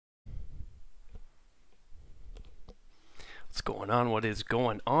What's going on? What is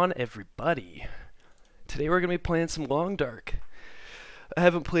going on, everybody? Today we're going to be playing some Long Dark. I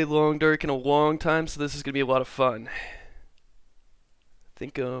haven't played Long Dark in a long time, so this is going to be a lot of fun. I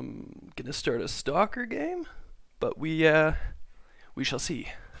think I'm going to start a Stalker game, but we shall see.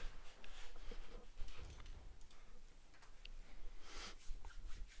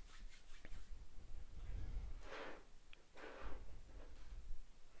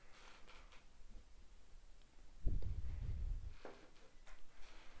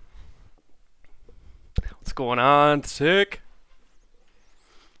 What's going on? Sick.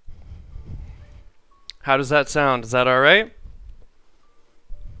 How does that sound? Is that alright?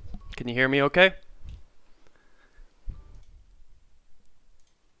 Can you hear me okay?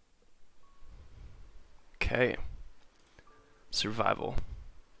 Okay. Survival.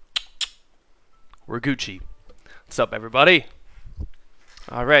 We're Gucci. What's up, everybody?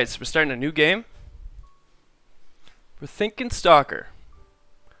 Alright, so we're starting a new game. We're thinking Stalker.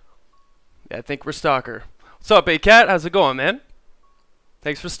 Yeah, I think we're Stalker. What's up, A-Cat? How's it going, man?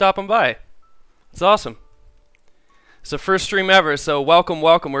 Thanks for stopping by. It's awesome. It's the first stream ever, so welcome,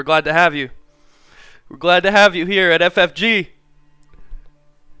 welcome. We're glad to have you. We're glad to have you here at FFG.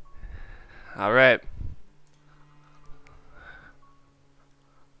 Alright.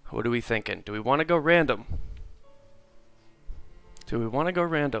 What are we thinking? Do we want to go random? Do we want to go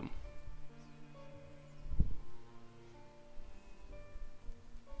random?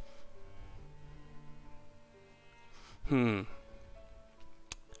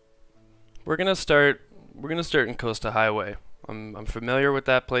 We're gonna start in Costa Highway. I'm familiar with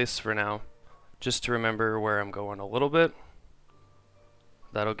that place for now, just to remember where I'm going a little bit.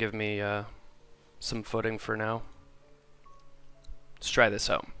 That'll give me some footing for now. Let's try this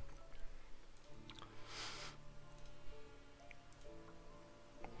out.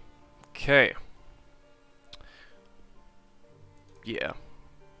 Okay. Yeah.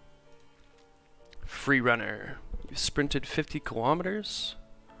 Free runner. You sprinted 50 kilometers.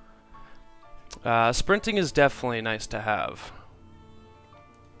 Sprinting is definitely nice to have.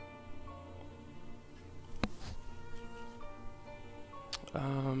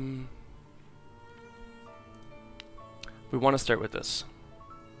 We want to start with this.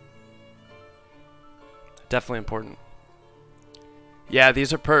 Definitely important. Yeah,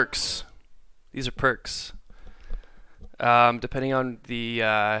 these are perks. These are perks. Depending on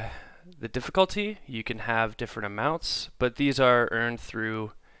the difficulty, you can have different amounts, but these are earned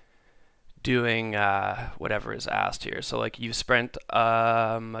through doing whatever is asked here. So like you spent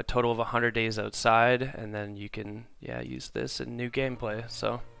a total of 100 days outside, and then you can use this in new gameplay.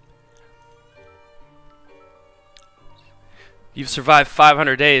 So you've survived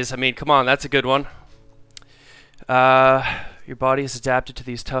 500 days. I mean, come on, that's a good one. Your body is adapted to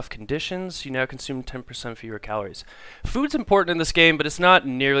these tough conditions. You now consume 10% fewer calories. Food's important in this game, but it's not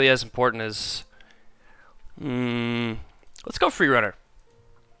nearly as important as... let's go free runner.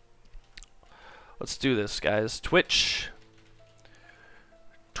 Let's do this, guys. Twitch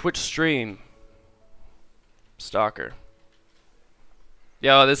stream. Stalker.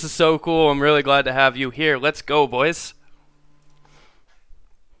 Yo, this is so cool. I'm really glad to have you here. Let's go, boys.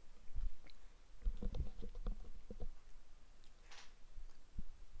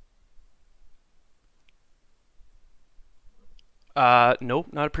 Nope,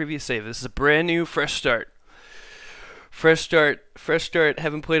 not a previous save. This is a brand new, fresh start. Fresh start.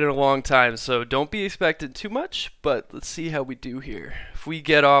 Haven't played in a long time, so don't be expecting too much, but let's see how we do here. If we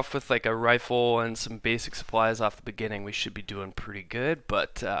get off with like a rifle and some basic supplies off the beginning, we should be doing pretty good,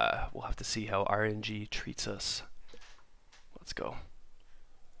 but we'll have to see how RNG treats us. Let's go.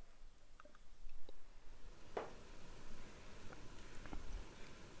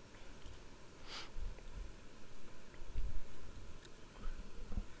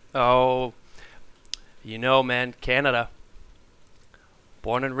 Oh, you know, man, Canada.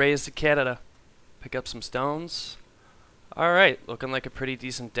 Born and raised in Canada. Pick up some stones. Alright, looking like a pretty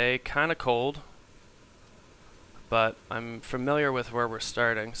decent day. Kinda cold. But I'm familiar with where we're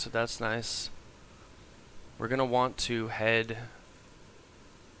starting, so that's nice. We're gonna want to head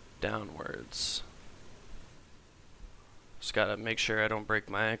downwards. Just gotta make sure I don't break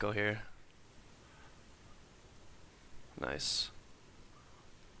my ankle here. Nice.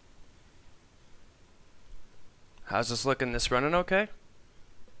 How's this looking? This running okay?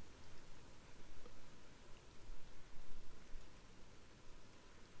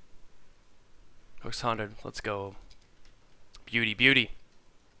 Looks 100. Let's go. Beauty, beauty.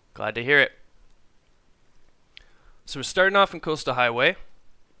 Glad to hear it. So we're starting off in Costa Highway.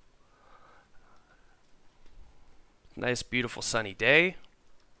 Nice, beautiful, sunny day.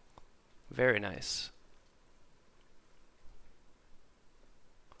 Very nice.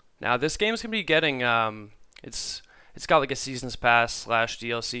 Now this game's gonna be getting it's got like a seasons pass slash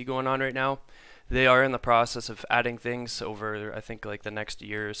DLC going on right now. They are in the process of adding things over, I think, like the next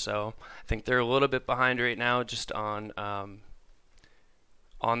year or so. I think they're a little bit behind right now just on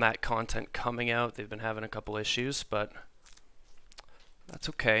that content coming out. They've been having a couple issues, but that's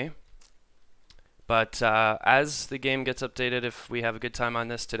okay. But as the game gets updated, if we have a good time on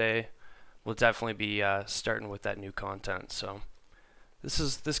this today, we'll definitely be starting with that new content. So this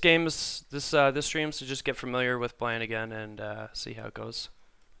stream's to just get familiar with playing again and see how it goes.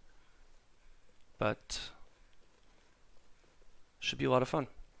 But should be a lot of fun.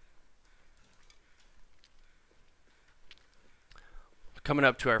 Coming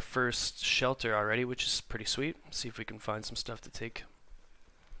up to our first shelter already, which is pretty sweet. See if we can find some stuff to take.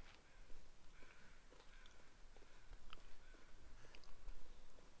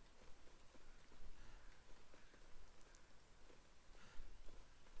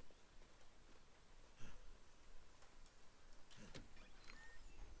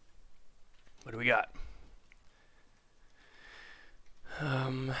 What do we got?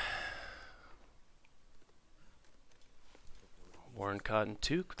 Worn cotton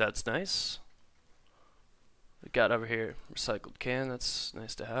toque, that's nice. We got over here recycled can, that's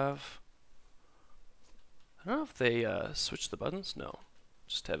nice to have. I don't know if they switched the buttons. No,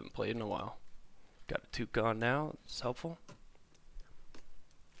 just haven't played in a while. Got a toque on now, it's helpful.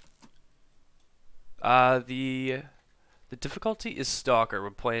 The difficulty is Stalker.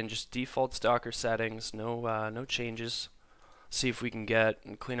 We're playing just default Stalker settings, no changes. See if we can get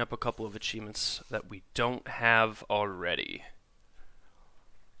and clean up a couple of achievements that we don't have already.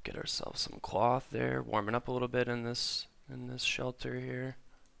 Get ourselves some cloth there, warming up a little bit in this shelter here.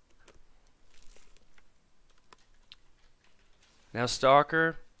 Now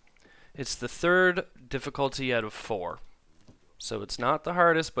Stalker, it's the 3rd difficulty out of 4. So it's not the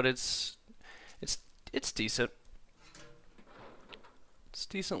hardest, but it's decent. It's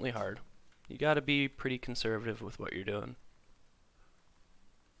decently hard. You gotta be pretty conservative with what you're doing.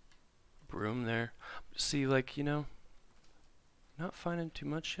 Broom there. See, like, you know, not finding too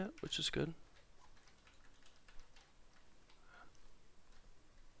much yet, which is good.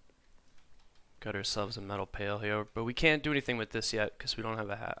 Got ourselves a metal pail here, but we can't do anything with this yet because we don't have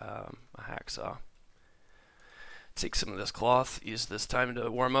a hacksaw. Take some of this cloth, use this time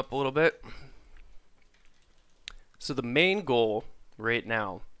to warm up a little bit. So the main goal right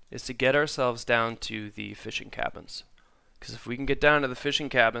now is to get ourselves down to the fishing cabins. Because if we can get down to the fishing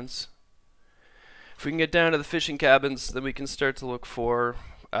cabins, then we can start to look for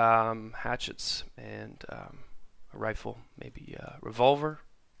hatchets and a rifle, maybe a revolver,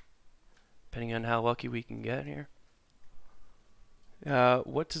 depending on how lucky we can get here.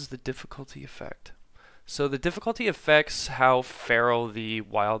 What does the difficulty affect? So the difficulty affects how feral the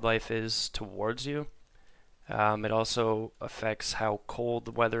wildlife is towards you. It also affects how cold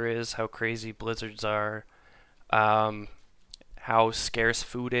the weather is, how crazy blizzards are, how scarce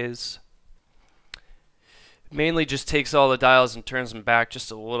food is. Mainly just takes all the dials and turns them back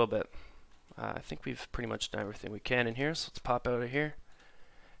just a little bit. I think we've pretty much done everything we can in here, so let's pop out of here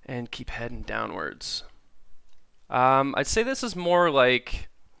and keep heading downwards. I'd say this is more like,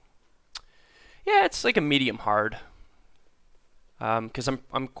 yeah, it's like a medium hard. Because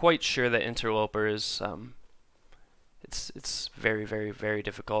I'm quite sure that Interloper is it's very, very, very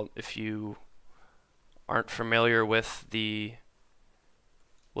difficult if you aren't familiar with the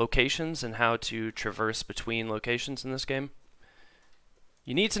locations and how to traverse between locations in this game.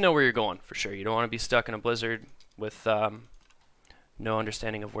 You need to know where you're going for sure. You don't want to be stuck in a blizzard with no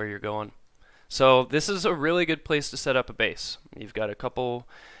understanding of where you're going. So this is a really good place to set up a base. You've got a couple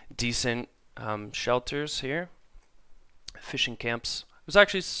decent shelters here, fishing camps. I was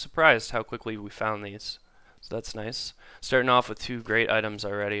actually surprised how quickly we found these, so that's nice. Starting off with 2 great items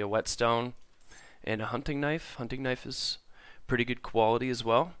already, a whetstone and a hunting knife. Hunting knife is pretty good quality as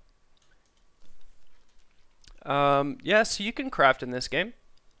well. Yeah, so you can craft in this game.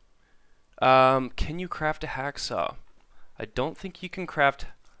 Can you craft a hacksaw? I don't think you can craft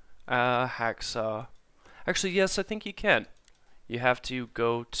a hacksaw. Actually, yes, I think you can. You have to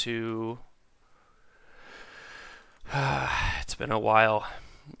go to... it's been a while.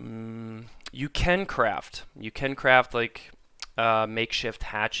 You can craft. You can craft like makeshift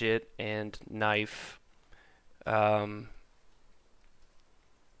hatchet and knife. You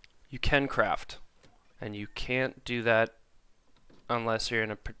can craft. And you can't do that unless you're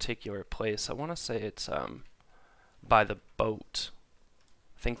in a particular place. I want to say it's by the boat.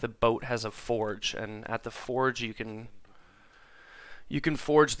 I think the boat has a forge, and at the forge you can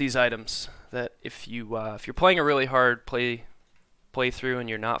forge these items that if you're playing a really hard playthrough and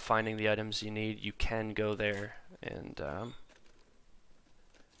you're not finding the items you need, you can go there and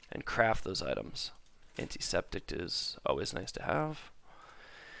craft those items. Antiseptic is always nice to have.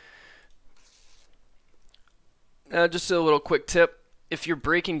 Just a little quick tip. If you're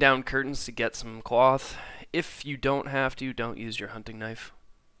breaking down curtains to get some cloth, if you don't have to, don't use your hunting knife.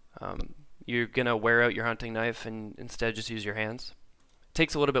 You're going to wear out your hunting knife and instead just use your hands. It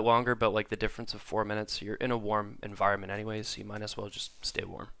takes a little bit longer, but like the difference of 4 minutes, you're in a warm environment anyways, so you might as well just stay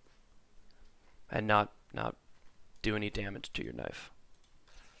warm and not do any damage to your knife.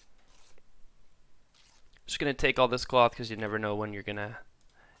 Just going to take all this cloth because you never know when you're going to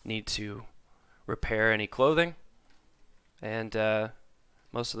need to repair any clothing. And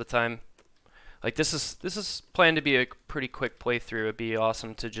most of the time, like this is planned to be a pretty quick playthrough. It'd be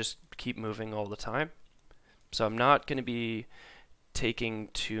awesome to just keep moving all the time. So I'm not going to be taking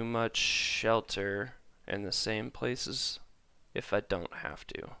too much shelter in the same places if I don't have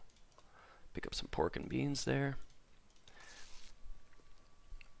to. Pick up some pork and beans there.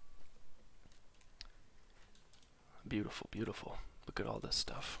 Beautiful, beautiful. Look at all this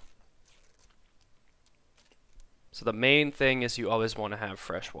stuff. So the main thing is you always want to have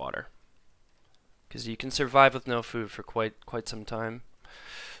fresh water, because you can survive with no food for quite some time.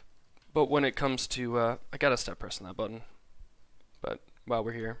 But when it comes to, I gotta stop pressing that button. But while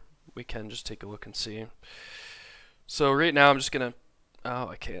we're here, we can just take a look and see. So right now I'm just gonna, oh,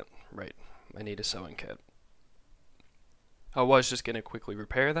 I can't, right, I need a sewing kit. I was just gonna quickly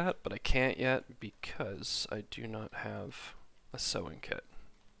repair that, but I can't yet because I do not have a sewing kit.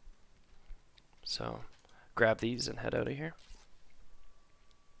 So grab these and head out of here.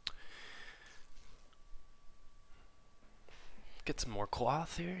 Get some more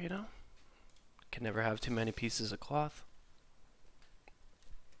cloth here, you know? Can never have too many pieces of cloth.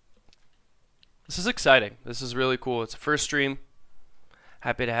 This is exciting. This is really cool. It's a first stream.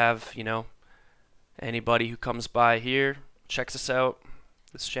 Happy to have, you know, anybody who comes by here, checks us out.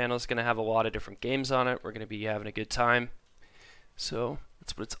 This channel is going to have a lot of different games on it. We're going to be having a good time. So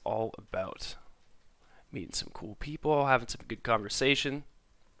that's what it's all about. Meeting some cool people, having some good conversation.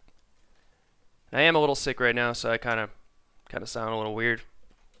 I am a little sick right now, so I kind of sound a little weird,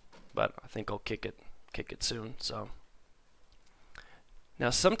 but I think I'll kick it soon. So now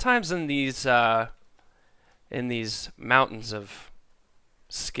sometimes in these mountains of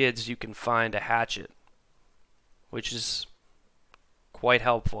skids you can find a hatchet, which is quite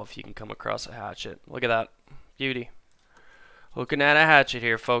helpful if you can come across a hatchet. Look at that beauty. Looking at a hatchet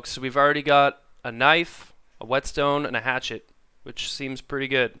here, folks. So we've already got a knife, a whetstone, and a hatchet, which seems pretty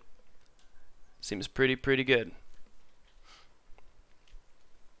good. Seems pretty good.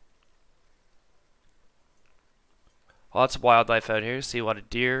 Lots of wildlife out here. See a lot of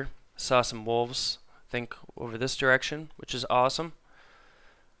deer. Saw some wolves, I think, over this direction, which is awesome.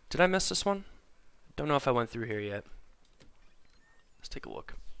 Did I miss this one? Don't know if I went through here yet. Let's take a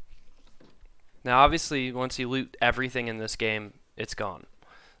look. Now, obviously, once you loot everything in this game, it's gone.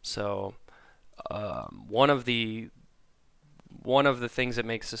 So, one of the things that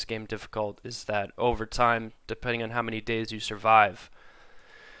makes this game difficult is that over time, depending on how many days you survive,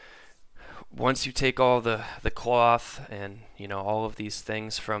 once you take all the cloth and, you know, all of these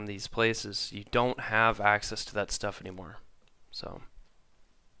things from these places, you don't have access to that stuff anymore. So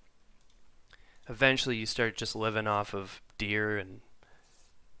eventually you start just living off of deer and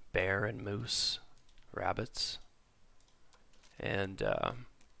bear and moose, rabbits, and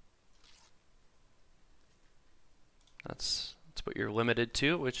that's what you're limited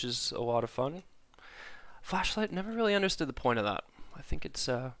to, which is a lot of fun. Flashlight, never really understood the point of that. I think it's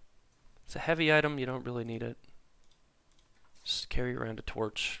a heavy item, you don't really need it. Just carry around a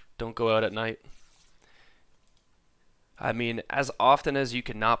torch. Don't go out at night. I mean, as often as you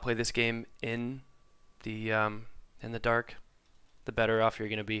cannot play this game in the dark, the better off you're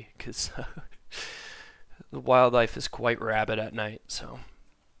gonna be, because the wildlife is quite rabid at night, so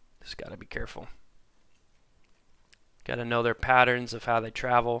just gotta be careful. Gotta know their patterns of how they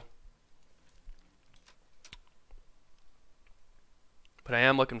travel. But I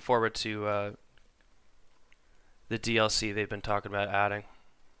am looking forward to the DLC they've been talking about adding.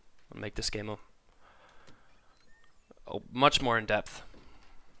 It'll make this game much more in depth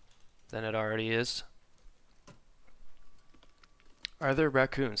than it already is. Are there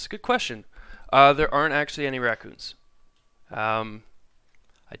raccoons? Good question. There aren't actually any raccoons. I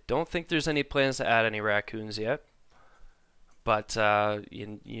don't think there's any plans to add any raccoons yet. But I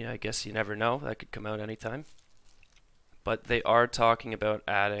guess you never know. That could come out anytime. But they are talking about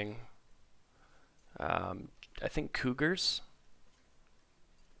adding, I think, cougars.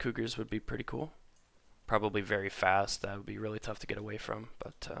 Cougars would be pretty cool. probably very fast. That would be really tough to get away from.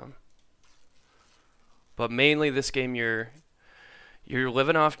 But mainly this game, you're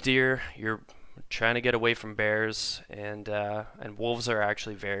living off deer. You're trying to get away from bears, and wolves are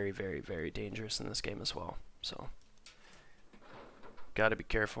actually very, very, very dangerous in this game as well. So, gotta be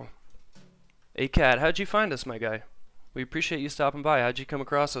careful. Hey, Cat, how'd you find us, my guy? We appreciate you stopping by. How'd you come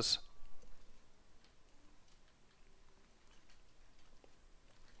across us?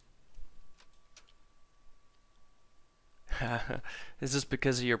 Is this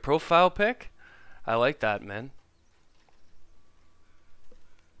because of your profile pic? I like that, man.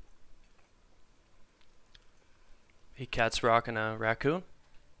 Hey, Cat's rocking a raccoon.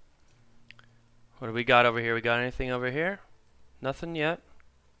 What do we got over here? We got anything over here? Nothing yet.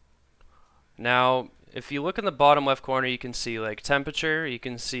 Now, if you look in the bottom left corner, you can see like temperature, you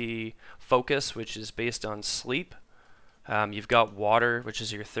can see focus, which is based on sleep. You've got water, which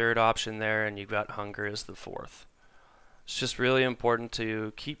is your third option there, and you've got hunger as the fourth. It's just really important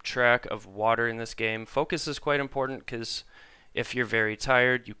to keep track of water in this game. Focus is quite important because if you're very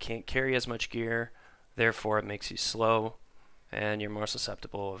tired, you can't carry as much gear, therefore it makes you slow, and you're more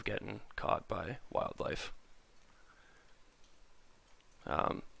susceptible of getting caught by wildlife.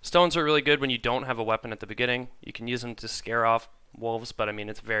 Stones are really good when you don't have a weapon at the beginning. You can use them to scare off wolves, but I mean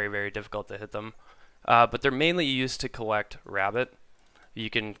it's very, very difficult to hit them. But they're mainly used to collect rabbit. You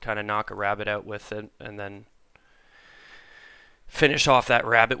can kind of knock a rabbit out with it and then finish off that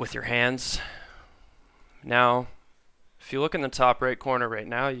rabbit with your hands. Now, if you look in the top right corner right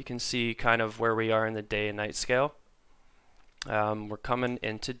now, you can see kind of where we are in the day and night scale. We're coming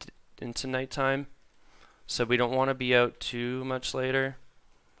into nighttime, so we don't want to be out too much later.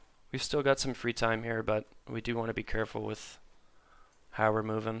 We've still got some free time here, but we do want to be careful with how we're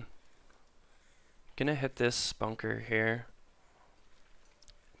moving. Gonna hit this bunker here.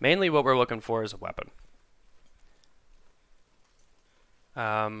 Mainly what we're looking for is a weapon.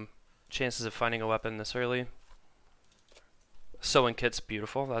 Chances of finding a weapon this early. Sewing kit's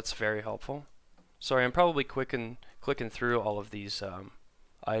beautiful. That's very helpful. Sorry, I'm probably clicking through all of these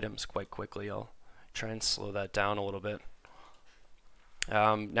items quite quickly. I'll try and slow that down a little bit.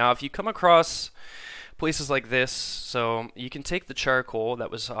 Now, if you come across places like this, so you can take the charcoal that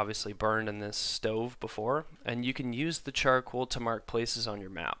was obviously burned in this stove before, and you can use the charcoal to mark places on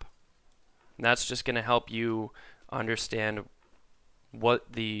your map. And that's just going to help you understand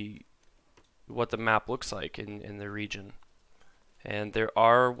what the map looks like in the region. And there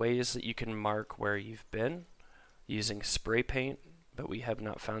are ways that you can mark where you've been using spray paint, but we have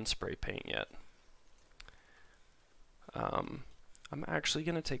not found spray paint yet. I'm actually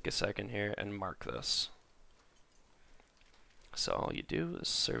going to take a second here and mark this. So all you do is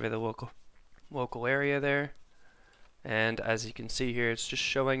survey the local area there, and as you can see here, it's just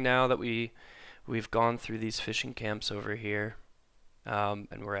showing now that we've gone through these fishing camps over here,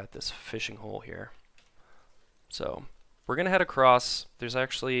 and we're at this fishing hole here. So we're gonna head across. There's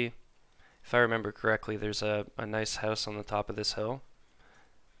actually, if I remember correctly, there's a nice house on the top of this hill,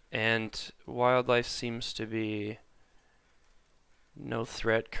 and wildlife seems to be no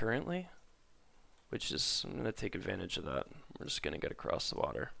threat currently, which is, I'm going to take advantage of that. We're just going to get across the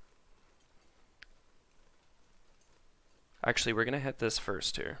water. Actually, we're going to hit this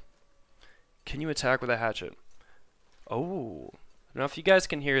first here. Can you attack with a hatchet? Oh, I don't know if you guys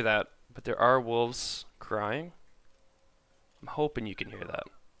can hear that, but there are wolves crying. I'm hoping you can hear that.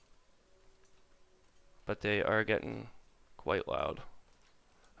 But they are getting quite loud.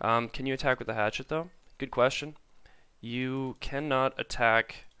 Can you attack with a hatchet though? Good question. You cannot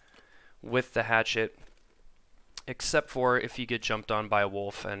attack with the hatchet except for if you get jumped on by a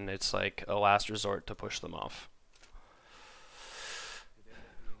wolf and it's like a last resort to push them off.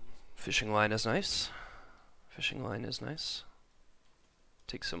 Fishing line is nice. Fishing line is nice.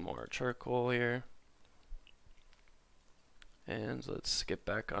 Take some more charcoal here. And let's get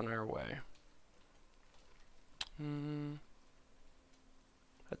back on our way.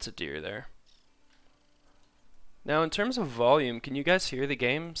 That's a deer there. Now, in terms of volume, can you guys hear the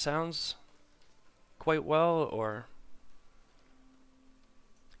game sounds quite well, or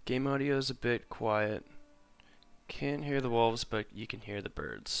game audio is a bit quiet? Can't hear the wolves, but you can hear the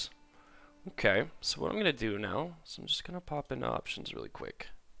birds. Okay, so what I'm going to do now is I'm just going to pop into options really quick.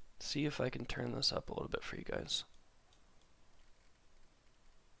 See if I can turn this up a little bit for you guys.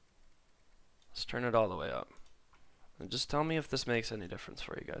 Let's turn it all the way up. And just tell me if this makes any difference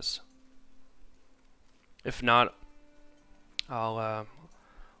for you guys. If not, I'll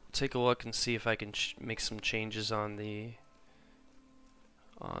take a look and see if I can make some changes on the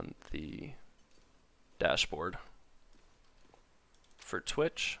dashboard. For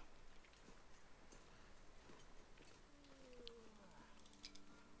Twitch,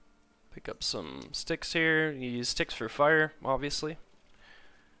 Pick up some sticks here. You use sticks for fire, obviously.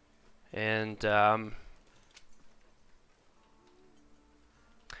 And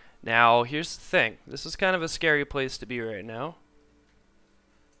now here's the thing. This is kind of a scary place to be right now,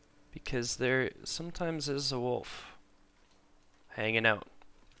 because there sometimes is a wolf hanging out.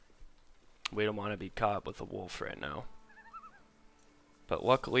 We don't want to be caught with a wolf right now. But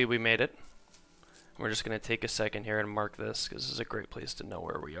luckily we made it. We're just going to take a second here and mark this, because this is a great place to know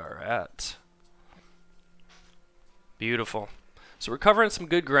where we are at. Beautiful. So we're covering some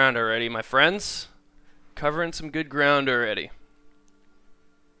good ground already, my friends. Covering some good ground already.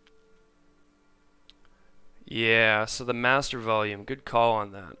 Yeah, so the master volume, good call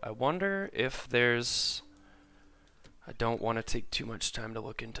on that. I wonder if there's... I don't want to take too much time to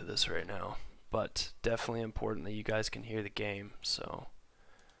look into this right now, but definitely important that you guys can hear the game, so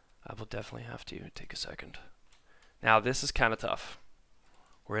I will definitely have to take a second. Now this is kind of tough.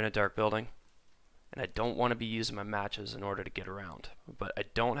 We're in a dark building, and I don't want to be using my matches in order to get around, but I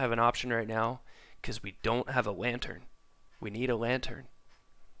don't have an option right now because we don't have a lantern. We need a lantern.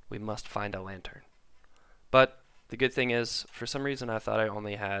 We must find a lantern. But the good thing is, for some reason I thought I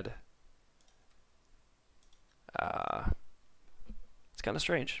only had... it's kind of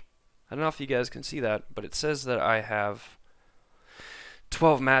strange. I don't know if you guys can see that, but it says that I have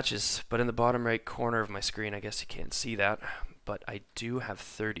 12 matches, but in the bottom right corner of my screen, I guess you can't see that, but I do have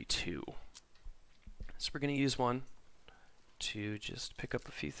 32. So we're going to use one to just pick up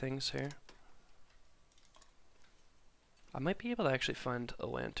a few things here. I might be able to actually find a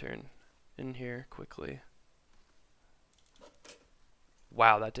lantern in here quickly.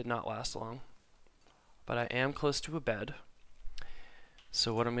 Wow, that did not last long. But I am close to a bed.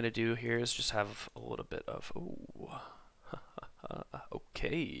 So what I'm going to do here is just have a little bit of... Ooh.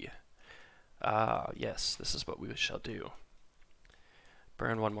 Okay. Yes, this is what we shall do.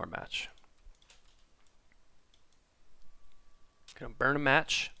 Burn one more match. Gonna burn a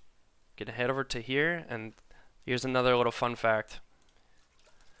match. Gonna head over to here, and here's another little fun fact.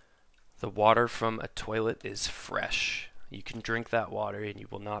 The water from a toilet is fresh. You can drink that water and you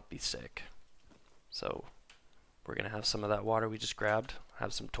will not be sick. So we're gonna have some of that water we just grabbed.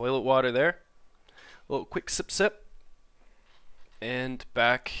 Have some toilet water there. A little quick sip. And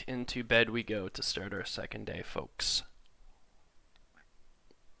back into bed we go to start our second day, folks.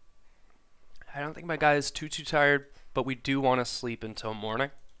 I don't think my guy is too tired, but we do want to sleep until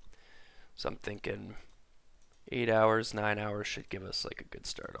morning. So I'm thinking 8 hours, 9 hours should give us like a good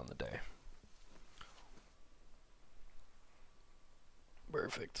start on the day.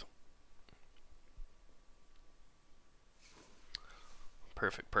 Perfect.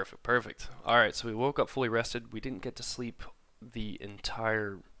 Perfect. Alright, so we woke up fully rested. We didn't get to sleep the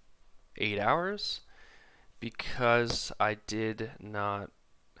entire 8 hours because I did not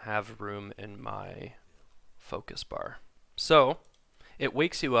have room in my focus bar. So it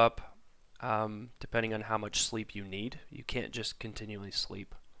wakes you up depending on how much sleep you need. You can't just continually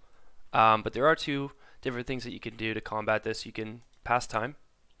sleep. But there are two different things that you can do to combat this. You can pass time.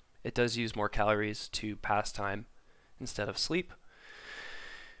 It does use more calories to pass time instead of sleep.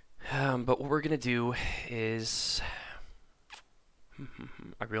 But what we're going to do is...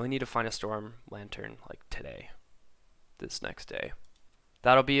 I really need to find a storm lantern like today. This next day.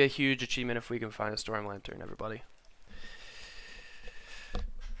 That'll be a huge achievement if we can find a storm lantern, everybody.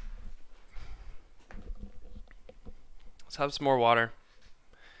 Let's have some more water.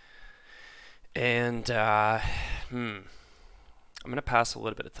 And I'm going to pass a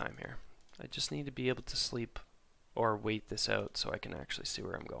little bit of time here. I just need to be able to sleep or wait this out so I can actually see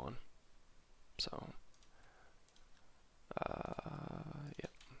where I'm going. So,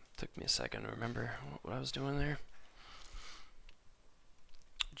 yep, took me a second to remember what I was doing there.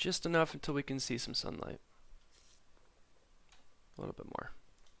 Just enough until we can see some sunlight. A little bit more.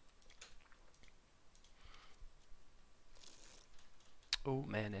 Oh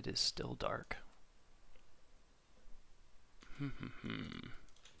man, it is still dark.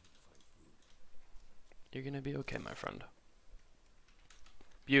 You're gonna be okay, my friend.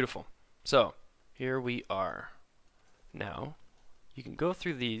 Beautiful. So, here we are. Now, you can go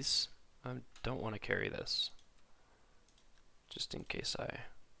through these. I don't want to carry this. Just in case I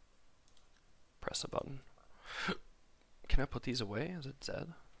press a button. Can I put these away? Is it Z?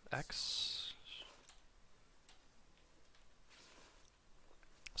 X?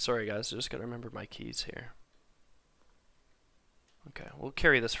 Sorry guys, I just gotta remember my keys here. Okay, we'll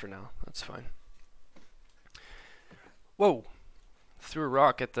carry this for now. That's fine. Whoa! Threw a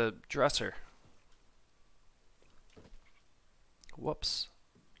rock at the dresser. Whoops.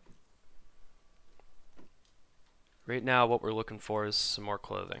 Right now what we're looking for is some more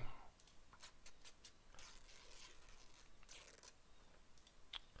clothing.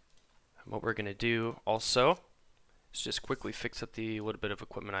 what we're gonna do also is just quickly fix up the little bit of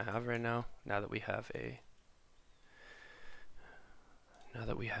equipment I have right now. Now that we have a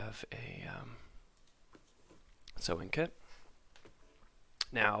sewing kit.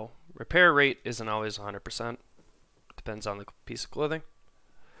 Now, repair rate isn't always 100%. Depends on the piece of clothing.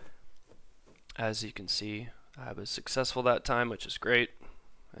 As you can see, I was successful that time, which is great.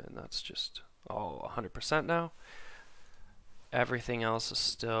 And that's just all 100% now. Everything else is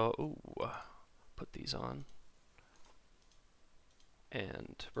still... Ooh, put these on.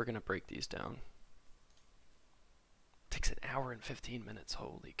 And we're going to break these down. Takes an hour and 15 minutes.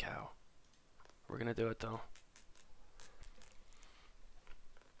 Holy cow. We're going to do it though.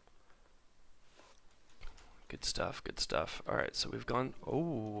 Good stuff, good stuff. Alright, so we've gone...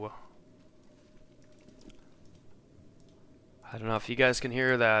 Oh. I don't know if you guys can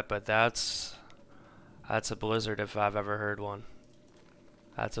hear that, but that's a blizzard if I've ever heard one.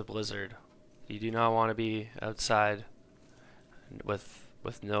 That's a blizzard. You do not want to be outside with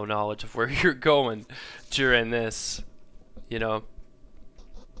no knowledge of where you're going during this, you know.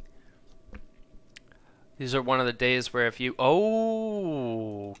 These are one of the days where if you...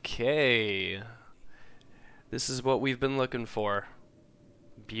 Oh, okay. This is what we've been looking for.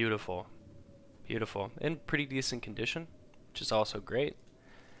 Beautiful. Beautiful. In pretty decent condition, which is also great.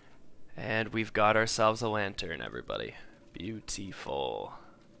 And we've got ourselves a lantern, everybody. Beautiful.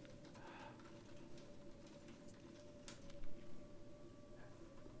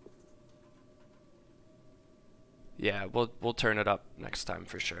 Yeah, we'll turn it up next time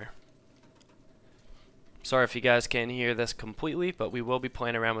for sure. Sorry if you guys can't hear this completely, but we will be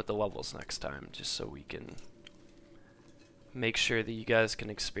playing around with the levels next time, just so we can make sure that you guys can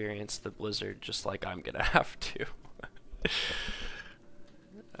experience the blizzard just like I'm gonna have to.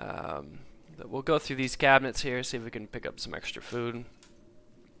 But we'll go through these cabinets here, see if we can pick up some extra food.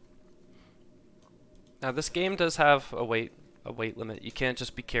 Now this game does have a weight limit. You can't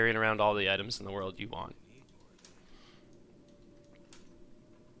just be carrying around all the items in the world you want.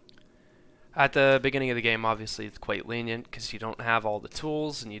 At the beginning of the game, obviously it's quite lenient because you don't have all the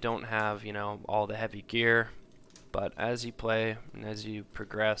tools and you don't have, you know, all the heavy gear. But as you play and as you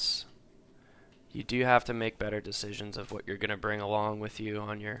progress, you do have to make better decisions of what you're going to bring along with you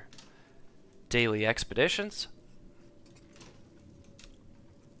on your daily expeditions.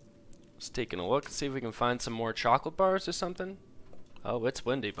 Just taking a look, see if we can find some more chocolate bars or something. Oh, it's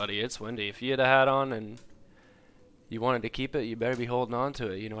windy, buddy. It's windy. If you had a hat on and you wanted to keep it, you better be holding on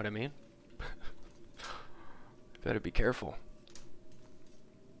to it. You know what I mean? Better be careful.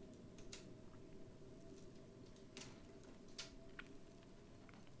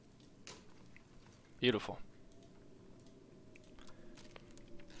 Beautiful.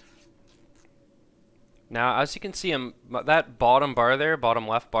 Now, as you can see, that bottom bar there, bottom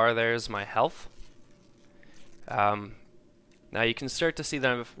left bar there is my health. Now you can start to see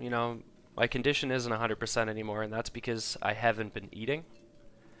that, you know, my condition isn't 100% anymore, and that's because I haven't been eating.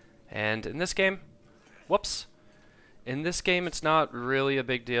 And in this game, whoops. In this game, it's not really a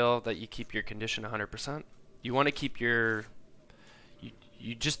big deal that you keep your condition 100%. You want to keep your...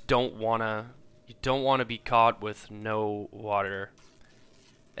 You just don't want to... You don't want to be caught with no water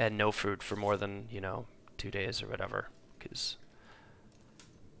and no food for more than, you know, 2 days or whatever. Because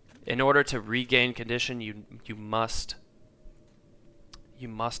in order to regain condition, you must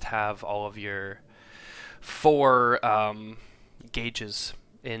have all of your 4 gauges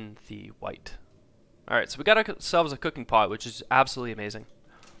in the white. Alright, so we got ourselves a cooking pot, which is absolutely amazing.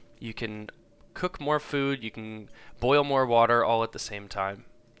 You can cook more food, you can boil more water all at the same time,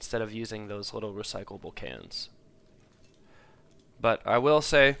 instead of using those little recyclable cans. But I will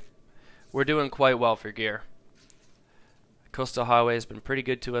say, we're doing quite well for gear. Coastal Highway has been pretty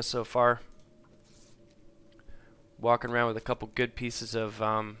good to us so far. Walking around with a couple good pieces of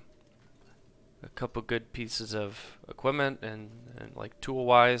equipment and like tool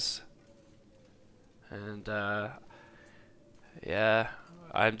wise. And yeah,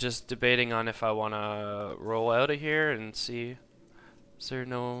 I'm just debating on if I want to roll out of here and see. Is there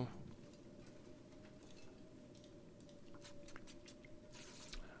no...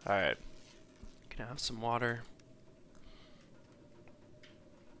 Alright. Can I have some water?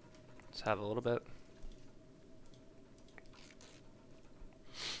 Let's have a little bit.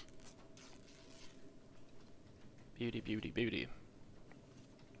 Beauty, beauty, beauty.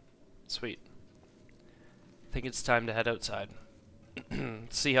 Sweet. I think it's time to head outside.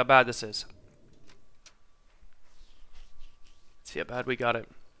 Let's see how bad this is. See how bad we got it.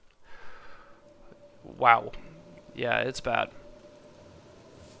 Wow. Yeah, it's bad.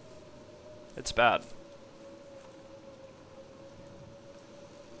 It's bad.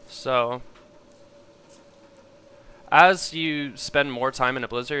 So, as you spend more time in a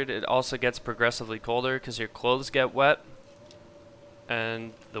blizzard, it also gets progressively colder because your clothes get wet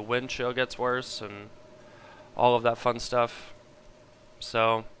and the wind chill gets worse and all of that fun stuff.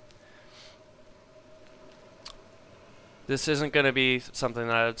 So, this isn't going to be something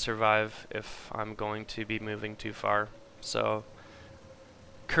that I'd survive if I'm going to be moving too far. So,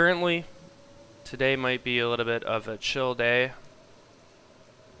 currently, today might be a little bit of a chill day.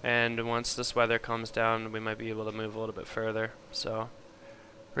 And once this weather comes down, we might be able to move a little bit further. So,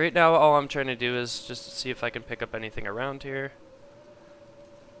 right now, all I'm trying to do is just see if I can pick up anything around here.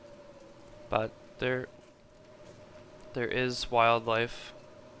 But there is wildlife.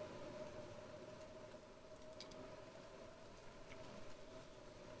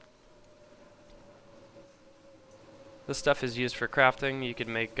 This stuff is used for crafting. You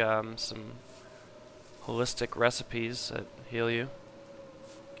can make some holistic recipes that heal you.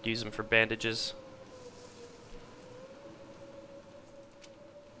 Use them for bandages.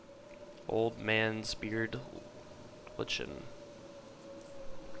 Old man's beard lichen.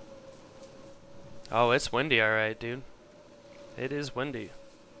 Oh, it's windy, alright, dude. It is windy.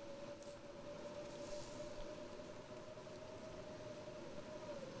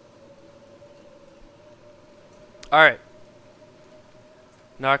 Alright.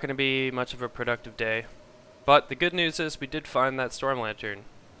 Not going to be much of a productive day. But the good news is we did find that storm lantern.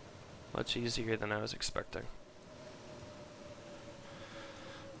 Much easier than I was expecting.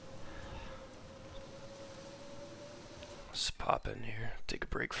 Let's pop in here. Take a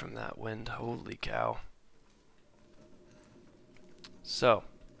break from that wind. Holy cow. So,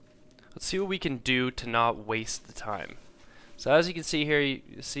 let's see what we can do to not waste the time. So as you can see here, you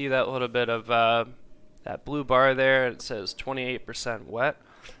see that little bit of that blue bar there. It says 28% wet.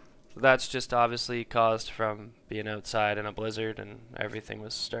 That's just obviously caused from being outside in a blizzard and everything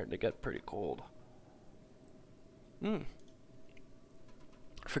was starting to get pretty cold.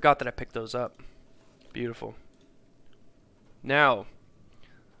 Forgot that I picked those up. Beautiful. Now,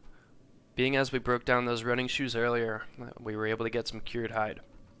 being as we broke down those running shoes earlier, we were able to get some cured hide.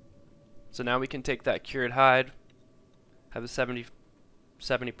 So now we can take that cured hide, have a 70%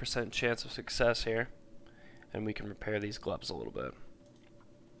 chance of success here, and we can repair these gloves a little bit.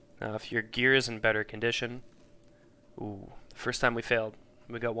 Now, if your gear is in better condition, ooh, the first time we failed,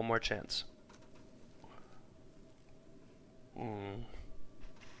 we got one more chance.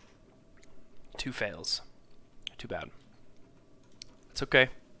 Two fails. Too bad. It's okay.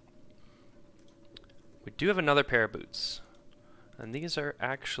 We do have another pair of boots, and these are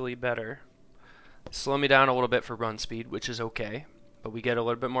actually better. Slow me down a little bit for run speed, which is okay, but we get a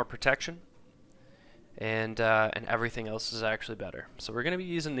little bit more protection. And everything else is actually better. So we're going to be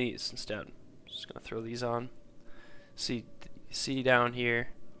using these instead. Just going to throw these on. See down here,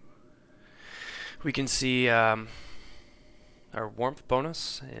 we can see our warmth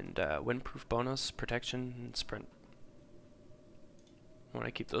bonus and windproof bonus, protection, and sprint. I want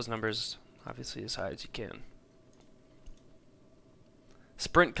to keep those numbers obviously as high as you can.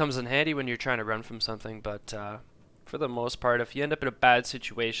 Sprint comes in handy when you're trying to run from something, but for the most part, if you end up in a bad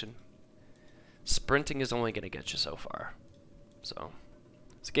situation, sprinting is only going to get you so far. So,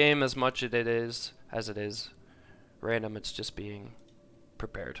 this game, as much as it is random, it's just being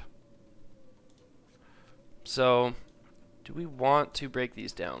prepared. So, do we want to break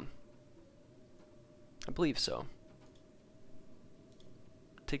these down? I believe so.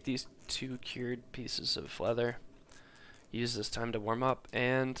 Take these two cured pieces of leather, use this time to warm up,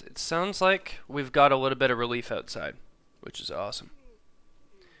 and it sounds like we've got a little bit of relief outside, which is awesome.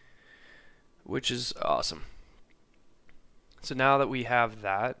 So now that we have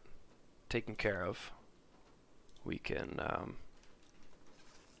that taken care of, we can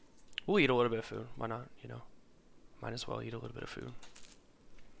we'll eat a little bit of food. Why not? You know, might as well eat a little bit of food.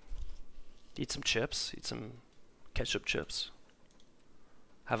 Eat some chips. Eat some ketchup chips.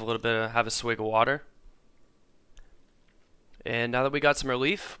 Have a swig of water. And now that we got some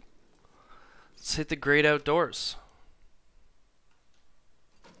relief, let's hit the great outdoors.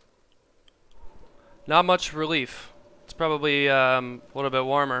 Not much relief. It's probably a little bit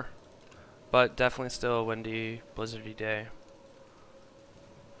warmer, but definitely still a windy, blizzardy day.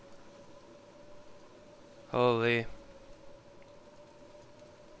 Holy.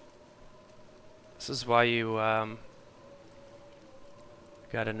 This is why you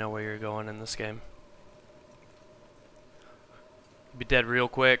gotta know where you're going in this game. Be dead real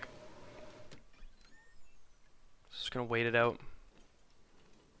quick. Just gonna wait it out.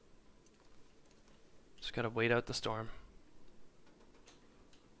 Just gotta wait out the storm.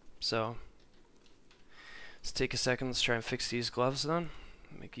 So, let's take a second. Let's try and fix these gloves then.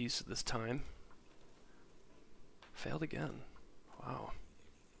 make use of this time. Failed again. Wow.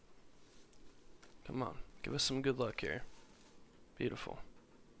 Come on, give us some good luck here. Beautiful.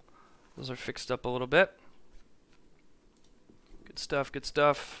 Those are fixed up a little bit. Good stuff, good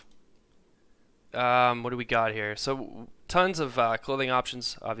stuff. What do we got here? So, tons of clothing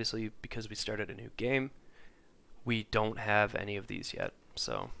options, obviously, because we started a new game. We don't have any of these yet,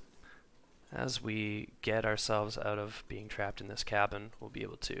 so as we get ourselves out of being trapped in this cabin, we'll be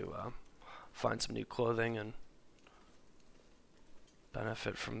able to find some new clothing and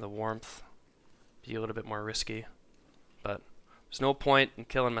benefit from the warmth. Be a little bit more risky, but there's no point in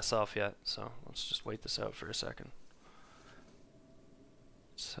killing myself yet, so let's just wait this out for a second.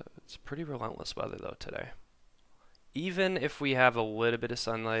 It's pretty relentless weather though today. Even if we have a little bit of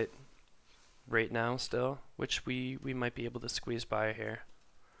sunlight right now still, which we might be able to squeeze by here,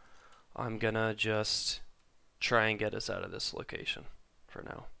 I'm gonna just try and get us out of this location for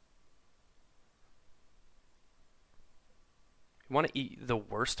now. You want to eat the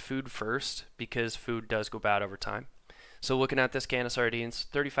worst food first because food does go bad over time. So looking at this can of sardines,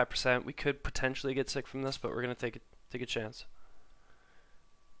 35%, we could potentially get sick from this, but we're gonna take a chance.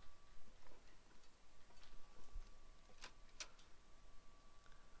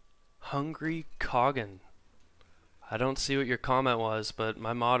 Hungry Coggin. I don't see what your comment was, but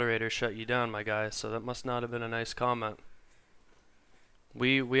my moderator shut you down, my guy, so that must not have been a nice comment.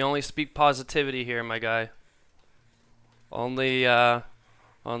 We only speak positivity here, my guy. Only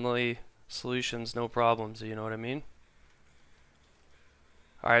solutions, no problems, you know what I mean?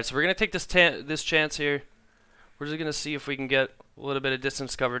 Alright, so we're going to take this chance here. We're just going to see if we can get a little bit of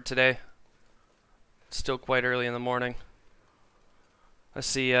distance covered today. It's still quite early in the morning. I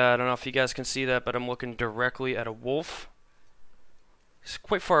see, I don't know if you guys can see that, but I'm looking directly at a wolf. He's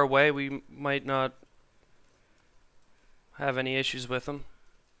quite far away. We might not have any issues with him.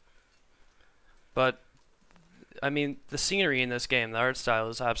 But, I mean, the scenery in this game, the art style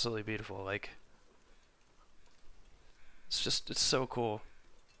is absolutely beautiful. Like, it's so cool.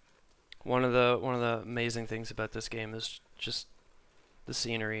 One of the amazing things about this game is just the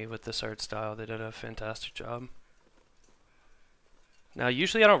scenery with this art style. They did a fantastic job. Now,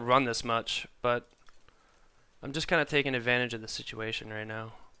 usually I don't run this much, but I'm just kind of taking advantage of the situation right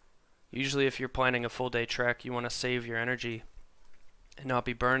now. Usually if you're planning a full day trek, you want to save your energy and not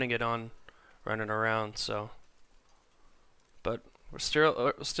be burning it on running around, so. But we're still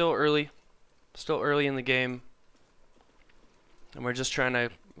early in the game, and we're just trying to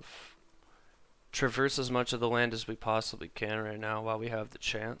traverse as much of the land as we possibly can right now while we have the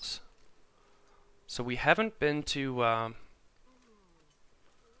chance. So we haven't been to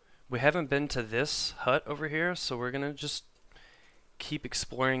this hut over here, so we're gonna just keep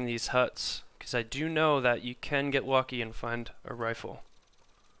exploring these huts, because I do know that you can get lucky and find a rifle.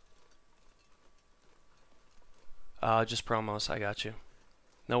 Just promos, I got you.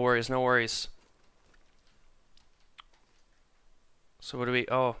 No worries, no worries. So what do we,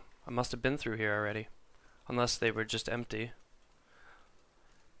 oh, I must have been through here already. Unless they were just empty.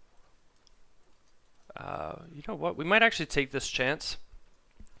 You know what, we might actually take this chance.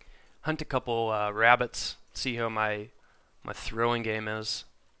 Hunt a couple rabbits, see how my throwing game is.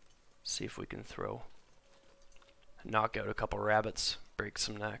 See if we can throw. Knock out a couple rabbits, break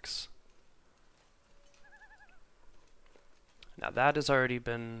some necks. Now that has already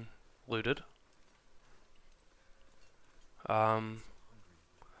been looted.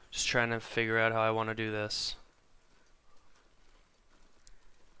 Just trying to figure out how I want to do this.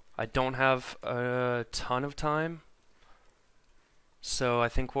 I don't have a ton of time. So I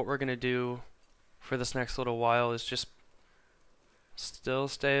think what we're going to do for this next little while is just still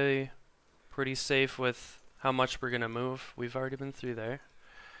stay pretty safe with how much we're going to move. We've already been through there.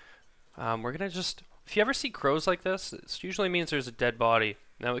 We're going to just, if you ever see crows like this, it usually means there's a dead body.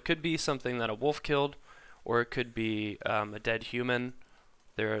 Now it could be something that a wolf killed, or it could be a dead human.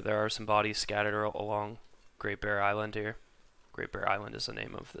 There are some bodies scattered along Great Bear Island here. Great Bear Island is the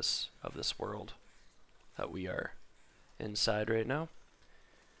name of this world that we are inside right now.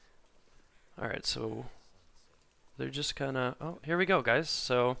 Alright, so they're just kind of, oh, here we go, guys.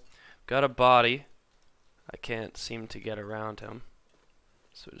 So got a body. I can't seem to get around him,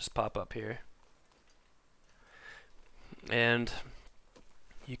 so just pop up here and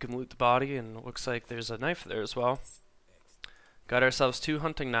you can loot the body, and it looks like there's a knife there as well. Got ourselves 2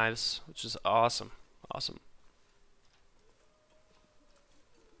 hunting knives, which is awesome. Awesome.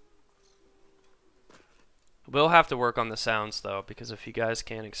 We'll have to work on the sounds though, because if you guys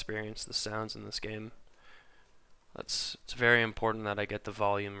can't experience the sounds in this game, it's very important that I get the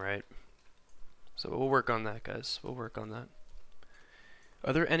volume right. So we'll work on that, guys. We'll work on that.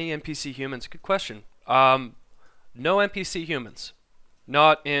 Are there any NPC humans? Good question. No NPC humans.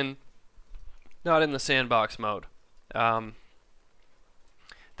 Not in the sandbox mode.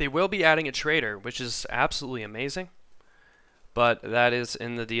 They will be adding a trader, which is absolutely amazing. But that is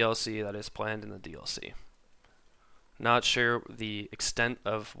in the DLC. That is planned in the DLC. Not sure the extent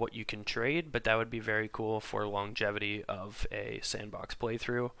of what you can trade, but that would be very cool for longevity of a sandbox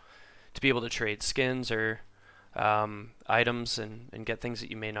playthrough. To be able to trade skins or items and get things that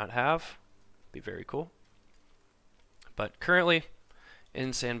you may not have. Be very cool. But currently,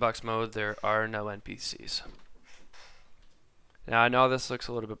 in sandbox mode, there are no NPCs. Now, I know this looks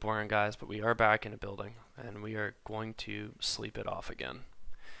a little bit boring, guys, but we are back in a building, and we are going to sleep it off again.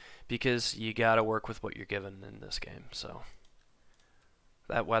 Because you gotta work with what you're given in this game, so.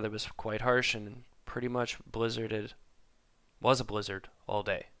 That weather was quite harsh, and pretty much was a blizzard all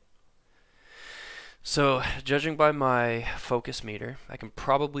day. So, judging by my focus meter, I can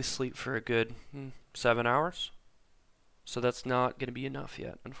probably sleep for a good 7 hours. So that's not going to be enough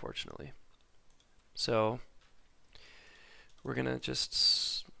yet, unfortunately. So, we're going to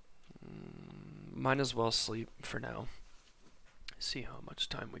just might as well sleep for now. See how much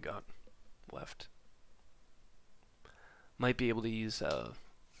time we got left. Might be able to use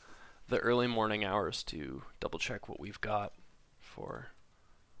the early morning hours to double check what we've got for.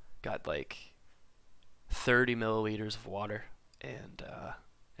 Got like 30 milliliters of water and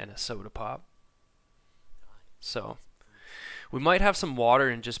a soda pop. So we might have some water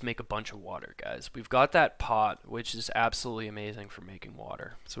and just make a bunch of water, guys. We've got that pot, which is absolutely amazing for making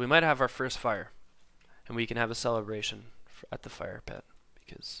water. So we might have our first fire, and we can have a celebration at the fire pit,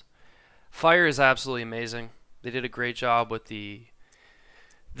 because fire is absolutely amazing. They did a great job with the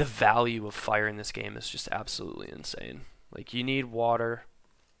value of fire in this game is just absolutely insane. Like, you need water,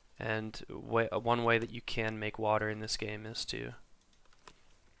 and one way that you can make water in this game is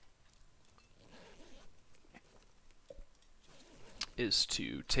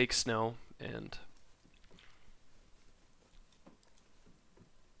to take snow and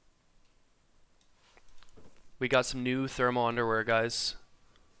we got some new thermal underwear, guys.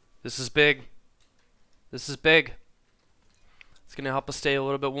 This is big. This is big. It's gonna help us stay a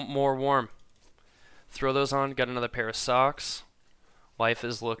little bit more warm. Throw those on. Got another pair of socks. Life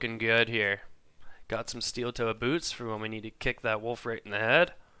is looking good here. Got some steel toe boots for when we need to kick that wolf right in the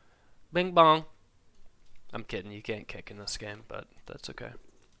head. Bing bong. I'm kidding, you can't kick in this game, but that's okay.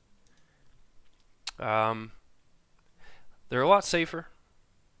 They're a lot safer.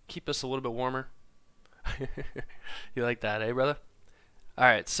 Keep us a little bit warmer. You like that, eh, brother?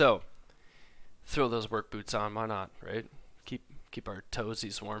 Alright, so throw those work boots on, why not, right? Keep our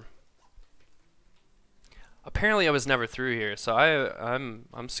toesies warm. Apparently I was never through here, so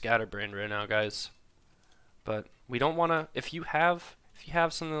I'm scatterbrained right now, guys. But we don't wanna if you have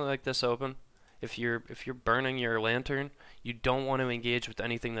something like this open, if you're burning your lantern, you don't want to engage with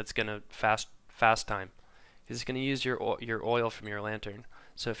anything that's gonna fast time, because it's gonna use your oil from your lantern.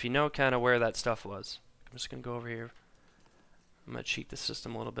 So if you know kind of where that stuff was, I'm just gonna go over here. I'm gonna cheat the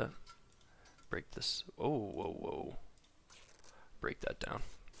system a little bit. Break this. Oh, whoa. Break that down.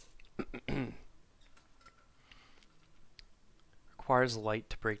 Requires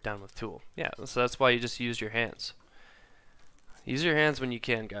light to break down with tool. Yeah, so that's why you just use your hands. Use your hands when you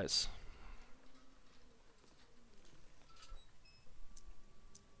can, guys.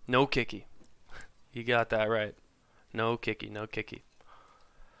 No kicky. You got that right. No kicky, no kicky.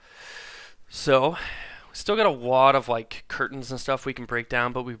 So, we still got a lot of like curtains and stuff we can break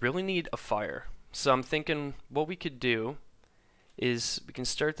down, but we really need a fire. So I'm thinking what we could do is we can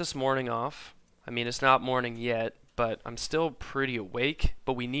start this morning off. I mean, it's not morning yet, but I'm still pretty awake,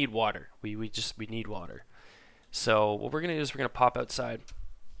 but we need water. We need water. So what we're gonna do is we're gonna pop outside.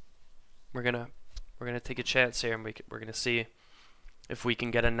 We're gonna take a chance here, and we're gonna see if we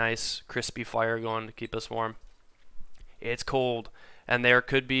can get a nice crispy fire going to keep us warm. It's cold, and there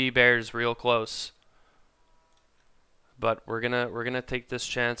could be bears real close. But we're gonna take this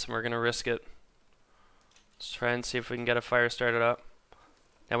chance, and we're gonna risk it. Let's try and see if we can get a fire started up.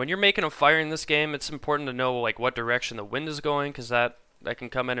 Now, when you're making a fire in this game, it's important to know like what direction the wind is going, because that can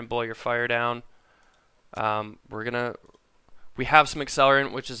come in and blow your fire down. We have some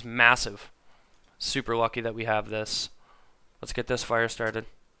accelerant, which is massive. Super lucky that we have this. Let's get this fire started.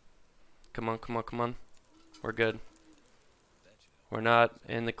 Come on, come on, come on. We're good. We're not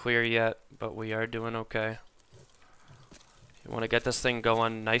in the clear yet, but we are doing okay. You want to get this thing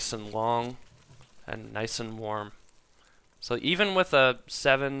going nice and long and nice and warm. So even with a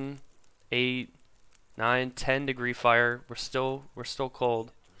 7, 8, 9, 10 degree fire, we're still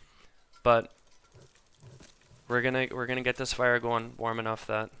cold. But We're gonna get this fire going warm enough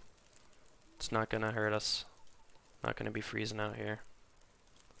that it's not gonna hurt us. Not gonna be freezing out here.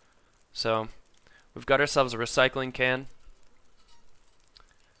 So we've got ourselves a recycling can.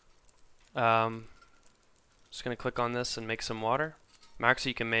 Just gonna click on this and make some water. Max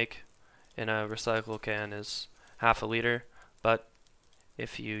you can make in a recycle can is ½ liter, but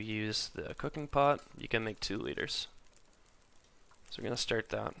if you use the cooking pot, you can make 2 liters. So we're gonna start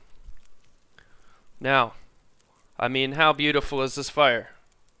that. Now, I mean, how beautiful is this fire?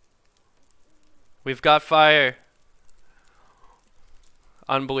 We've got fire.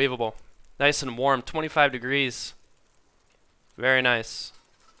 Unbelievable. Nice and warm, 25 degrees. Very nice.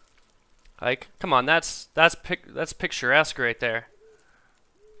 Like, come on, that's picturesque right there.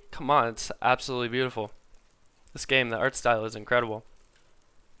 Come on, it's absolutely beautiful. This game, the art style is incredible.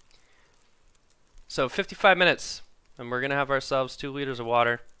 So 55 minutes, and we're gonna have ourselves 2 liters of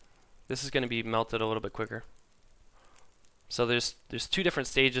water. This is gonna be melted a little bit quicker. So there's 2 different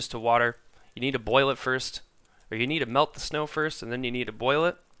stages to water. You need to boil it first, or you need to melt the snow first, and then you need to boil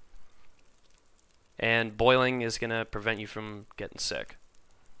it. And boiling is gonna prevent you from getting sick.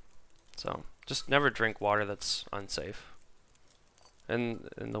 So just never drink water that's unsafe in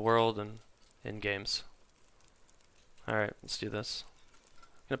the world and in games. Alright, let's do this.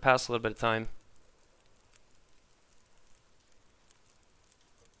 I'm gonna pass a little bit of time.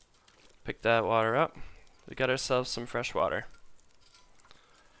 Pick that water up. We got ourselves some fresh water.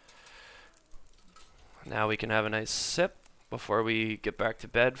 Now we can have a nice sip before we get back to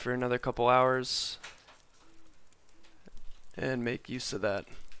bed for another couple hours and make use of that.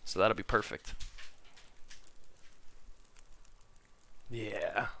 So that'll be perfect.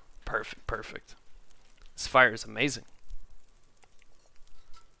 Yeah, perfect, perfect. This fire is amazing.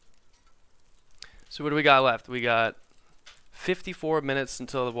 So what do we got left? We got 54 minutes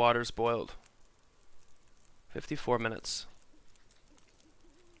until the water's boiled. 54 minutes.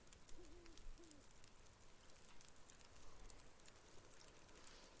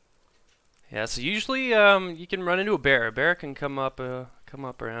 Yeah, so usually you can run into a bear. A bear can come up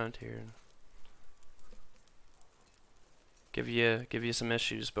around here and give you some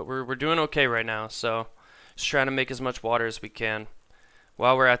issues, but we're doing okay right now. So just trying to make as much water as we can.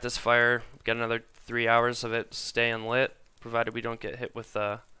 While we're at this fire, we've got another 3 hours of it staying lit, provided we don't get hit with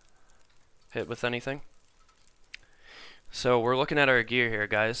anything. So we're looking at our gear here,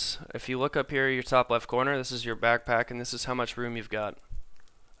 guys. If you look up here, your top left corner, this is your backpack, and this is how much room you've got.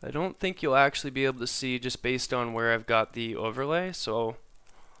 I don't think you'll actually be able to see just based on where I've got the overlay, so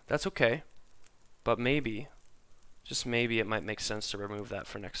that's okay. But maybe, just maybe, it might make sense to remove that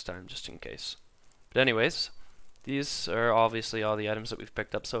for next time, just in case. But anyways, these are obviously all the items that we've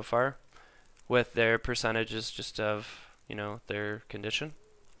picked up so far, with their percentages just of, you know, their condition.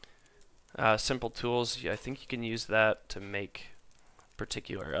 Simple tools, I think you can use that to make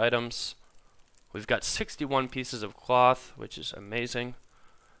particular items. We've got 61 pieces of cloth, which is amazing.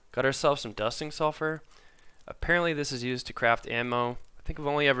 Got ourselves some dusting sulfur. Apparently this is used to craft ammo. I think I've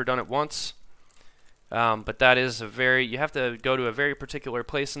only ever done it once. But that is you have to go to a very particular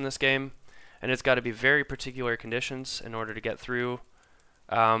place in this game, and it's got to be very particular conditions in order to get through.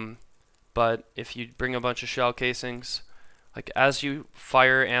 But if you bring a bunch of shell casings, like as you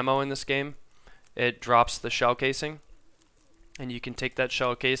fire ammo in this game, it drops the shell casing, and you can take that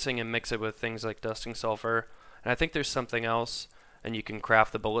shell casing and mix it with things like dusting sulfur. And I think there's something else, and you can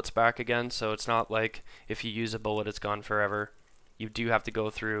craft the bullets back again, so it's not like if you use a bullet it's gone forever. You do have to go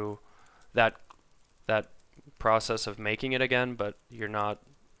through that process of making it again, but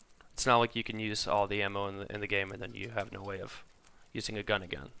it's not like you can use all the ammo in the game and then you have no way of using a gun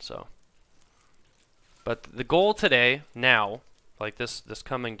again. So but the goal today, now, like this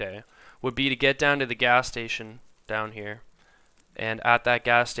coming day, would be to get down to the gas station down here, and at that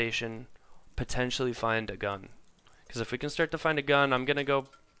gas station potentially find a gun. Because if we can start to find a gun, I think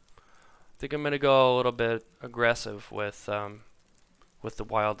I'm gonna go a little bit aggressive with the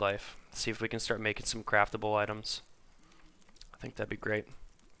wildlife. See if we can start making some craftable items. I think that'd be great.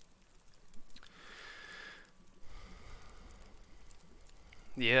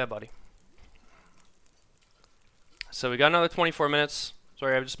 Yeah, buddy. So we got another 24 minutes.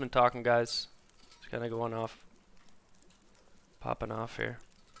 Sorry, I've just been talking, guys. Just kind of going off, popping off here.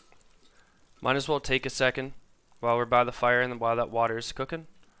 Might as well take a second while we're by the fire and while that water is cooking.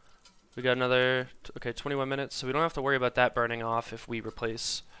 We got another 21 minutes, so we don't have to worry about that burning off if we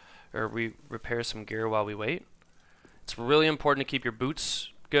replace or we repair some gear while we wait. It's really important to keep your boots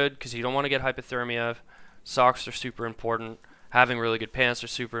good because you don't want to get hypothermia. Socks are super important. Having really good pants are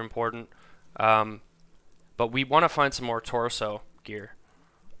super important. But we want to find some more torso gear.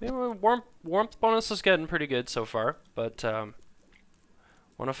 Warmth bonus is getting pretty good so far, but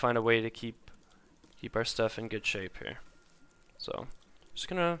want to find a way to keep our stuff in good shape here. So just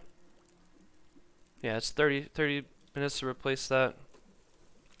gonna, yeah, it's 30 minutes to replace that.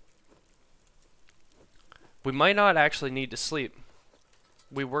 We might not actually need to sleep.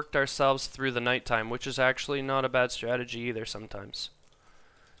 We worked ourselves through the nighttime, which is actually not a bad strategy either sometimes.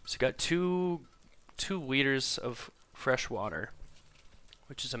 So we got 2 liters of fresh water,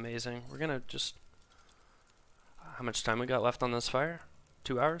 which is amazing. We're gonna just, how much time we got left on this fire?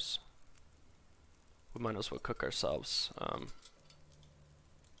 2 hours? We might as well cook ourselves.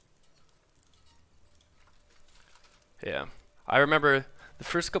 Yeah, I remember the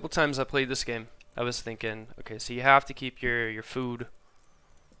first couple times I played this game, I was thinking, okay, so you have to keep your food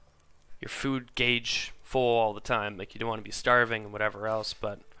gauge full all the time. Like, you don't want to be starving and whatever else,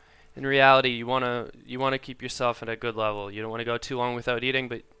 but in reality, you want to keep yourself at a good level. You don't want to go too long without eating,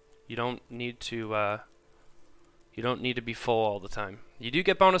 but you don't need to be full all the time. You do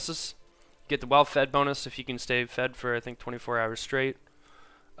get bonuses. You get the well-fed bonus if you can stay fed for, I think, 24 hours straight.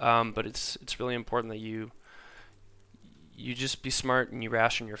 But it's really important that you just be smart and you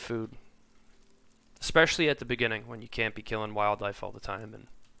ration your food, especially at the beginning when you can't be killing wildlife all the time.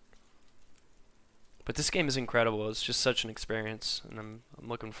 But this game is incredible. It's just such an experience, and I'm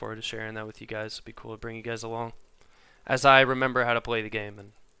looking forward to sharing that with you guys. It'd be cool to bring you guys along as I remember how to play the game,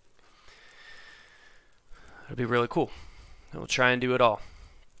 and it'll be really cool. And we'll try and do it all.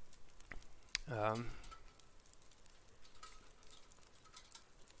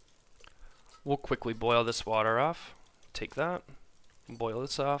 We'll quickly boil this water off. Take that, boil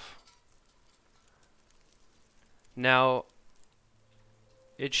this off. Now,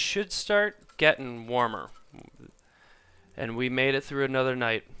 it should start getting warmer. And we made it through another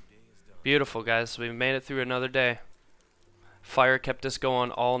night. Beautiful, guys. We made it through another day. Fire kept us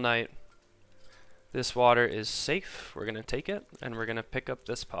going all night. This water is safe. We're going to take it, and we're going to pick up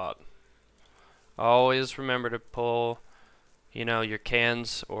this pot. Always remember to pull, you know, your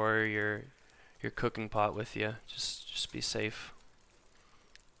cans or your cooking pot with you. Just be safe.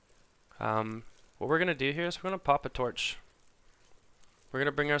 What we're going to do here is we're going to pop a torch. We're going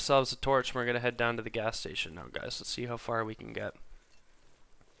to bring ourselves a torch, and we're going to head down to the gas station now, guys. Let's see how far we can get.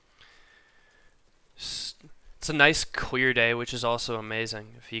 It's a nice clear day, which is also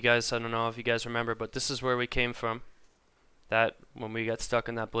amazing. If you guys, I don't know if you guys remember, but this is where we came from. That when we got stuck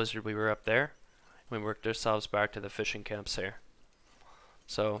in that blizzard, we were up there. We worked ourselves back to the fishing camps here.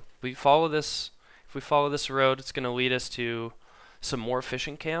 So we follow this. If we follow this road, it's going to lead us to some more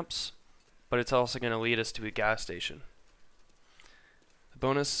fishing camps, but it's also going to lead us to a gas station. The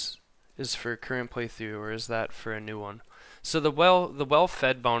bonus is for current playthrough, or is that for a new one? So the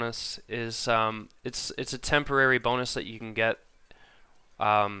well-fed bonus is it's a temporary bonus that you can get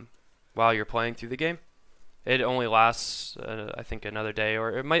while you're playing through the game. It only lasts I think another day,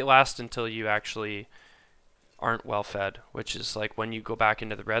 or it might last until you actually aren't well fed, which is like when you go back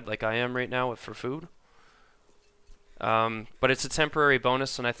into the red, like I am right now for food. But it's a temporary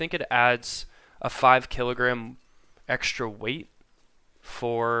bonus, and I think it adds a 5 kilogram extra weight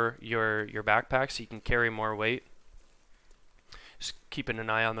for your backpack, so you can carry more weight. Just keeping an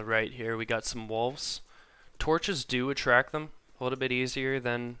eye on the right here. We got some wolves. Torches do attract them a little bit easier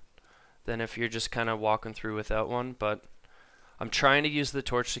than if you're just kind of walking through without one, but I'm trying to use the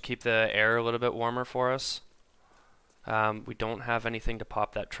torch to keep the air a little bit warmer for us. We don't have anything to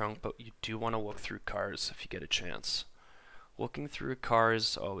pop that trunk, but you do want to look through cars if you get a chance. Looking through a car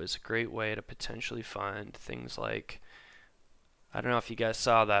is always a great way to potentially find things like, I don't know if you guys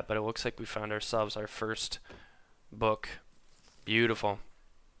saw that, but it looks like we found ourselves our first book. Beautiful.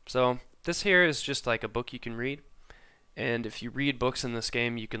 So this here is just like a book you can read, and if you read books in this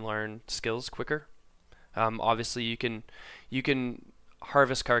game, you can learn skills quicker. Obviously, you can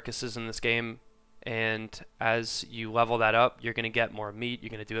harvest carcasses in this game, and as you level that up, you're going to get more meat. You're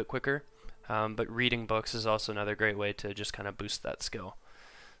going to do it quicker. But reading books is also another great way to just kind of boost that skill.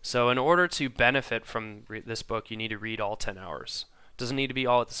 So in order to benefit from this book, you need to read all 10 hours. It doesn't need to be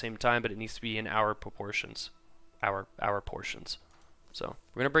all at the same time, but it needs to be in hour proportions. Hour portions. So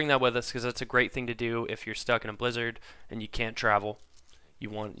we're going to bring that with us because that's a great thing to do if you're stuck in a blizzard and you can't travel.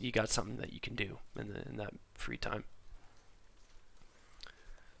 You got something that you can do in that free time.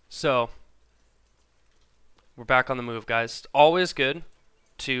 So we're back on the move, guys. Always good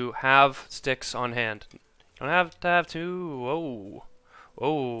to have sticks on hand. You don't have to have two. Whoa.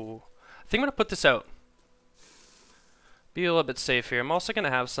 Whoa. I think I'm going to put this out. Be a little bit safe here. I'm also going to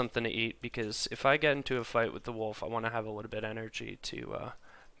have something to eat because if I get into a fight with the wolf, I want to have a little bit of energy to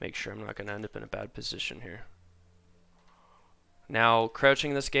make sure I'm not going to end up in a bad position here. Now,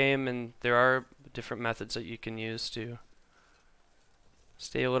 crouching this game, and there are different methods that you can use to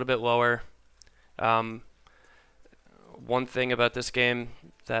stay a little bit lower. One thing about this game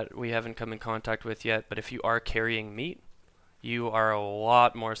that we haven't come in contact with yet, but if you are carrying meat, you are a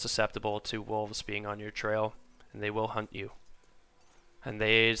lot more susceptible to wolves being on your trail, and they will hunt you. And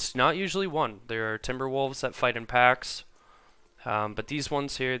it's not usually one. There are timber wolves that fight in packs, but these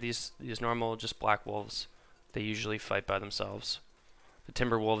ones here, these normal just black wolves, they usually fight by themselves. The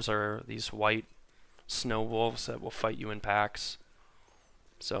timber wolves are these white snow wolves that will fight you in packs.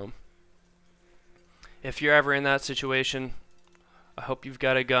 So if you're ever in that situation, I hope you've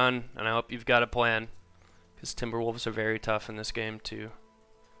got a gun, and I hope you've got a plan, because timber wolves are very tough in this game to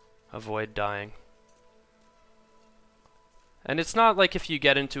avoid dying. And it's not like if you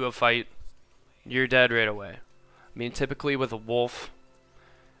get into a fight, you're dead right away. I mean, typically with a wolf,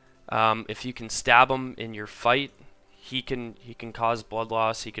 if you can stab him in your fight, he can cause blood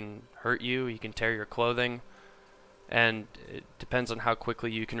loss, he can hurt you, he can tear your clothing, and it depends on how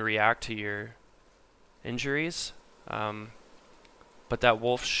quickly you can react to your injuries. But that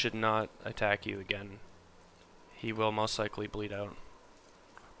wolf should not attack you again. He will most likely bleed out.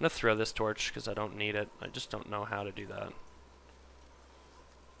 I'm going to throw this torch because I don't need it. I just don't know how to do that.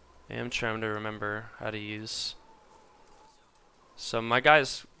 I am trying to remember how to use... So my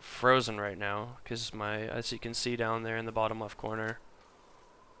guy's frozen right now because as you can see down there in the bottom left corner,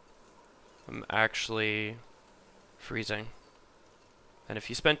 I'm actually freezing. And if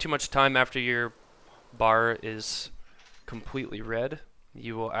you spend too much time after your bar is completely red,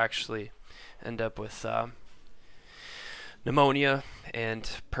 you will actually end up with pneumonia and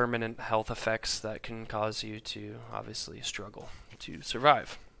permanent health effects that can cause you to obviously struggle to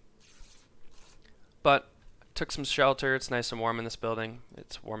survive. But took some shelter. It's nice and warm in this building.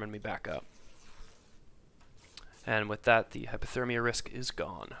 It's warming me back up. And with that, the hypothermia risk is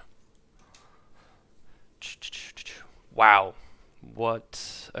gone. Wow,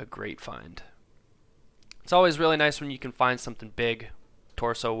 what a great find. It's always really nice when you can find something big,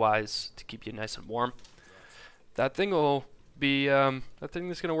 torso-wise, to keep you nice and warm. That thing will be, that thing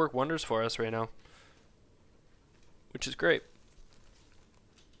is going to work wonders for us right now, which is great.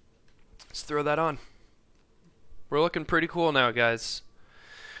 Let's throw that on. We're looking pretty cool now, guys.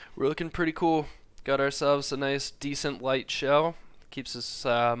 We're looking pretty cool. Got ourselves a nice, decent light shell. Keeps us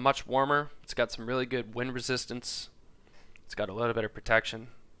much warmer. It's got some really good wind resistance. It's got a little bit of protection.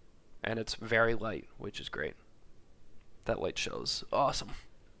 And it's very light, which is great. That light shell is awesome.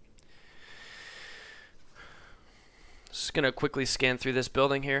 Just going to quickly scan through this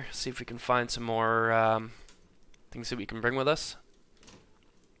building here, see if we can find some more things that we can bring with us.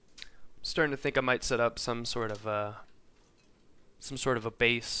 I'm starting to think I might set up some sort of a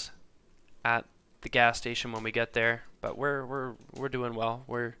base at the gas station when we get there, but we're doing well.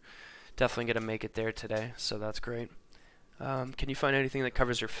 We're definitely going to make it there today, so that's great. Can you find anything that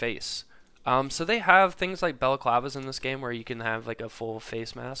covers your face? So they have things like balaclavas in this game where you can have like a full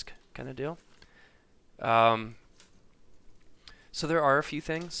face mask kind of deal. So there are a few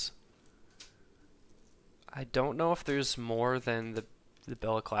things. I don't know if there's more than the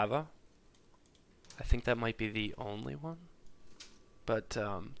balaclava. I think that might be the only one. But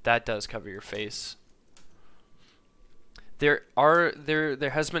that does cover your face. There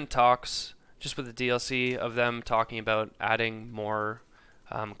has been talks just with the DLC of them talking about adding more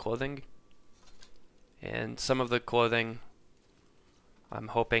clothing. And some of the clothing I'm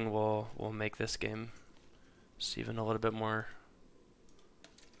hoping will make this game just even a little bit more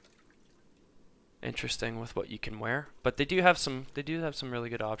interesting with what you can wear. But they do have some really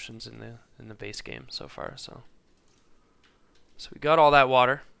good options in the base game so far. So we got all that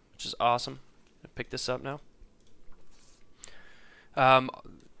water, which is awesome. I'll pick this up now.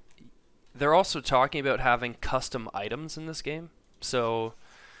 They're also talking about having custom items in this game. So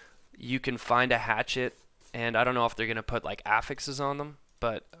you can find a hatchet, and I don't know if they're going to put like affixes on them,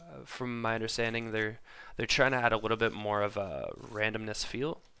 but from my understanding, they're trying to add a little bit more of a randomness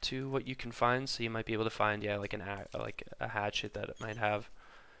feel to what you can find. So you might be able to find, yeah, like a hatchet that might have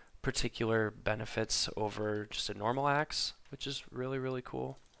particular benefits over just a normal axe, which is really, really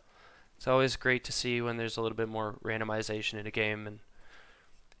cool. It's always great to see when there's a little bit more randomization in a game, and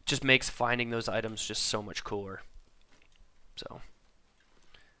it just makes finding those items just so much cooler.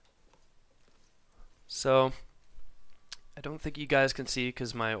 So I don't think you guys can see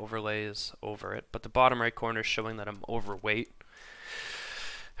because my overlay is over it, but the bottom right corner is showing that I'm overweight.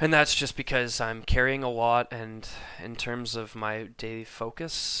 And that's just because I'm carrying a lot, and in terms of my daily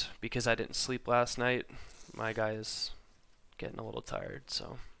focus, because I didn't sleep last night, my guy is getting a little tired.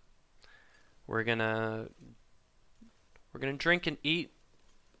 So we're gonna We're gonna drink and eat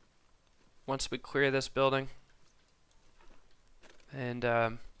once we clear this building. And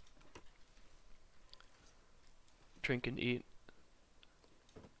drink and eat.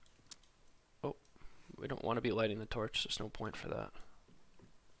 Oh, we don't want to be lighting the torch. There's no point for that.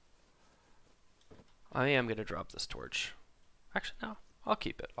 I am gonna drop this torch. Actually, no. I'll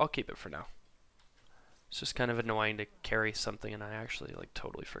keep it. I'll keep it for now. It's just kind of annoying to carry something, and I actually like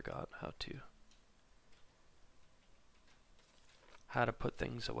totally forgot how to put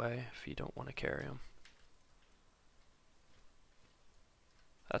things away if you don't want to carry them.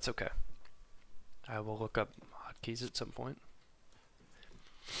 That's okay. I will look up hotkeys at some point.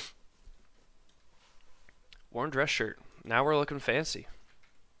 Worn dress shirt. Now we're looking fancy.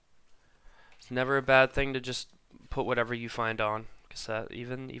 It's never a bad thing to just put whatever you find on, because that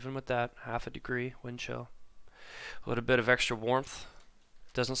even with that, 1/2 degree wind chill, a little bit of extra warmth,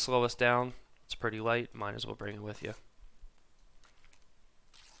 doesn't slow us down. It's pretty light. Might as well bring it with you.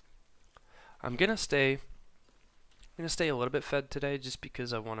 I'm gonna stay a little bit fed today, just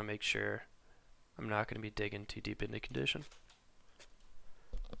because I want to make sure I'm not going to be digging too deep into condition.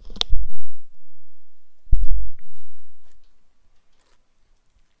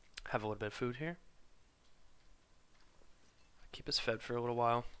 Have a little bit of food here. Keep us fed for a little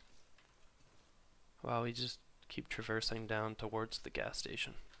while we just keep traversing down towards the gas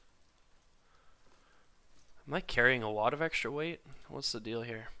station. Am I carrying a lot of extra weight? What's the deal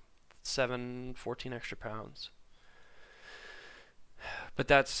here? 14 extra pounds. But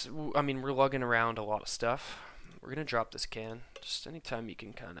that's, I mean, we're lugging around a lot of stuff. We're gonna drop this can. Just anytime you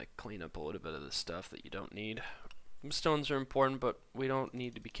can kind of clean up a little bit of the stuff that you don't need. Stones are important, but we don't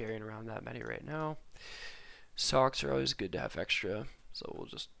need to be carrying around that many right now. Socks are always good to have extra, so we'll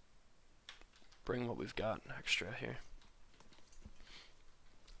just bring what we've got extra here.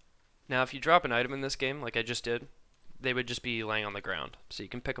 Now, if you drop an item in this game, like I just did, they would just be laying on the ground. So you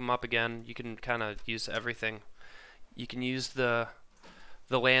can pick them up again. You can kind of use everything. You can use the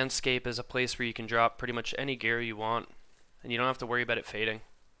landscape as a place where you can drop pretty much any gear you want, and you don't have to worry about it fading.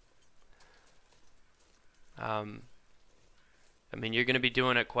 I mean, you're going to be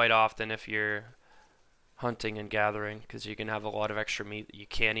doing it quite often if you're hunting and gathering, because you can have a lot of extra meat that you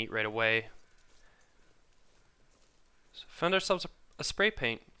can't eat right away. So found ourselves a spray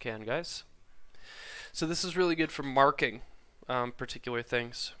paint can, guys. So this is really good for marking particular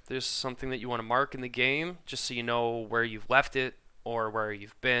things. There's something that you want to mark in the game, just so you know where you've left it, or where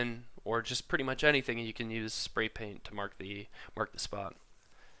you've been, or just pretty much anything. You can use spray paint to mark the spot.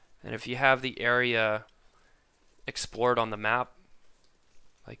 And if you have the area explored on the map,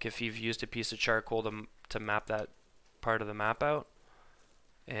 like if you've used a piece of charcoal to map that part of the map out,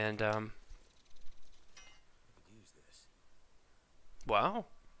 and wow,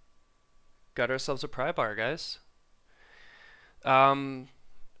 got ourselves a pry bar, guys. It's a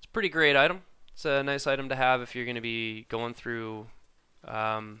pretty great item. It's a nice item to have if you're going to be going through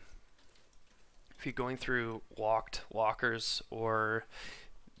locked lockers or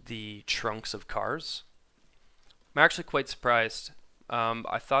the trunks of cars. I'm actually quite surprised.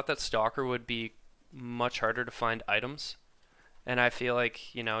 I thought that Stalker would be much harder to find items, and I feel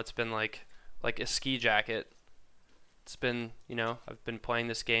like, you know, it's been like a ski jacket. It's been, you know, I've been playing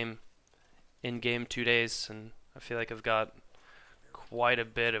this game in game 2 days, and I feel like I've got quite a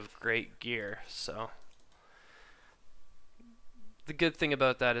bit of great gear. So the good thing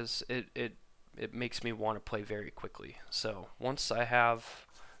about that is it makes me want to play very quickly. So once I have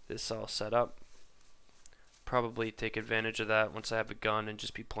this all set up, probably take advantage of that once I have a gun and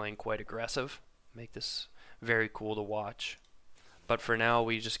just be playing quite aggressive. Make this very cool to watch. But for now,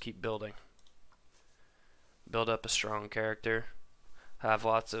 we just keep building. Build up a strong character, have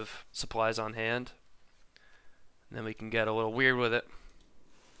lots of supplies on hand, and then we can get a little weird with it.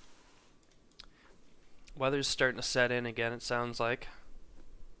 Weather's starting to set in again, it sounds like.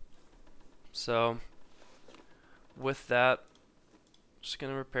 So with that, just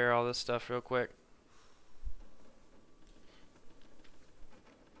gonna repair all this stuff real quick.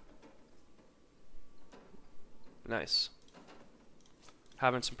 Nice.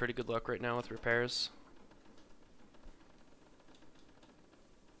 Having some pretty good luck right now with repairs.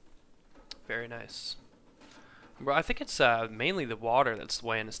 Very nice. Well, I think it's mainly the water that's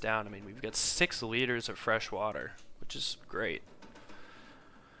weighing us down. I mean, we've got 6 liters of fresh water, which is great.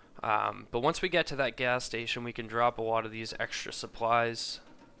 But once we get to that gas station, we can drop a lot of these extra supplies,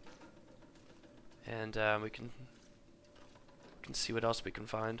 and we can see what else we can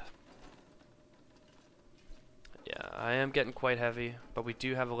find. Yeah, I am getting quite heavy, but we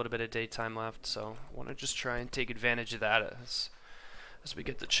do have a little bit of daytime left, so I want to just try and take advantage of that as we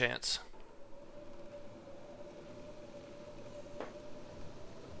get the chance.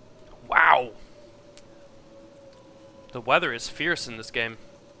 Wow! The weather is fierce in this game.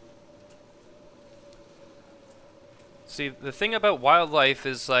 See, the thing about wildlife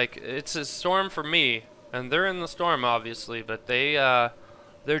is, like, it's a storm for me, and they're in the storm, obviously, but they're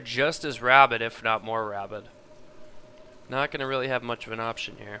just as rabid, if not more rabid. Not gonna really have much of an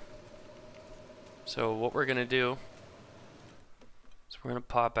option here. So what we're gonna do is we're gonna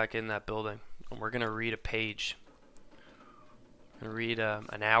pop back in that building, and we're gonna read a page. We're gonna read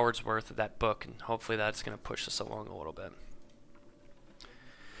an hour's worth of that book, and hopefully that's gonna push us along a little bit.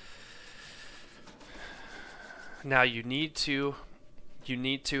 Now you need to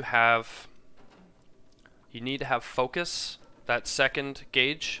have focus, that second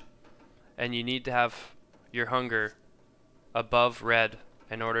gauge, and you need to have your hunger above red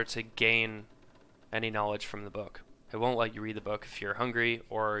in order to gain any knowledge from the book. It won't let you read the book if you're hungry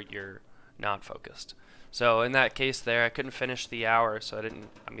or you're not focused. So in that case there, I couldn't finish the hour, so I'm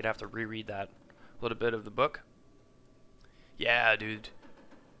gonna have to reread that little bit of the book. Yeah, dude.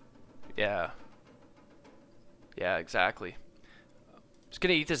 Yeah. Yeah, exactly. Just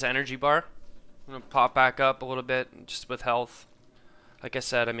gonna eat this energy bar. I'm gonna pop back up a little bit, just with health. Like I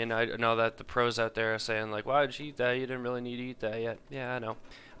said, I mean, I know that the pros out there are saying, like, why did you eat that? You didn't really need to eat that yet. Yeah, I know.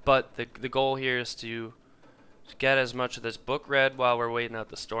 But the goal here is to get as much of this book read while we're waiting out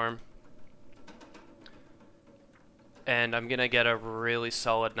the storm. And I'm gonna get a really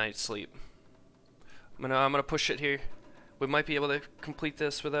solid night's sleep. I'm gonna push it here. We might be able to complete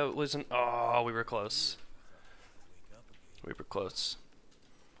this without losing. Oh, we were close. We were close.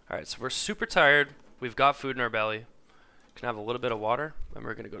 Alright, so we're super tired. We've got food in our belly. Can have a little bit of water, and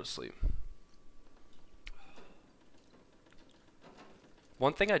we're gonna go to sleep.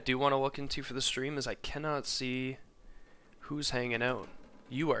 One thing I do want to look into for the stream is I cannot see who's hanging out.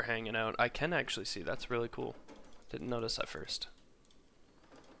 You are hanging out. I can actually see. That's really cool. Didn't notice at first.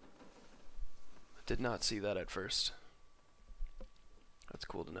 I did not see that at first. That's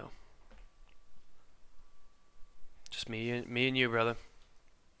cool to know. Just me and you, brother.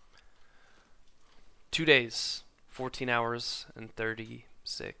 2 days, 14 hours, and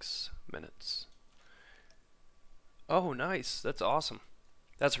 36 minutes. Oh, nice. That's awesome.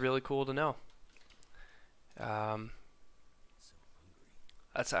 That's really cool to know.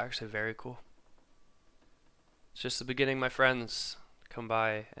 That's actually very cool. It's just the beginning, my friends. Come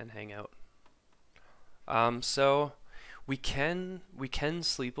by and hang out. So we can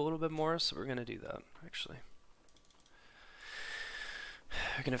sleep a little bit more, so we're gonna do that actually.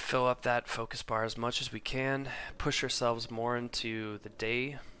 We're gonna fill up that focus bar as much as we can, push ourselves more into the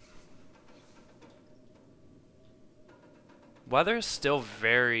day. Weather is still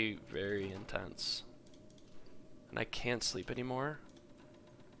very, very intense, and I can't sleep anymore.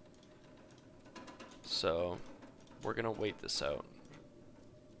 So we're gonna wait this out.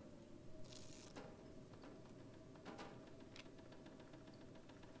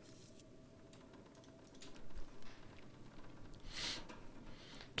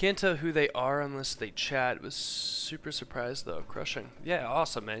 Can't tell who they are unless they chat. Was super surprised though. Crushing. Yeah,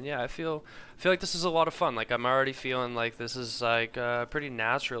 awesome, man. Yeah, I feel like this is a lot of fun. Like I'm already feeling like this is like a pretty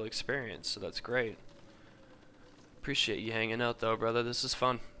natural experience, so that's great. Appreciate you hanging out though, brother. This is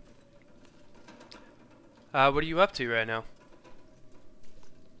fun. What are you up to right now?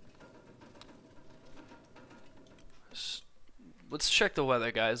 Let's check the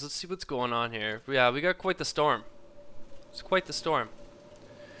weather, guys. Let's see what's going on here. Yeah, we got quite the storm. It's quite the storm.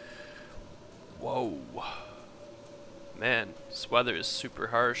 Whoa. Man, this weather is super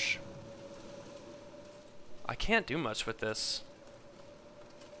harsh. I can't do much with this.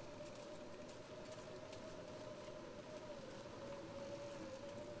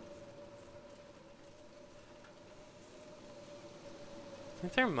 I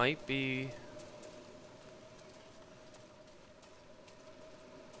think there might be...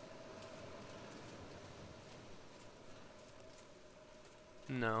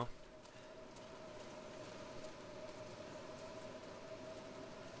 No.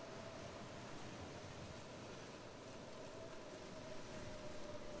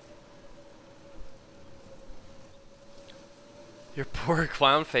 Your poor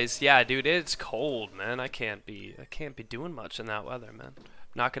clown face. Yeah, dude, it's cold, man. I can't be doing much in that weather, man.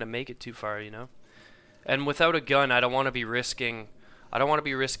 I'm not gonna make it too far, you know. And without a gun, I don't want to be risking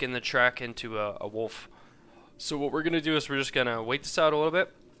the trek into a wolf. So what we're gonna do is we're just gonna wait this out a little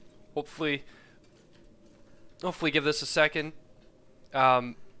bit. Hopefully give this a second.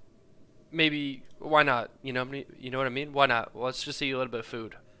 Maybe why not? You know what I mean? Why not? Well, let's just eat a little bit of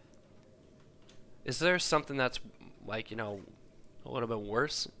food. Is there something that's like, you know, a little bit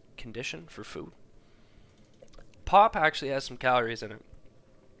worse condition for food? Pop actually has some calories in it.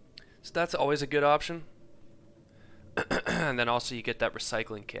 So that's always a good option. And then also you get that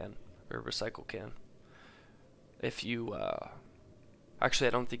recycling can, or recycle can. If you, actually I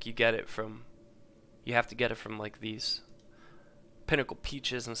don't think you get it from, you have to get it from like these Pinnacle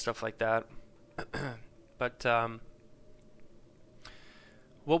Peaches and stuff like that. But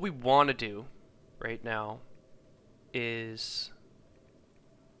what we want to do right now is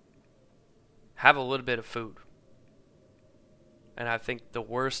have a little bit of food. And I think the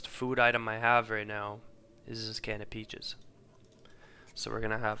worst food item I have right now is this can of peaches. So we're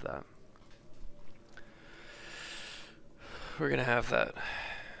going to have that. We're going to have that.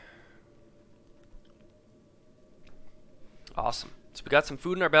 Awesome. So we got some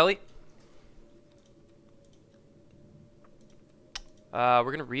food in our belly. We're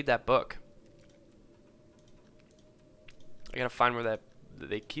going to read that book. I got to find where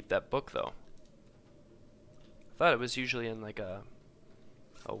they keep that book though. I thought it was usually in like a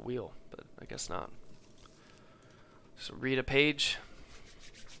wheel, but I guess not. So read a page.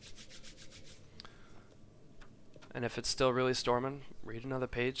 And if it's still really storming, read another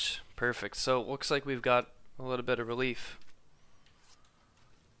page. Perfect. So it looks like we've got a little bit of relief.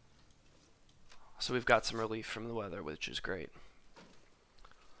 So we've got some relief from the weather, which is great.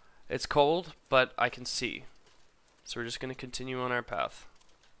 It's cold, but I can see. So we're just going to continue on our path.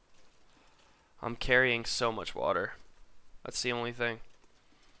 I'm carrying so much water. That's the only thing.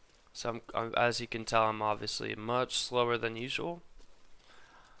 So as you can tell, I'm obviously much slower than usual.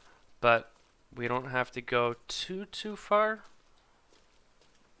 But we don't have to go too far.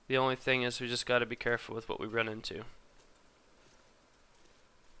 The only thing is we just got to be careful with what we run into.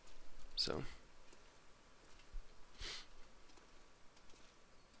 So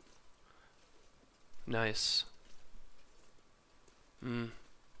nice.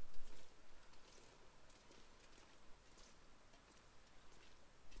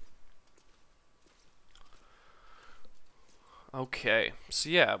 Okay, so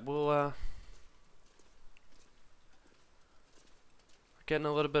yeah, we're getting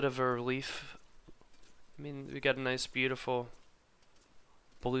a little bit of a relief. I mean, we got a nice, beautiful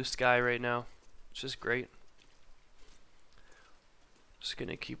blue sky right now, which is great. Just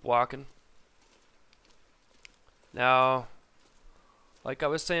gonna keep walking. Now, like I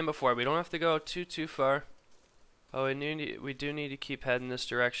was saying before, we don't have to go too far. Oh, we do need to keep heading this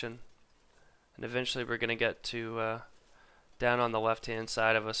direction, and eventually we're gonna get to down on the left-hand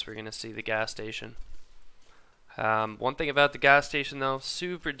side of us. We're gonna see the gas station. One thing about the gas station though,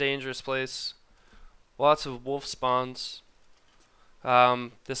 super dangerous place. Lots of wolf spawns.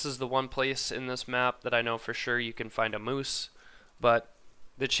 This is the one place in this map that I know for sure you can find a moose, but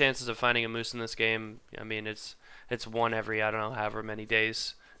the chances of finding a moose in this game, I mean, it's one every, I don't know, however many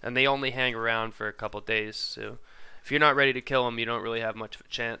days, and they only hang around for a couple days, so if you're not ready to kill them, you don't really have much of a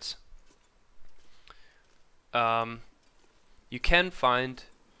chance. You can find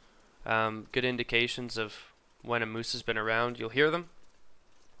good indications of when a moose has been around. You'll hear them,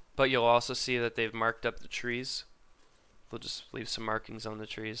 but you'll also see that they've marked up the trees. They'll just leave some markings on the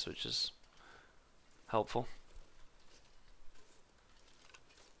trees, which is helpful.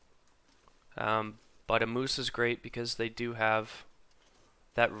 But a moose is great because they do have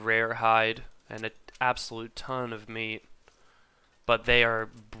that rare hide and an absolute ton of meat, but they are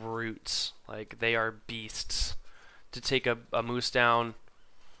brutes. Like, they are beasts. To take a moose down,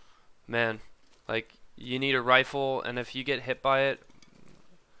 man, like, you need a rifle, and if you get hit by it,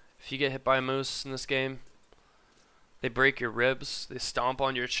 if you get hit by a moose in this game, they break your ribs, they stomp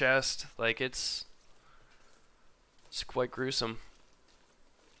on your chest. Like, it's quite gruesome.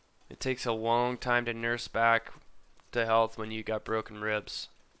 It takes a long time to nurse back to health when you got broken ribs.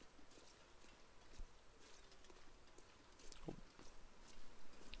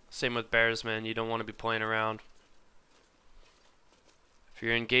 Same with bears, man. You don't want to be playing around. If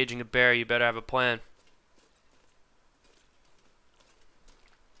you're engaging a bear, you better have a plan.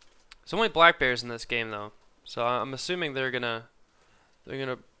 There's only black bears in this game though, so I'm assuming they're gonna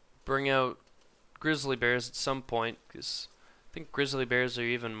bring out grizzly bears at some point, because I think grizzly bears are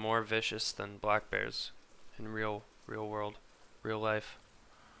even more vicious than black bears in real world, real life.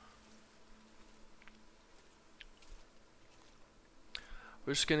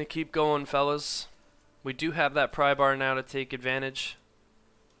 We're just gonna keep going, fellas. We do have that pry bar now to take advantage.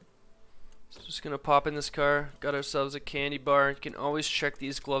 So just gonna pop in this car. Got ourselves a candy bar. You can always check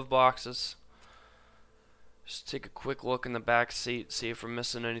these glove boxes. Just take a quick look in the back seat, see if we're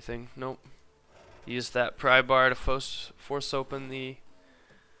missing anything. Nope. Use that pry bar to force open the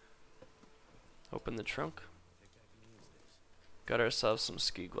trunk. Got ourselves some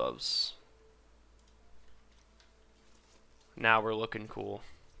ski gloves. Now we're looking cool.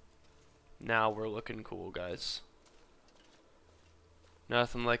 Now we're looking cool, guys.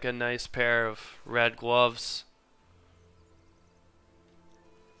 Nothing like a nice pair of red gloves.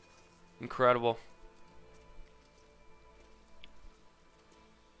 Incredible.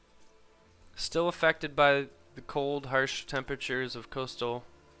 Still affected by the cold, harsh temperatures of coastal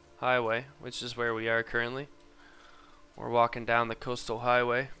highway, which is where we are currently. We're walking down the coastal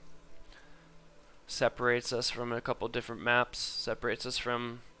highway. Separates us from a couple different maps. Separates us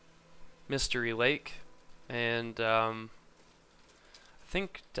from Mystery Lake and I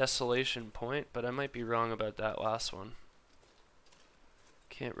think Desolation Point, but I might be wrong about that last one.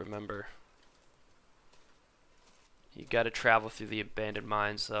 Can't remember. You gotta travel through the abandoned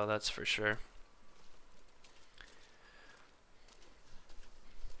mines though, that's for sure.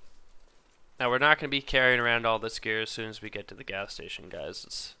 Now we're not gonna be carrying around all this gear as soon as we get to the gas station, guys.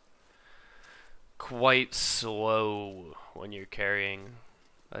 It's quite slow when you're carrying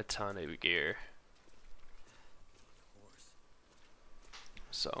a ton of gear.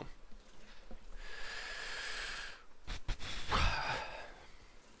 So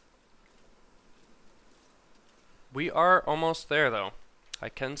we are almost there though. I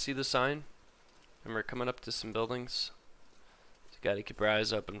can see the sign and we're coming up to some buildings. So you gotta keep your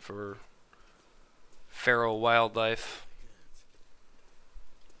eyes open for feral wildlife.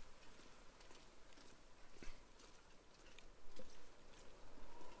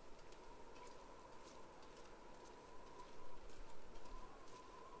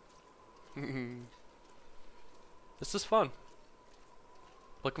 This is fun.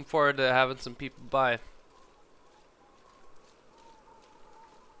 Looking forward to having some people by.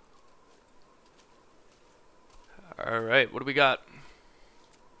 Alright, what do we got?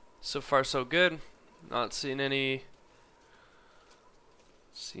 So far so good. Not seeing any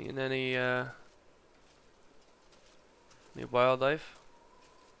wildlife.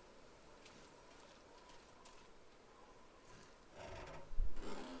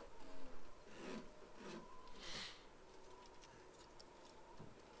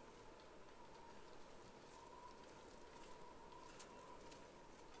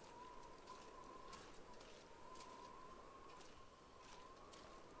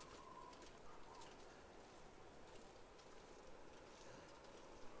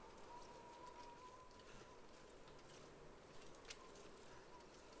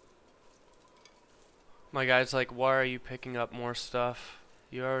 My guy's like, why are you picking up more stuff?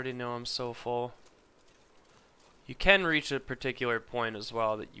 You already know I'm so full. You can reach a particular point as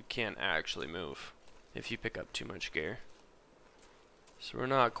well that you can't actually move if you pick up too much gear. So we're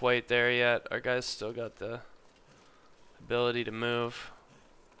not quite there yet. Our guy's still got the ability to move.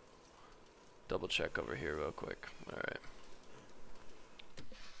 Double check over here real quick. Alright.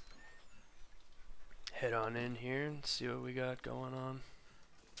 Head on in here and see what we got going on.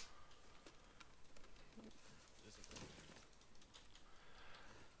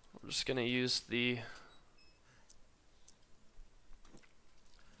 We're just gonna use the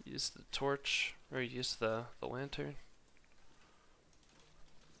torch, or use the lantern.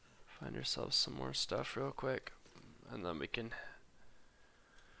 Find ourselves some more stuff real quick, and then we can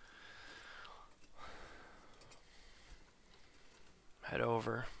head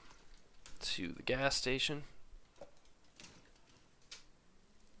over to the gas station.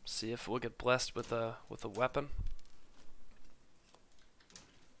 See if we'll get blessed with a weapon.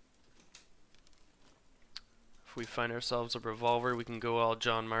 If we find ourselves a revolver, we can go all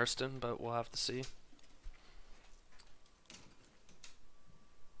John Marston, but we'll have to see.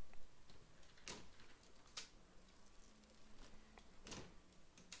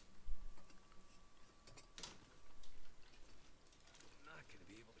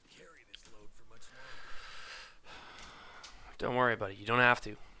 Don't worry, buddy. You don't have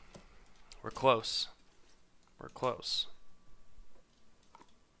to. We're close. We're close.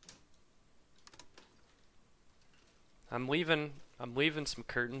 I'm leaving some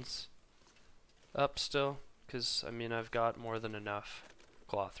curtains up still, because I mean I've got more than enough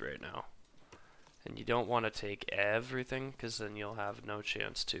cloth right now. And you don't want to take everything, because then you'll have no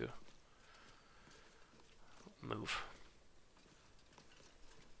chance to move.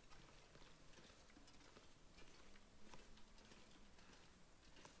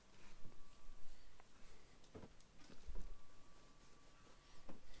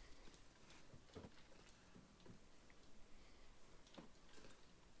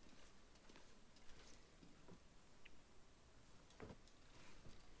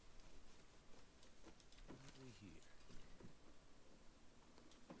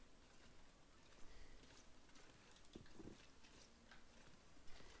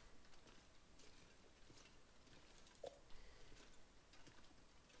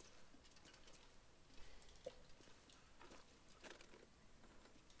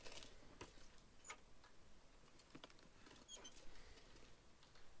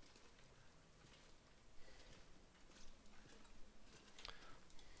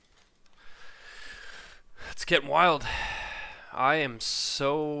 getting wild. I am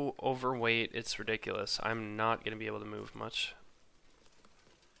so overweight, it's ridiculous. I'm not gonna be able to move much.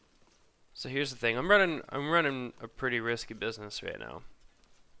 So here's the thing. I'm running a pretty risky business right now.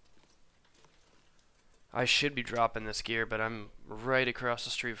 I should be dropping this gear, but I'm right across the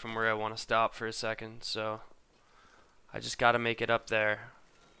street from where I want to stop for a second, so I just gotta make it up there.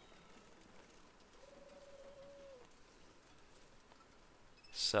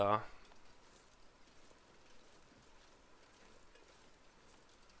 So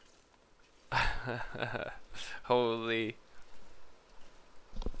holy.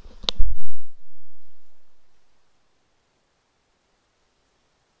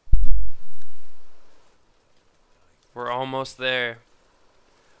 We're almost there.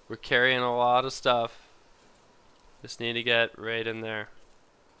 We're carrying a lot of stuff. Just need to get right in there.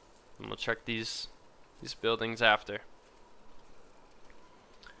 And we'll check these buildings after.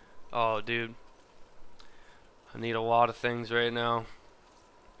 Oh, dude. I need a lot of things right now.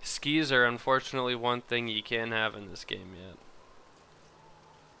 Skis are unfortunately one thing you can't have in this game yet.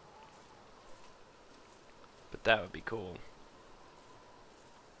 But that would be cool.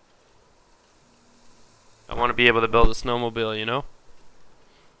 I want to be able to build a snowmobile, you know?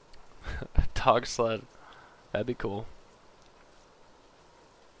 A dog sled. That'd be cool.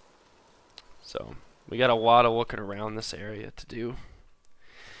 So, we got a lot of looking around this area to do.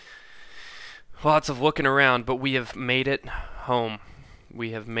 Lots of looking around, but we have made it home.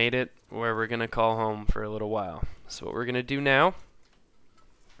 We have made it where we're going to call home for a little while. So what we're going to do now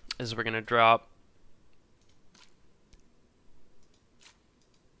is we're going to drop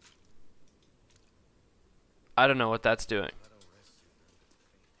I don't know what that's doing.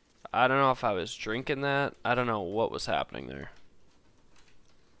 I don't know if I was drinking that. I don't know what was happening there.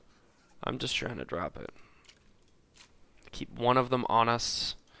 I'm just trying to drop it. Keep one of them on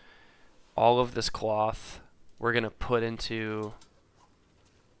us. All of this cloth we're going to put into...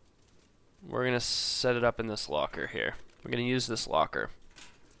 We're going to set it up in this locker here. We're going to use this locker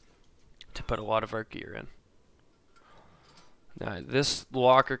to put a lot of our gear in. Now, this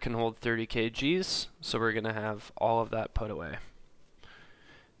locker can hold 30 kgs, so we're going to have all of that put away.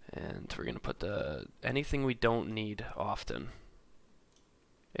 And we're going to put anything we don't need often,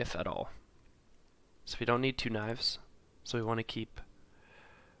 if at all. So we don't need 2 knives, so we want to keep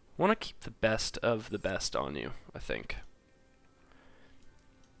the best of the best on you, I think.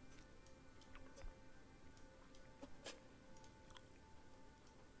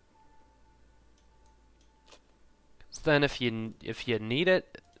 Then if you need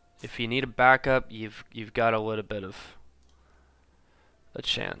it, if you need a backup, you've got a little bit of a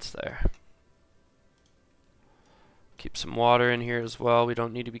chance there. Keep some water in here as well. We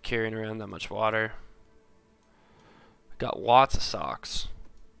don't need to be carrying around that much water. Got lots of socks.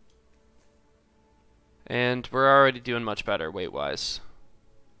 And we're already doing much better weight-wise.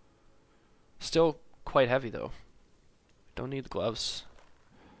 Still quite heavy though. Don't need the gloves.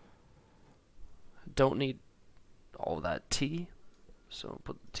 Don't need all that tea, so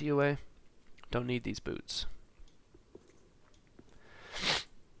put the tea away. Don't need these boots.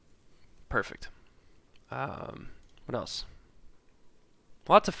 Perfect. What else?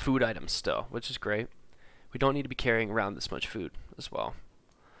 Lots of food items still, which is great. We don't need to be carrying around this much food as well.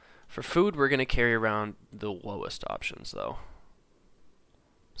 For food, we're going to carry around the lowest options though.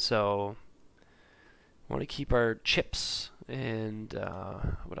 So, want to keep our chips and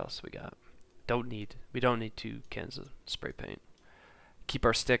what else we got? We don't need 2 cans of spray paint. Keep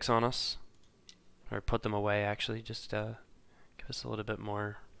our sticks on us, or put them away actually, just give us a little bit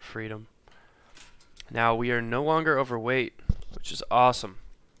more freedom. Now we are no longer overweight, which is awesome.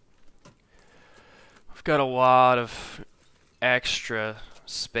 We've got a lot of extra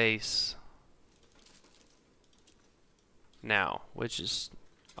space now, which is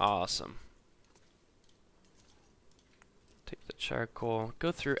awesome. Take the charcoal,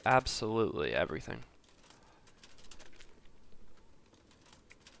 go through absolutely everything.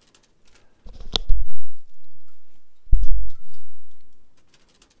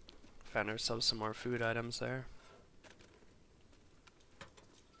 Found ourselves some more food items there.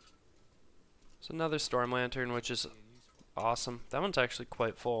 There's another storm lantern, which is awesome. That one's actually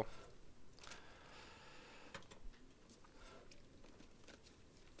quite full.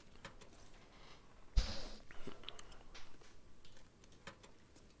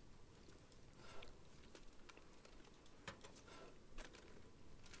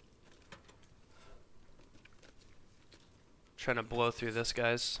 Trying to blow through this,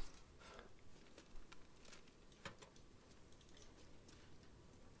 guys.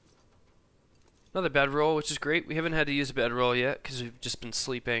 Another bedroll, which is great. We haven't had to use a bedroll yet because we've just been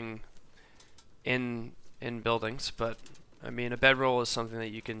sleeping in in buildings, but I mean, a bedroll is something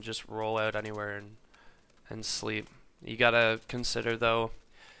that you can just roll out anywhere and sleep. You gotta consider, though,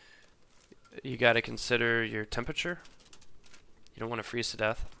 you gotta consider your temperature. You don't want to freeze to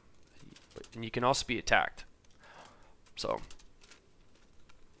death. And you can also be attacked. So,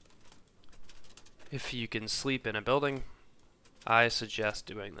 if you can sleep in a building, I suggest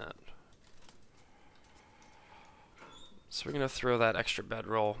doing that. So we're gonna throw that extra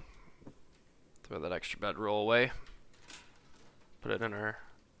bedroll. Throw that extra bedroll away. Put it in our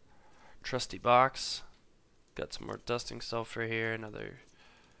trusty box. Got some more dusting sulfur here. Another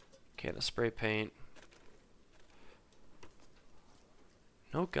can of spray paint.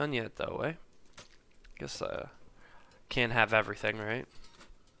 No gun yet, though, eh? Guess can't have everything, right?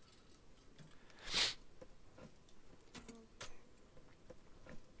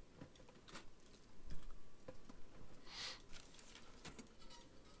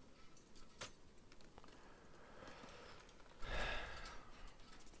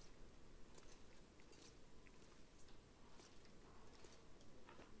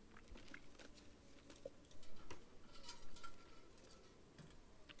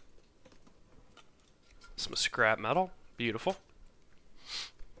 Some scrap metal. Beautiful.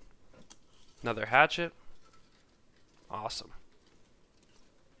 Another hatchet. Awesome.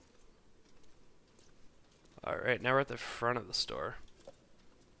 Alright, now we're at the front of the store.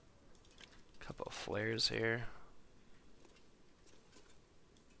 Couple of flares here.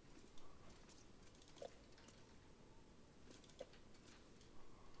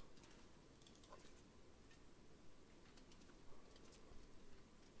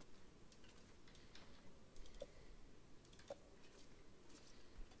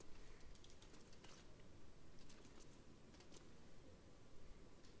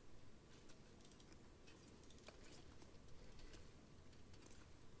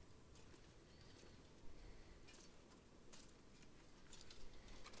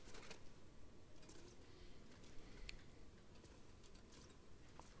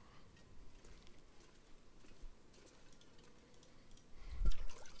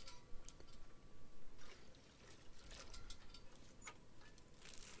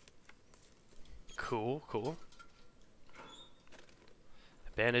 Cool, cool.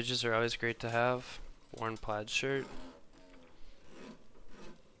 Bandages are always great to have. Worn plaid shirt.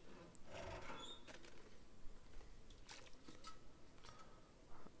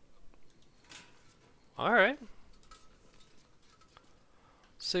 Alright.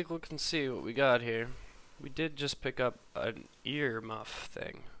 Let's take a look and see what we got here. We did just pick up an ear muff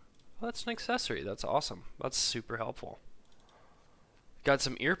thing. Oh, that's an accessory. That's awesome. That's super helpful. Got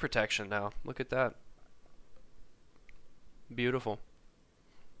some ear protection now. Look at that. Beautiful.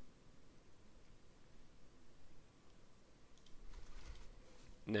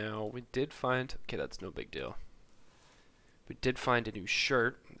 Now, we did find... Okay, that's no big deal. We did find a new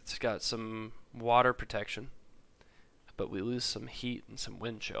shirt. It's got some water protection. But we lose some heat and some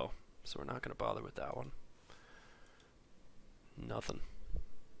wind chill. So we're not going to bother with that one. Nothing.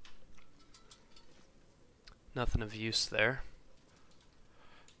 Nothing of use there.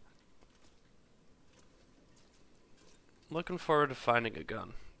 Looking forward to finding a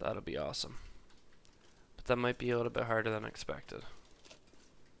gun. That'll be awesome. But that might be a little bit harder than expected.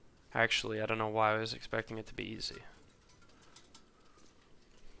 Actually, I don't know why I was expecting it to be easy.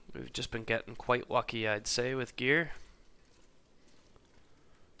 We've just been getting quite lucky, I'd say, with gear.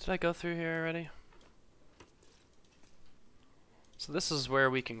 Did I go through here already? So this is where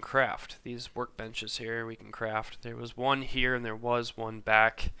we can craft. These workbenches here we can craft. There was one here and there was one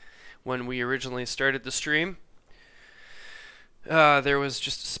back when we originally started the stream. There was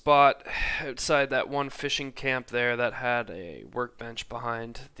just a spot outside that one fishing camp there that had a workbench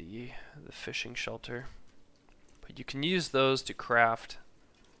behind the fishing shelter. But you can use those to craft.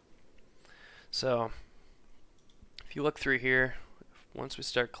 So, if you look through here, once we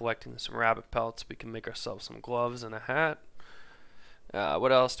start collecting some rabbit pelts, we can make ourselves some gloves and a hat.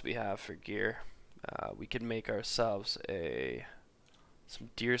 What else do we have for gear? We can make ourselves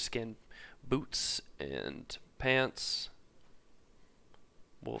some deerskin boots and pants.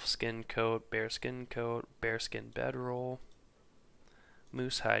 Wolfskin coat, bearskin bedroll,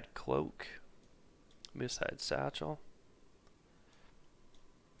 moosehide cloak, moosehide satchel.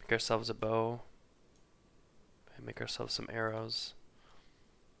 Make ourselves a bow, and make ourselves some arrows,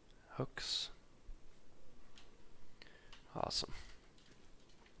 hooks. Awesome.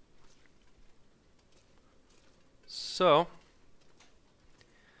 So,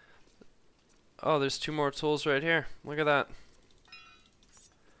 oh, there's two more tools right here. Look at that.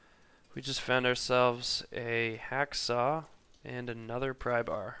 We just found ourselves a hacksaw and another pry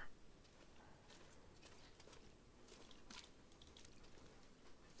bar.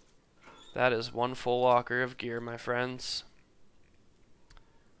 That is one full locker of gear, my friends.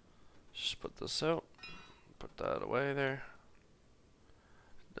 Just put this out. Put that away there.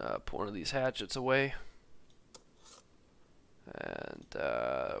 Put one of these hatchets away. And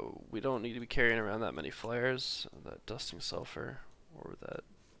we don't need to be carrying around that many flares. That dusting sulfur or that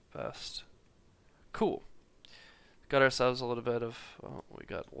vest. Cool. Got ourselves a little bit of, well, we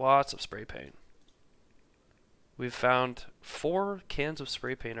got lots of spray paint. We've found 4 cans of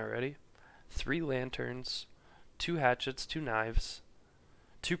spray paint already, 3 lanterns, 2 hatchets, 2 knives,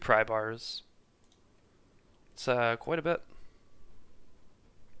 2 pry bars. It's quite a bit.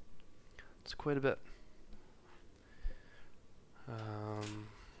 It's quite a bit. I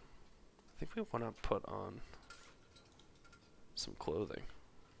think we want to put on some clothing.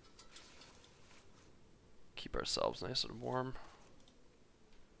 Keep ourselves nice and warm.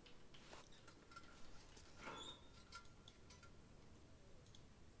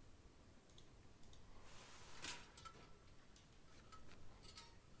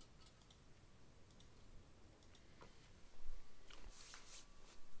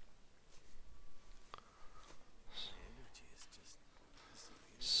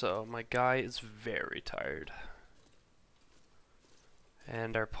 So my guy is very tired,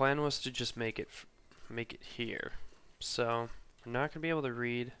 and our plan was to just make it here. So we're not gonna be able to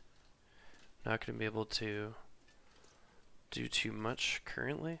read, not gonna be able to do too much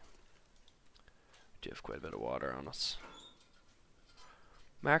currently. We do have quite a bit of water on us.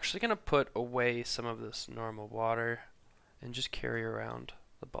 I'm actually gonna put away some of this normal water and just carry around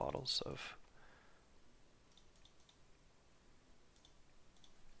the bottles of.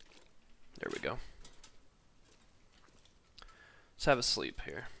 There we go. Let's have a sleep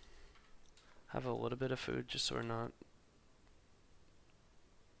here. Have a little bit of food just so we're not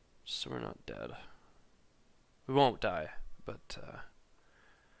dead. We won't die, but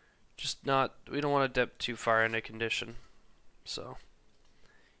just not, we don't want to dip too far into condition. So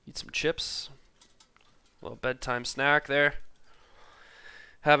eat some chips, a little bedtime snack there.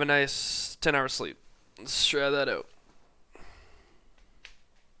 Have a nice 10-hour sleep. Let's try that out.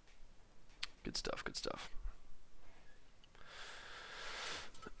 Good stuff, good stuff.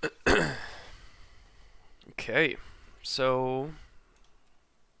 Okay, so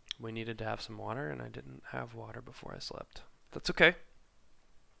we needed to have some water, and I didn't have water before I slept. That's okay.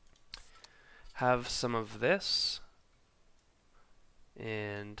 Have some of this,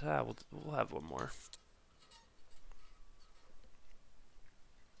 and we'll have one more,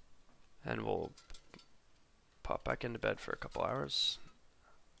 and we'll pop back into bed for a couple hours.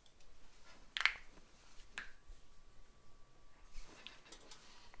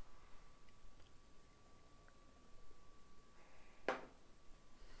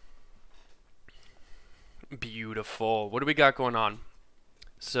 Beautiful. What do we got going on?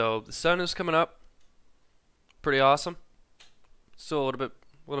 So the sun is coming up. Pretty awesome. Still a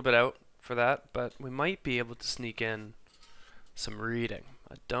little bit out for that, but we might be able to sneak in some reading.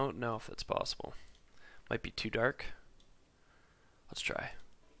 I don't know if that's possible. Might be too dark. Let's try.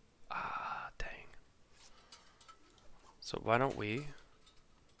 Ah, dang. So why don't we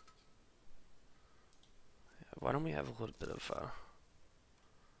have a little bit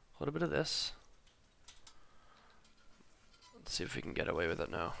of this? Let's see if we can get away with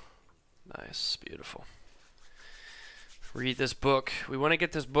it now. Nice, beautiful. Read this book. We want to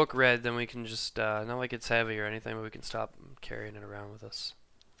get this book read, then we can just, not like it's heavy or anything, but we can stop carrying it around with us.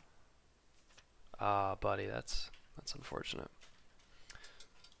 Ah, buddy, that's unfortunate.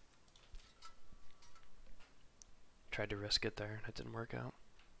 Tried to risk it there, and it didn't work out.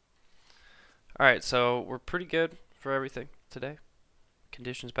 Alright, so we're pretty good for everything today.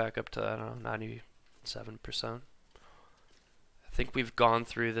 Conditions back up to, I don't know, 97%. I think we've gone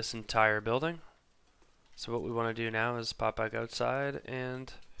through this entire building. So what we want to do now is pop back outside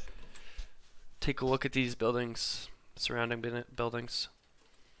and take a look at these buildings, surrounding buildings.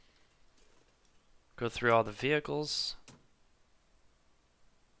 Go through all the vehicles.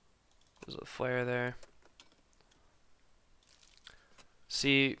 There's a flare there.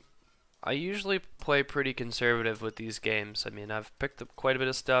 See, I usually play pretty conservative with these games. I mean, I've picked up quite a bit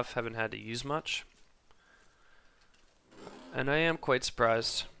of stuff, haven't had to use much. And I am quite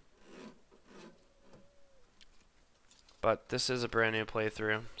surprised. But this is a brand new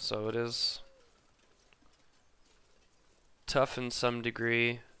playthrough, so it is tough in some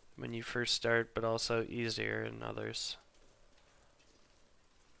degree when you first start, but also easier in others.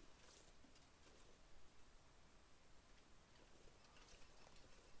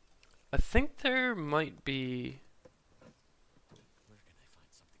 I think there might be... Where can I find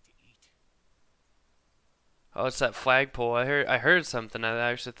something to eat? Oh, it's that flagpole. I heard something. I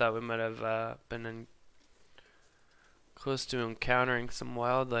actually thought we might have been close to encountering some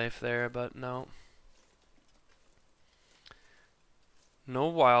wildlife there, but no. No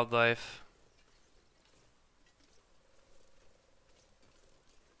wildlife.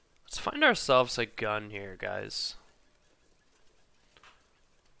 Let's find ourselves a gun here, guys.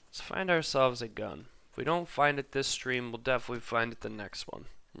 Let's find ourselves a gun. If we don't find it this stream, we'll definitely find it the next one.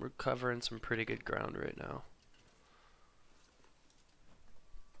 We're covering some pretty good ground right now.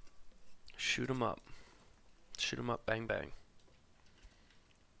 Shoot 'em up. Shoot 'em up, bang bang.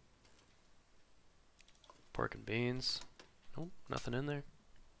 Pork and beans. Nope, nothing in there.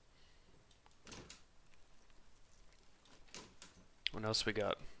 What else we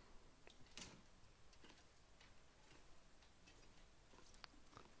got?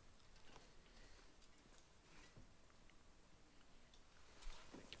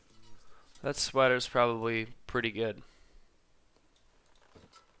 That sweater's probably pretty good.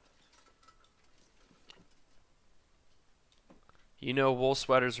 You know, wool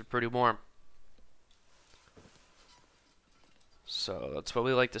sweaters are pretty warm. So that's what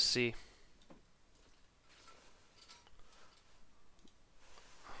we like to see.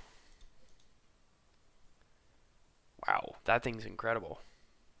 Wow, that thing's incredible.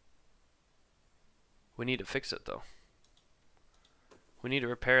 We need to fix it though. We need to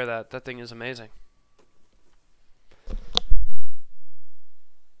repair that. That thing is amazing.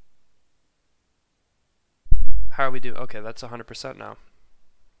 How are we doing? Okay, that's 100% now.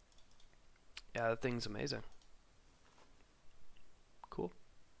 Yeah, that thing's amazing. Cool.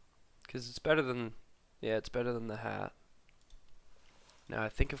 Because it's better than, yeah, it's better than the hat. Now I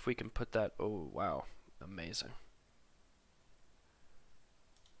think if we can put that, oh wow, amazing.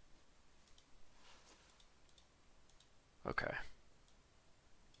 Okay.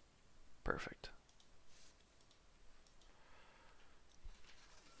 Perfect.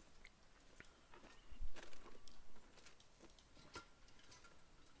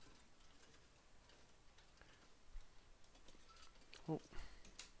 Oh.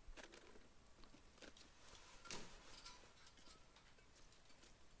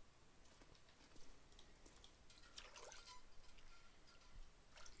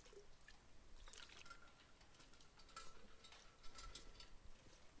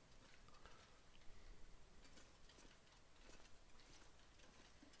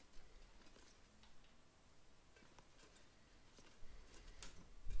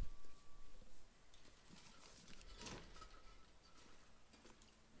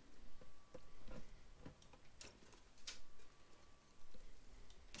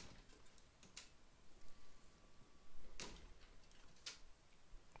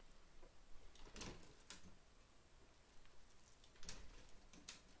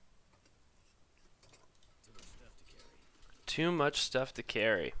 Too much stuff to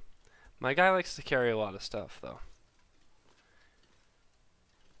carry. My guy likes to carry a lot of stuff, though.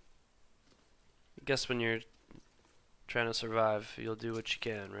 I guess when you're trying to survive, you'll do what you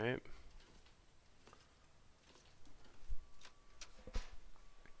can, right?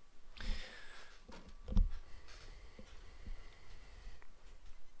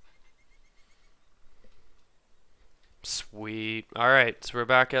 Sweet. Alright, so we're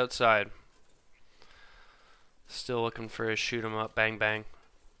back outside. Still looking for a shoot 'em up, bang bang.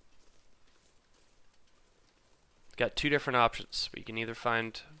 Got two different options. We can either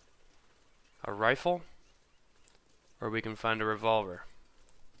find a rifle or we can find a revolver.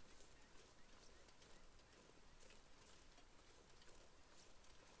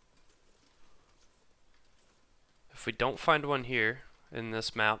 If we don't find one here in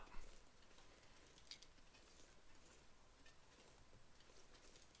this map,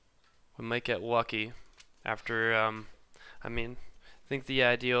 we might get lucky after, I mean, I think the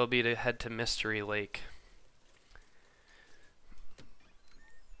idea will be to head to Mystery Lake.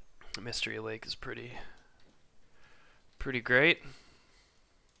 Mystery Lake is pretty great.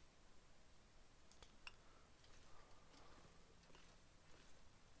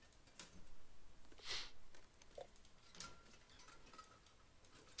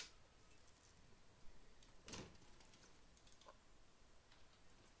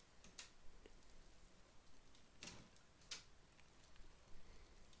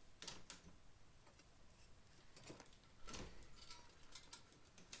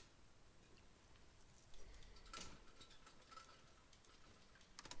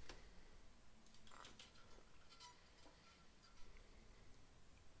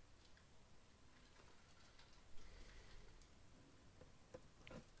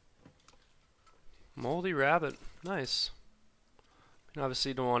 Moldy rabbit, nice. I mean, obviously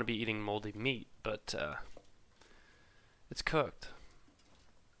you don't want to be eating moldy meat, but It's cooked.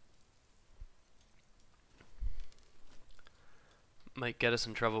 Might get us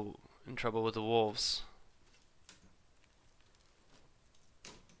in trouble with the wolves.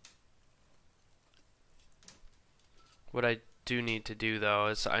 What I do need to do though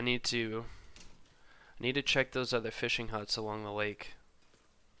is I need to check those other fishing huts along the lake,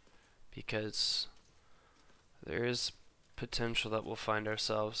 because there is potential that we'll find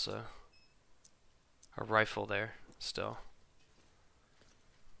ourselves a rifle there still.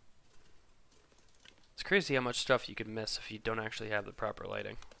 It's crazy how much stuff you can miss if you don't actually have the proper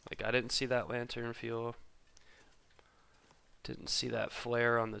lighting. Like, I didn't see that lantern fuel. Didn't see that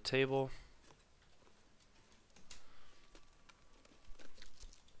flare on the table.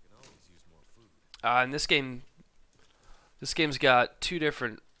 And this game's got two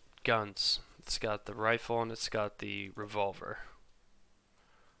different guns. It's got the rifle and it's got the revolver.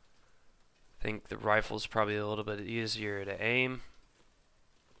 I think the rifle's probably a little bit easier to aim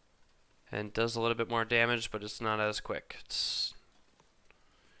and does a little bit more damage, but it's not as quick. It's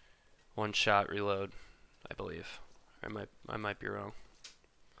one shot reload, I believe. I might be wrong.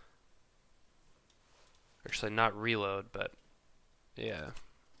 Actually, not reload, but yeah,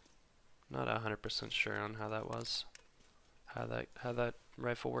 not 100% sure on how that was, how that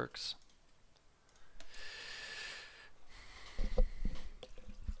rifle works.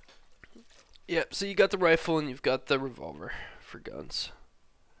 Yep. So you got the rifle and you've got the revolver for guns.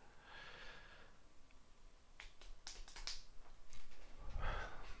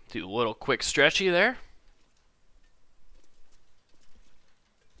 Do a little quick stretchy there.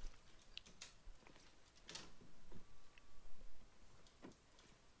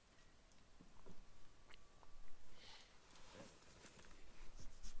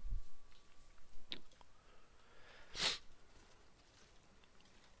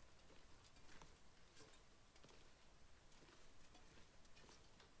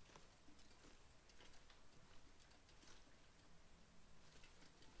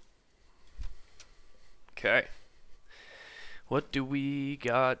 Okay. What do we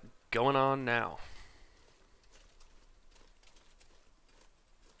got going on now?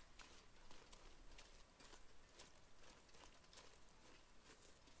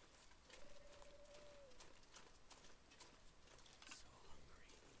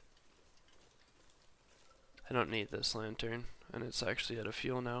 I don't need this lantern, and it's actually out of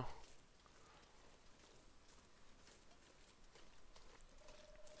fuel now.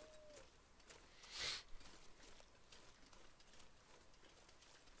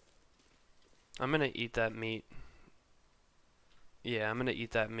 I'm gonna eat that meat. Yeah, I'm gonna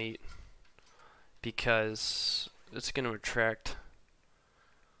eat that meat because it's gonna attract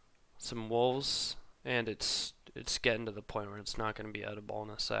some wolves, and it's getting to the point where it's not gonna be edible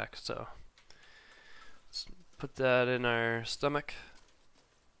in a sec. So let's put that in our stomach.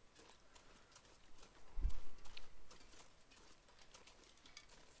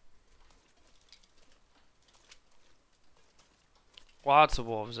 Lots of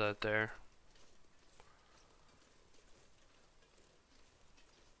wolves out there.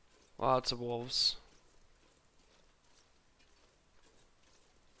 Lots of wolves.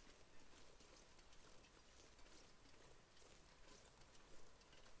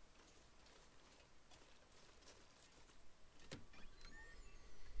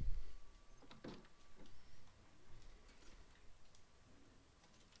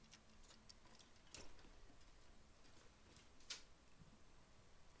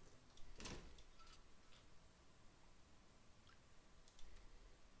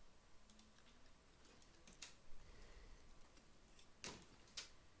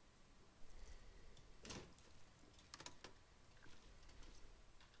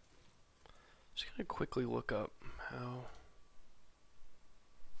 Just gonna quickly look up how.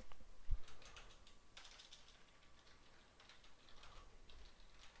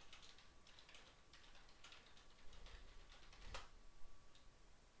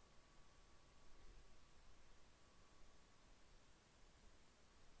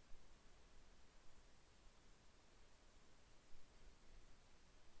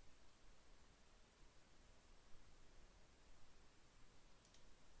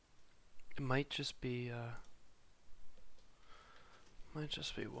 It might just be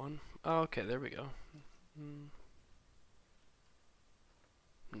one. Oh, okay, there we go.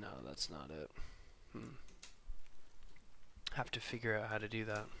 No, that's not it. Have to figure out how to do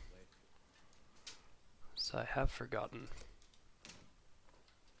that. So I have forgotten.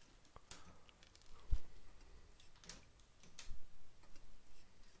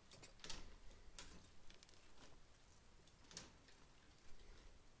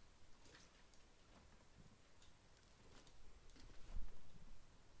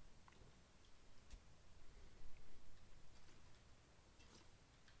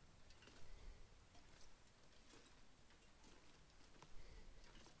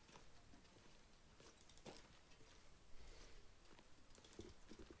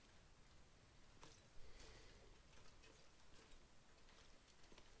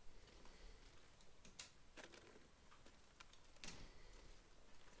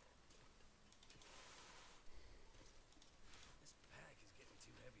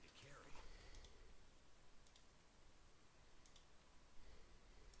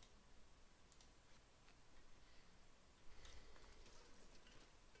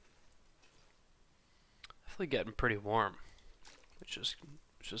 Definitely getting pretty warm, which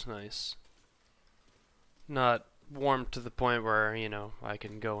is nice. Not warm to the point where, you know, I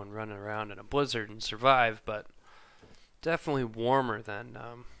can go and run around in a blizzard and survive, but definitely warmer than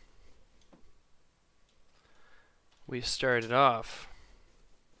we started off.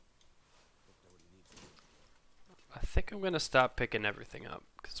 I think I'm going to stop picking everything up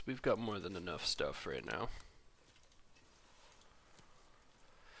because we've got more than enough stuff right now.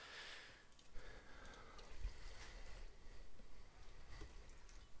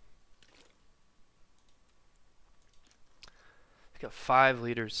 I've got 5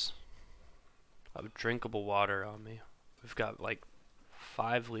 liters of drinkable water on me. We've got like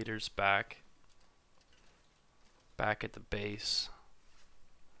 5 liters back at the base.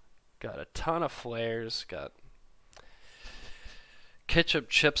 Got a ton of flares, got ketchup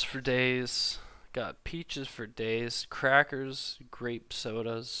chips for days, got peaches for days, crackers, grape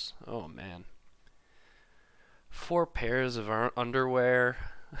sodas. Oh man. 4 pairs of underwear.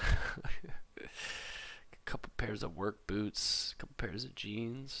 A couple pairs of work boots, a couple pairs of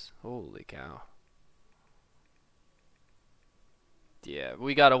jeans. Holy cow. Yeah,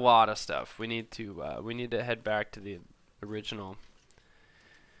 we got a lot of stuff. We need to head back to the original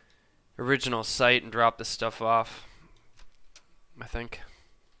site and drop this stuff off, I think.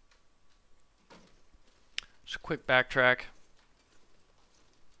 Just a quick backtrack.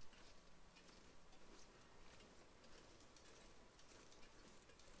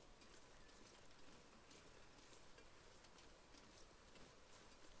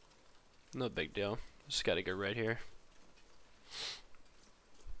 No big deal. Just gotta get right here.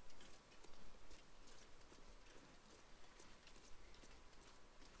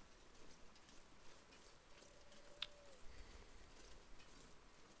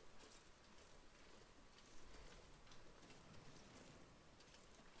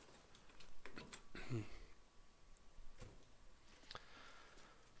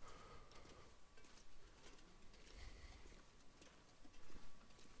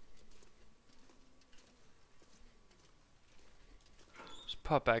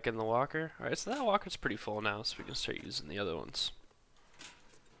 Pop back in the walker. Alright, so that walker's pretty full now, so we can start using the other ones.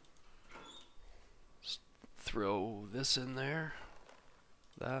 Just throw this in there.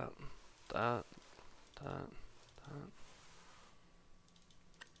 That.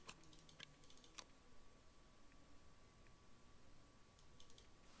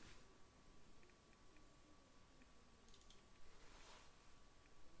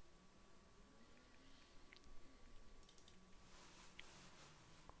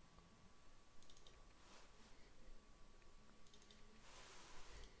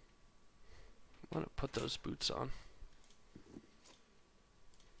 I want to put those boots on.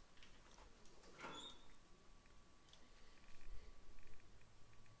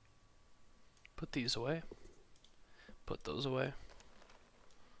 Put these away. Put those away.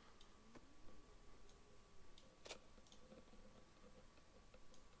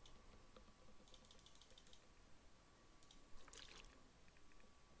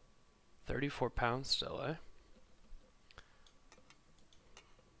 £34 still, eh?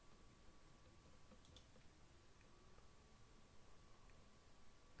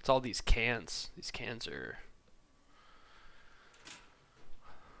 It's all these cans. These cans are...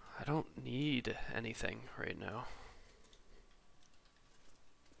 I don't need anything right now.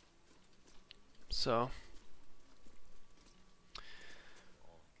 So...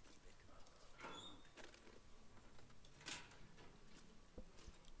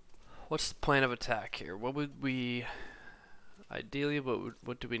 what's the plan of attack here? What would we... ideally,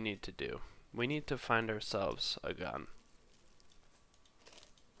 what do we need to do? We need to find ourselves a gun.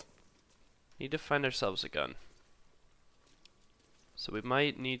 Need to find ourselves a gun. So we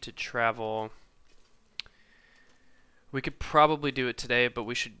might need to travel. We could probably do it today, but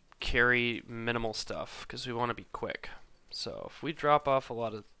we should carry minimal stuff because we want to be quick. So if we drop off a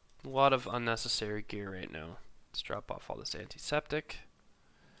lot of unnecessary gear right now, let's drop off all this antiseptic.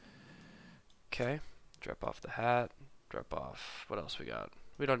 Okay, drop off the hat. Drop off. What else we got?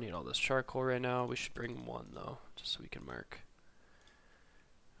 We don't need all this charcoal right now. We should bring 1 though, just so we can mark.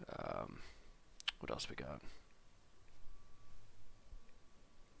 What else we got?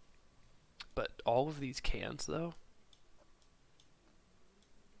 But all of these cans, though,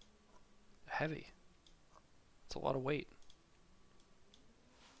 heavy. It's a lot of weight.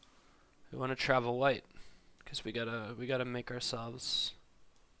 We want to travel light, because we gotta make ourselves.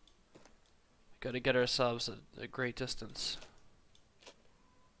 We gotta get ourselves a great distance.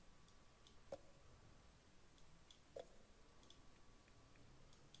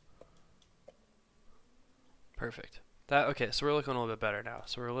 Perfect. Okay, so we're looking a little bit better now.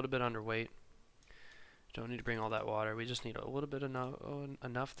 So we're a little bit underweight. Don't need to bring all that water. We just need a little bit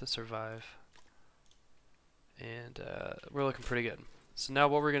enough to survive. And we're looking pretty good. So now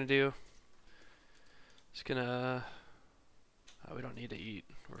what we're going to do is gonna... Oh, we don't need to eat.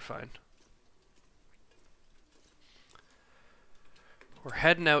 We're fine. We're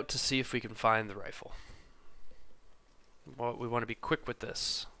heading out to see if we can find the rifle. Well, we want to be quick with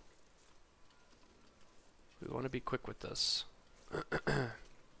this. We want to be quick with this.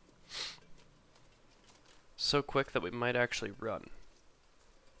 So quick that we might actually run.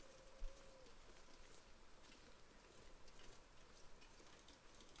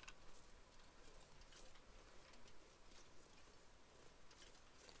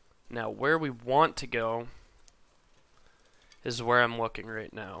 Now, where we want to go is where I'm looking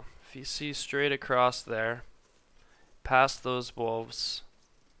right now. If you see straight across there, past those wolves,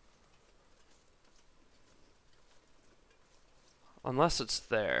 unless it's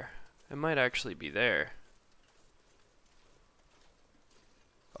there, it might actually be there.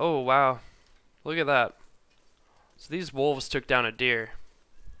 Oh, wow. Look at that. So these wolves took down a deer.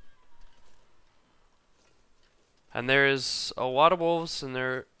 And there's a lot of wolves, and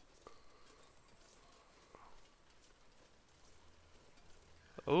they're...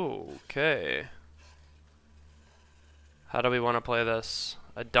 Okay. How do we want to play this?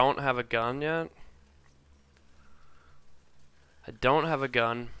 I don't have a gun yet. I don't have a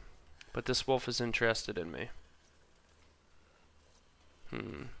gun, but this wolf is interested in me.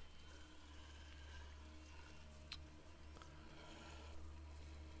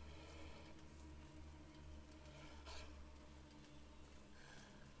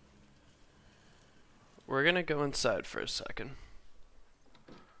 We're gonna go inside for a second.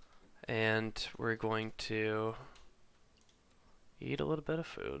 And we're going to eat a little bit of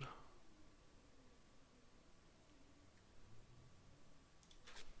food.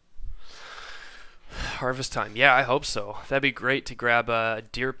 Harvest time. Yeah, I hope so. That'd be great to grab a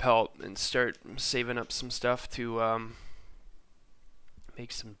deer pelt and start saving up some stuff to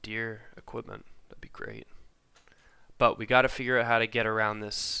make some deer equipment. That'd be great. But we got to figure out how to get around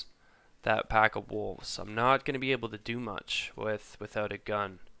that pack of wolves. I'm not going to be able to do much without a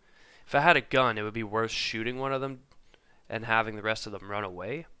gun. If I had a gun, it would be worth shooting one of them and having the rest of them run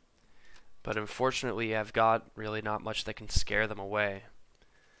away. But unfortunately, I've got really not much that can scare them away.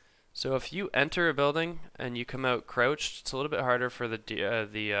 So if you enter a building and you come out crouched, it's a little bit harder for the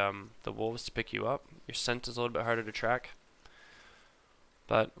wolves to pick you up. Your scent is a little bit harder to track.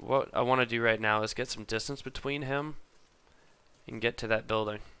 But what I want to do right now is get some distance between him and get to that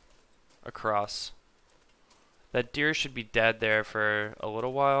building across. That deer should be dead there for a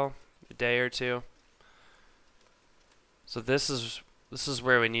little while, a day or two. So this is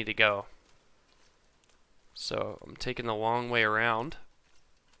where we need to go. So I'm taking the long way around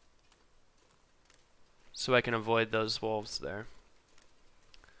so I can avoid those wolves there.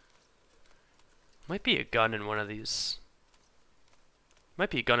 Might be a gun in one of these. Might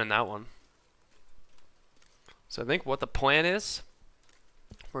be a gun in that one. So I think what the plan is,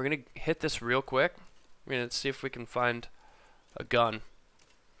 we're going to hit this real quick. We're going to see if we can find a gun.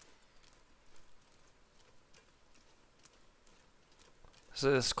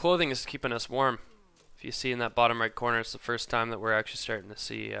 So this clothing is keeping us warm. If you see in that bottom right corner, it's the first time that we're actually starting to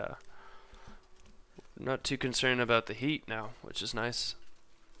see not too concerned about the heat now, which is nice.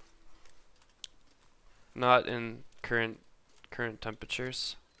 Not in current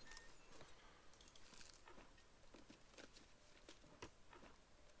temperatures.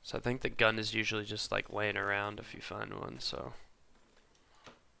 So I think the gun is usually just like laying around if you find one, so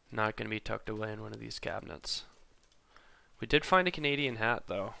not going to be tucked away in one of these cabinets. We did find a Canadian hat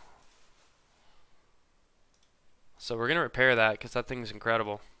though. So we're going to repair that because that thing's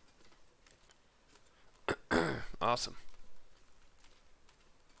incredible. Awesome.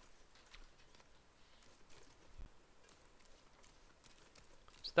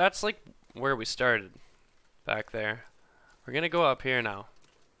 So that's like where we started back there. We're going to go up here now.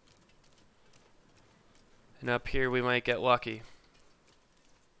 And up here we might get lucky.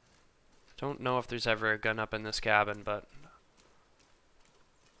 Don't know if there's ever a gun up in this cabin, but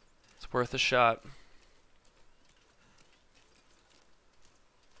it's worth a shot.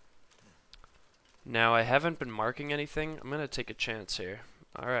 Now I haven't been marking anything. I'm going to take a chance here.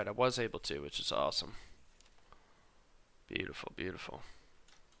 Alright, I was able to, which is awesome. Beautiful, beautiful.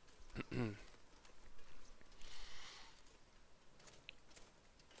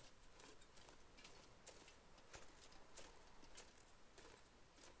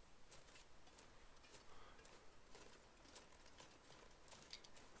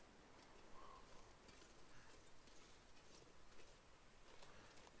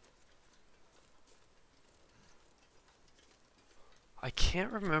 I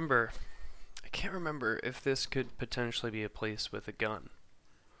can't remember. I can't remember if this could potentially be a place with a gun.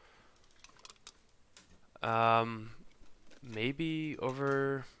 Maybe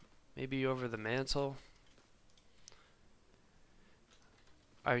over the mantle.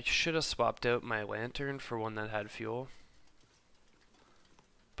 I should have swapped out my lantern for one that had fuel,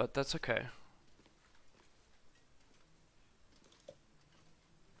 but that's okay.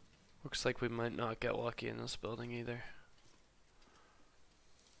 Looks like we might not get lucky in this building either.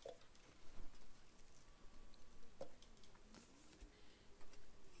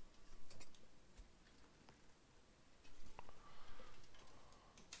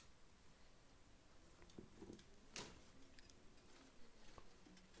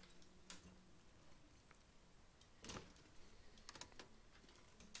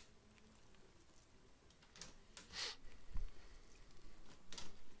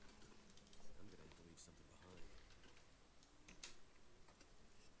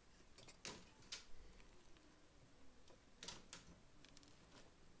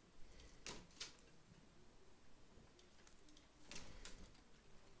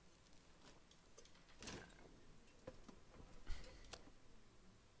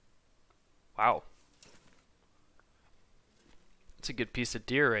 Wow. That's a good piece of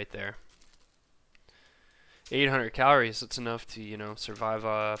deer right there. 800 calories, that's enough to, you know, survive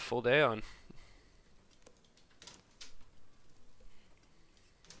a full day on.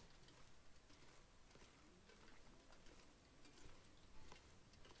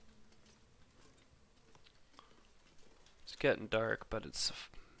 It's getting dark, but it's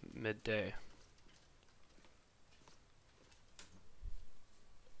midday.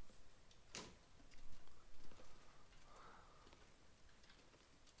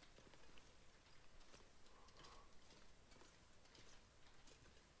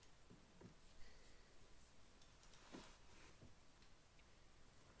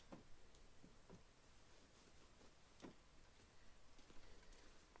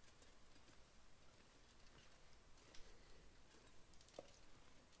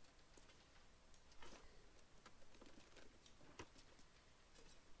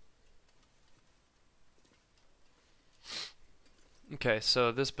 Okay,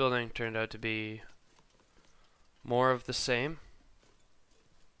 so this building turned out to be more of the same.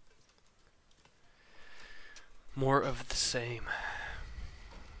 More of the same.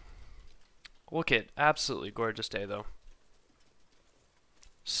 Look at absolutely gorgeous day though.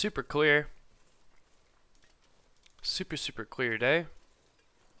 Super clear. Super clear day.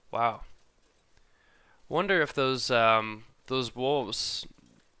 Wow. Wonder if those wolves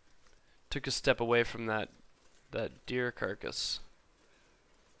took a step away from that deer carcass.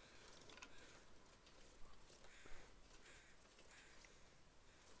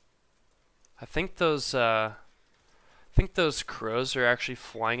 I think those crows are actually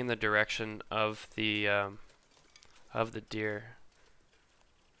flying in the direction of the deer.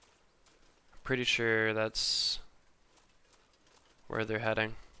 I'm pretty sure that's where they're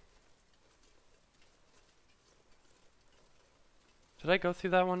heading. Did I go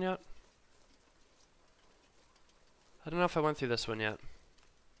through that one yet? I don't know if I went through this one yet.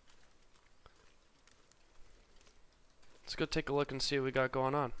 Let's go take a look and see what we got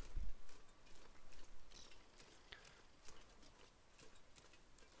going on.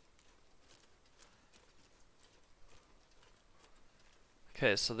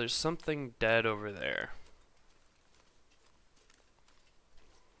 Okay, so there's something dead over there.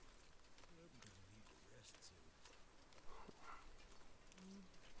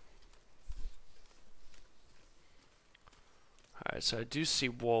 Alright, so I do see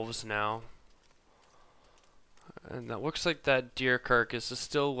wolves now. And that looks like that deer carcass is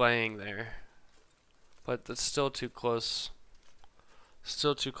still laying there. But that's still too close.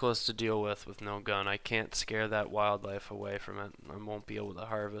 Still too close to deal with no gun. I can't scare that wildlife away from it. I won't be able to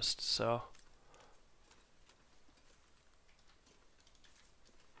harvest, so.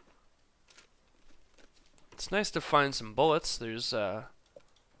 It's nice to find some bullets. There's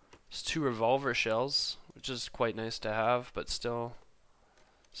 2 revolver shells, which is quite nice to have, but still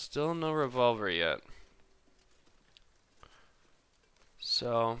no revolver yet.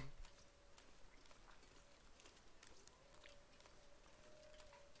 So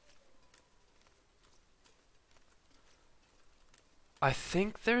I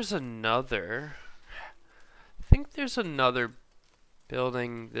think there's another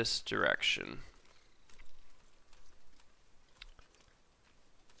building this direction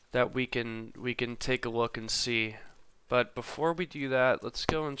that we can take a look and see. But before we do that, let's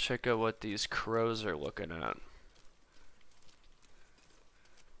go and check out what these crows are looking at.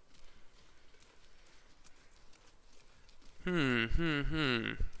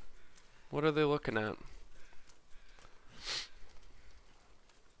 What are they looking at?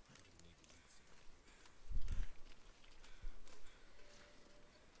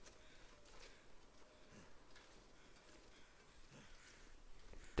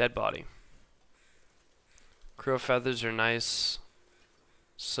 Dead body. Crow feathers are nice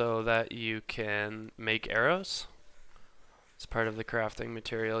so that you can make arrows. It's part of the crafting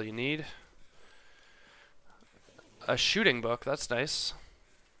material you need. A shooting book, that's nice.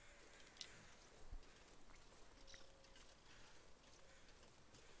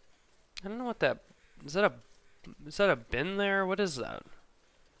 I don't know what that is. Is that a bin there? What is that?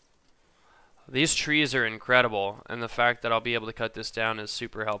 These trees are incredible, and the fact that I'll be able to cut this down is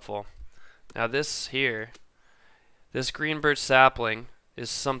super helpful. Now this here, this green birch sapling is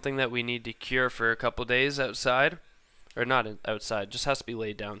something that we need to cure for a couple days outside, or not outside, just has to be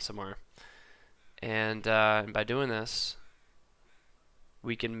laid down somewhere. And by doing this,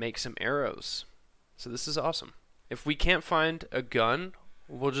 we can make some arrows. So this is awesome. If we can't find a gun,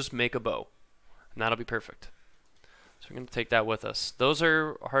 we'll just make a bow, and that'll be perfect. So we're going to take that with us. Those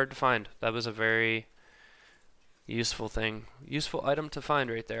are hard to find. That was a very useful thing, useful item to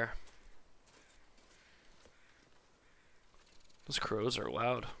find right there. Those crows are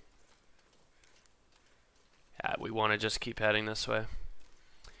loud. Yeah, we want to just keep heading this way.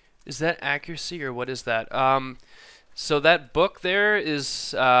 Is that accuracy or what is that? So that book there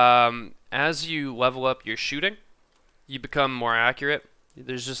is as you level up your shooting, you become more accurate.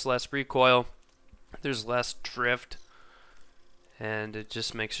 There's just less recoil. There's less drift. And it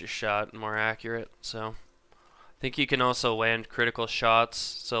just makes your shot more accurate. So I think you can also land critical shots.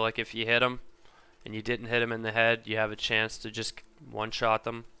 So like if you hit them and you didn't hit them in the head, you have a chance to just one-shot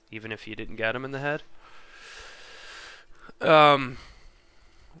them, even if you didn't get them in the head.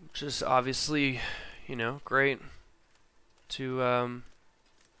 Which is obviously, you know, great to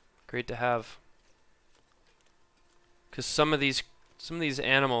have. Because some of these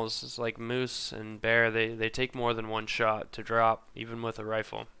animals, like moose and bear, they take more than one shot to drop, even with a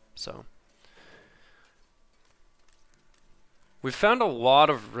rifle. So we've found a lot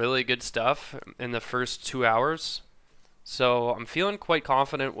of really good stuff in the first 2 hours. So I'm feeling quite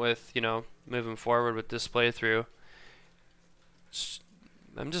confident with, you know, moving forward with this playthrough.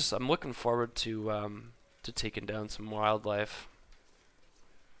 I'm looking forward to taking down some wildlife.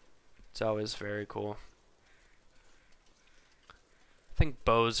 It's always very cool. I think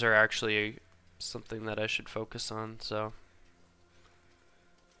bows are actually something that I should focus on, so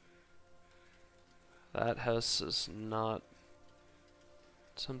that house is not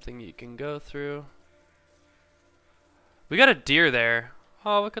something you can go through. We got a deer there.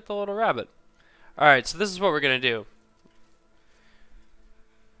 Oh, look at the little rabbit. Alright, so this is what we're gonna do.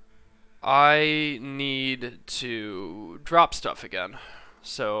 I need to drop stuff again.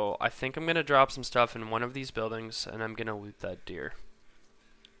 So I think I'm gonna drop some stuff in one of these buildings and I'm gonna loot that deer.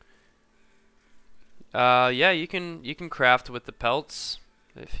 Yeah, you can craft with the pelts.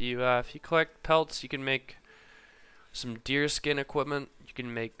 If you collect pelts, you can make some deer skin equipment. You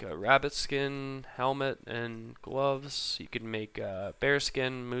can make a rabbit skin, helmet, and gloves. You can make bear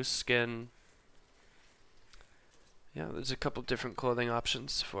skin, moose skin. Yeah, there's a couple different clothing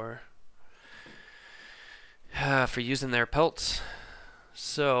options for using their pelts.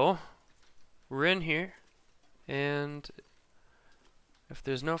 So we're in here, and if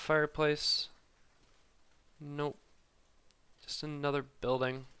there's no fireplace, nope, just another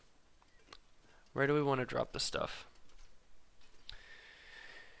building. Where do we want to drop the stuff?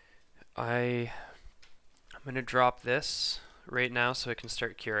 I'm gonna drop this right now so I can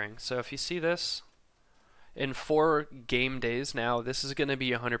start curing. So if you see this, in 4 game days now, this is gonna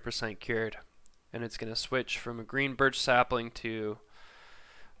be 100% cured, and it's gonna switch from a green birch sapling to,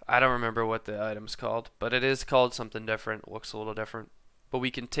 I don't remember what the item's called, but it is called something different. It looks a little different. But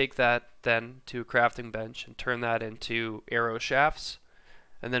we can take that then to a crafting bench and turn that into arrow shafts,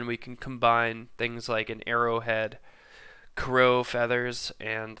 and then we can combine things like an arrowhead, crow feathers,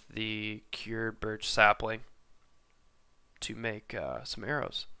 and the cured birch sapling to make some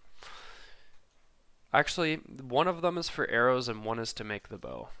arrows. Actually, one of them is for arrows and one is to make the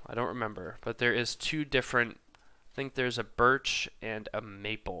bow. I don't remember, but there is 2 different, I think there's a birch and a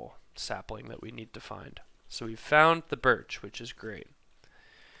maple sapling that we need to find. So we found the birch, which is great.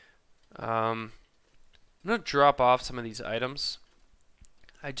 I'm going to drop off some of these items.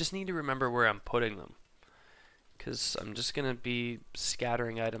 I just need to remember where I'm putting them, because I'm just going to be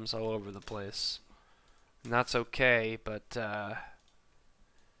scattering items all over the place. And that's okay, but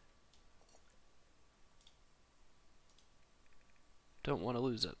don't want to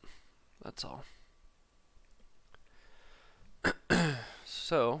lose it. That's all.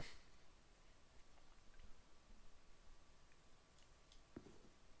 So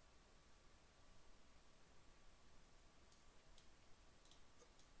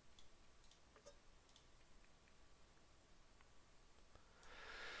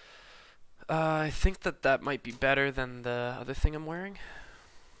I think that might be better than the other thing I'm wearing.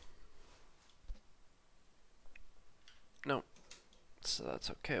 No. So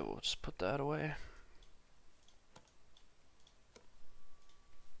that's okay. We'll just put that away.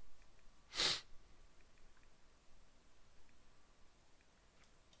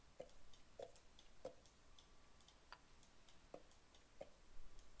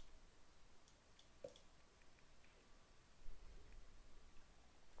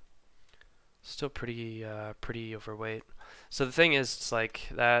 Still pretty overweight. So the thing is, it's like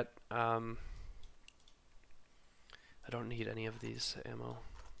that. I don't need any of these ammo,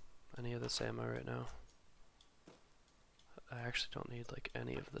 any of this ammo right now. I actually don't need like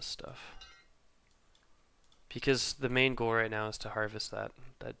any of this stuff because the main goal right now is to harvest that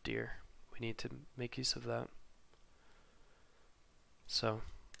deer. We need to make use of that. So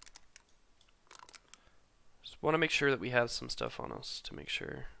just want to make sure that we have some stuff on us to make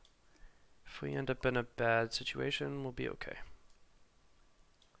sure. If we end up in a bad situation, we'll be okay.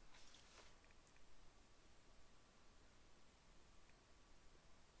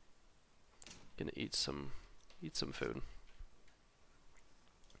 Gonna eat some food.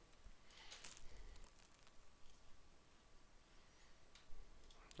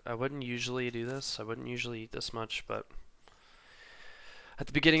 I wouldn't usually do this. I wouldn't usually eat this much, but at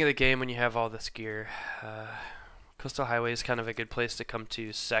the beginning of the game when you have all this gear, Coastal Highway is kind of a good place to come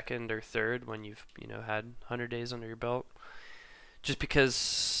to second or third when you've had 100 days under your belt. Just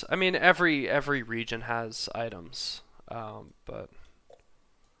because, I mean, every region has items, but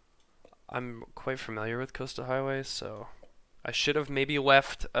I'm quite familiar with Coastal Highway, so I should have maybe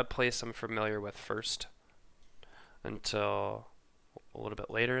left a place I'm familiar with first until a little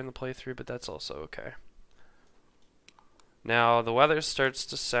bit later in the playthrough, but that's also okay. Now the weather starts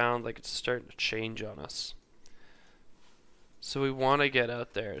to sound like it's starting to change on us. So we want to get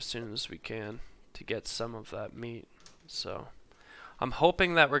out there as soon as we can to get some of that meat. So I'm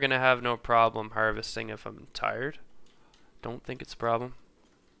hoping that we're going to have no problem harvesting if I'm tired. Don't think it's a problem.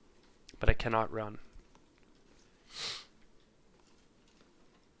 But I cannot run.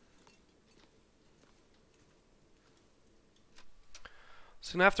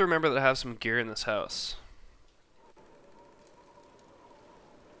 So I'm going to have to remember that I have some gear in this house.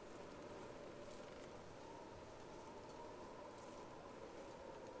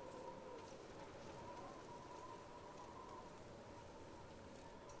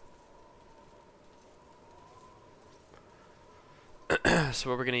 So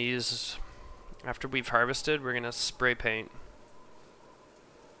what we're going to use is, after we've harvested, we're going to spray paint.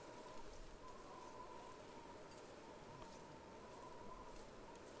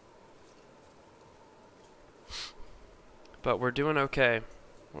 But we're doing okay.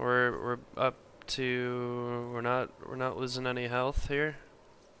 We're up to, we're not losing any health here.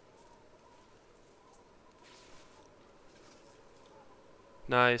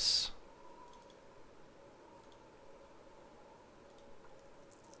 Nice.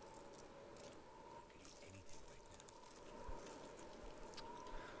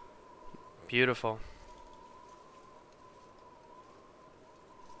 Beautiful.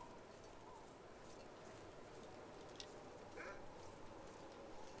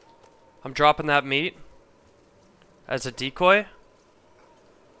 I'm dropping that meat as a decoy,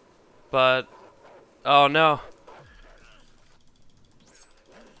 but oh no.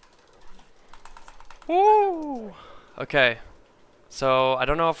 Woo! Okay, so I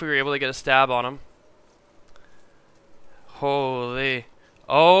don't know if we were able to get a stab on him. Holy.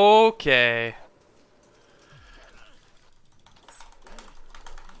 Okay.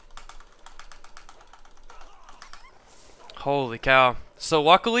 Holy cow. So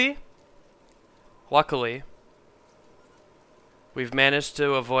luckily, we've managed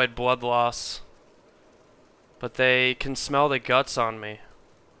to avoid blood loss. But they can smell the guts on me.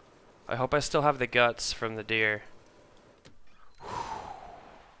 I hope I still have the guts from the deer.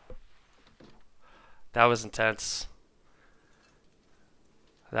 That was intense.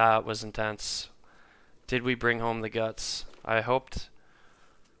 That was intense. Did we bring home the guts? I hoped.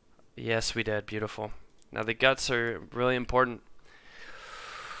 Yes, we did. Beautiful. Now the guts are really important.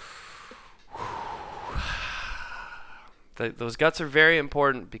 Those guts are very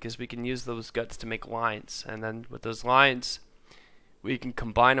important because we can use those guts to make lines. And then with those lines, we can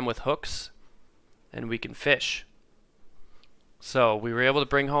combine them with hooks and we can fish. So we were able to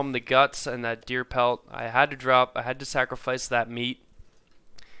bring home the guts and that deer pelt. I had to sacrifice that meat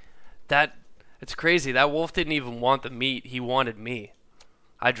It's crazy. That wolf didn't even want the meat. He wanted me.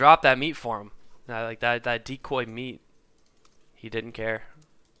 I dropped that meat for him. Like that decoy meat. He didn't care.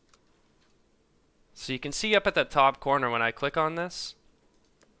 So you can see up at that top corner when I click on this.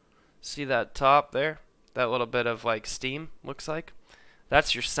 See that top there? That little bit of like steam looks like?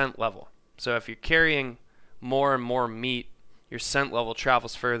 That's your scent level. So if you're carrying more and more meat, your scent level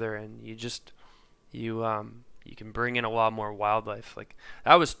travels further, and you can bring in a lot more wildlife. Like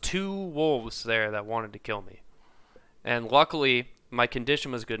that was 2 wolves there that wanted to kill me. And luckily my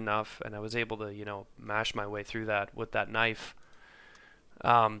condition was good enough and I was able to, you know, mash my way through that with that knife.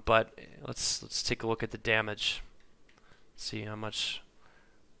 But let's take a look at the damage. See how much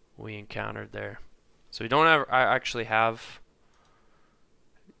we encountered there. So we don't have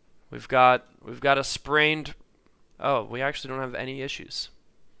we've got a sprained. Oh, we actually don't have any issues.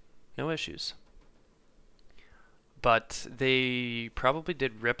 No issues. But they probably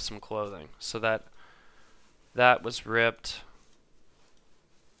did rip some clothing, so that was ripped.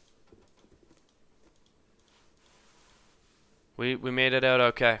 We made it out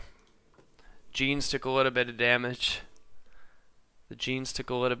okay. Jeans took a little bit of damage. The jeans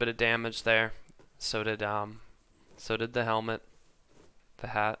took a little bit of damage there. So did the helmet, the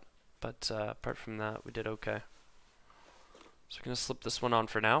hat. But apart from that, we did okay. So we're gonna slip this one on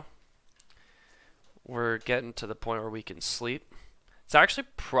for now. We're getting to the point where we can sleep. It's actually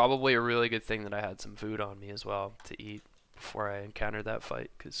probably a really good thing that I had some food on me as well to eat before I encountered that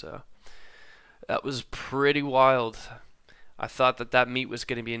fight, because that was pretty wild. I thought that meat was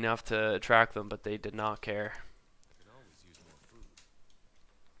going to be enough to attract them, but they did not care.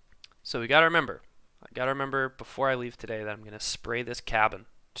 So we gotta remember. I gotta remember before I leave today that I'm gonna spray this cabin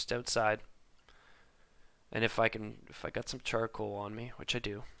just outside. And if I got some charcoal on me, which I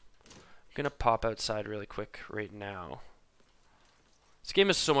do, I'm gonna pop outside really quick right now. This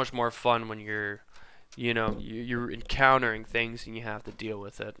game is so much more fun when you're encountering things and you have to deal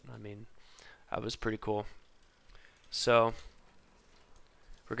with it. I mean, that was pretty cool. So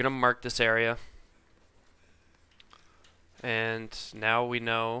we're gonna mark this area, and now we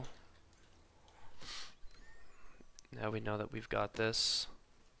know that we've got this.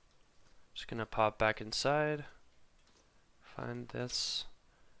 Just gonna pop back inside, find this,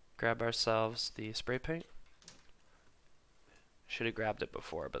 grab ourselves the spray paint. Should have grabbed it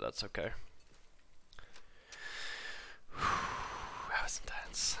before, but that's okay. That was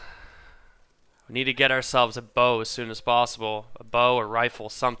intense. We need to get ourselves a bow as soon as possible. A bow, a rifle,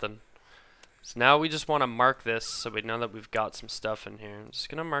 something. So now we just want to mark this so we know that we've got some stuff in here. I'm just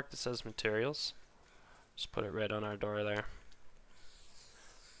going to mark this as materials. Just put it right on our door there.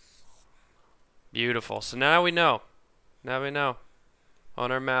 Beautiful. So now we know. Now we know.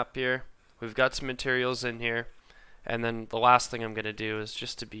 On our map here, we've got some materials in here. And then the last thing I'm going to do is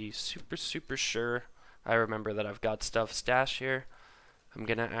just to be super, super sure I remember that I've got stuff stashed here. I'm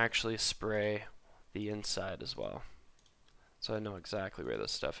going to actually spray the inside as well. So I know exactly where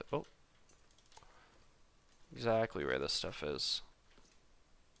this stuff is. Oh. Exactly where this stuff is.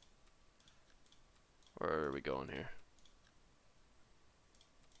 Where are we going here?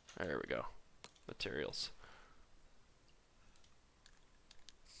 There we go. Materials.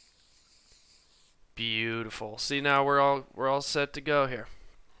 Beautiful. See, now we're all set to go here.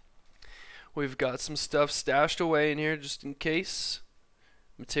 We've got some stuff stashed away in here just in case.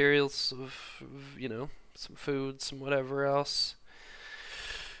 Materials of you know, some food, some whatever else.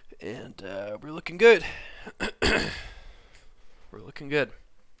 And we're looking good. We're looking good.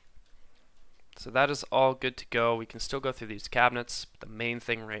 So that is all good to go. We can still go through these cabinets. But the main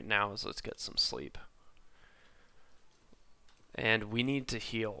thing right now is let's get some sleep. And we need to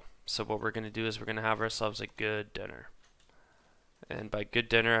heal. So what we're going to do is we're going to have ourselves a good dinner. And by good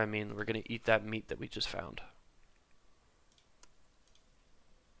dinner, I mean we're going to eat that meat that we just found.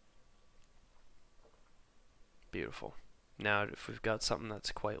 Beautiful. Now, if we've got something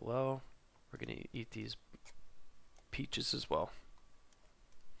that's quite low, we're going to eat these peaches as well.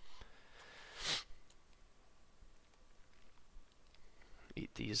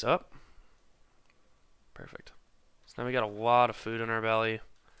 Eat these up. Perfect. So now we got a lot of food in our belly.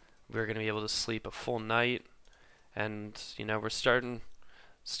 We're going to be able to sleep a full night. And, you know, we're starting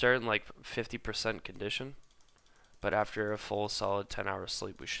like 50% condition. But after a full solid 10 hours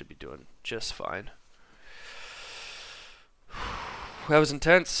sleep, we should be doing just fine. That was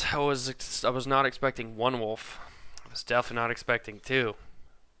intense. I was not expecting one wolf. I was definitely not expecting two.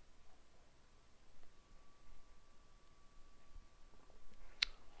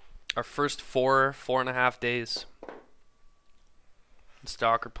 Our first 4.5 days.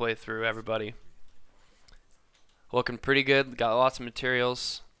 Stalker playthrough, everybody. Looking pretty good. Got lots of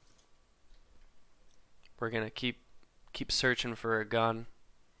materials. We're gonna keep searching for a gun.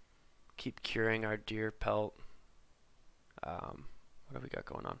 Keep curing our deer pelt. What have we got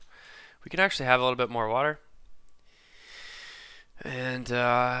going on? We can actually have a little bit more water. And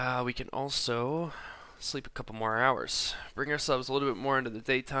we can also sleep a couple more hours. Bring ourselves a little bit more into the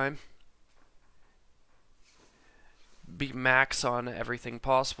daytime. Be max on everything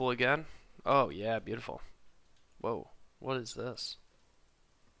possible again. Oh yeah, beautiful. Whoa, what is this?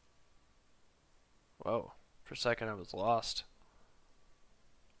 Whoa, for a second I was lost.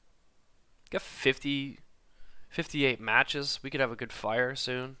 Got 58 matches. We could have a good fire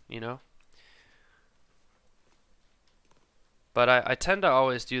soon, you know. But I tend to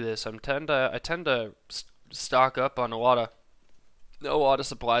always do this. I tend to stock up on a lot of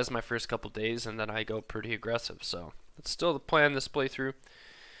supplies my first couple days, and then I go pretty aggressive. So that's still the plan this playthrough.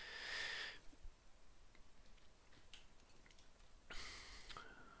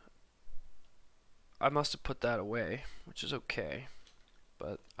 I must have put that away, which is okay.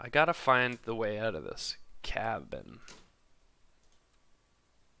 But I gotta find the way out of this cabin.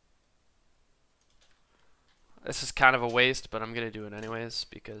 This is kind of a waste, but I'm gonna do it anyways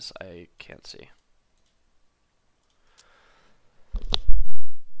because I can't see.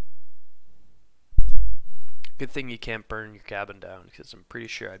 Good thing you can't burn your cabin down because I'm pretty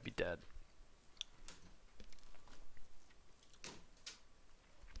sure I'd be dead.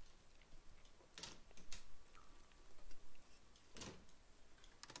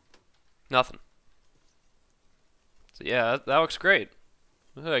 Nothing. So yeah, that looks great.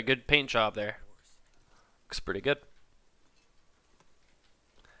 A good paint job there. Looks pretty good.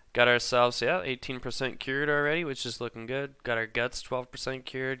 Got ourselves, yeah, 18% cured already, which is looking good. Got our guts 12%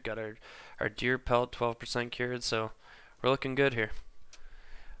 cured. Got our deer pelt 12% cured, so we're looking good here.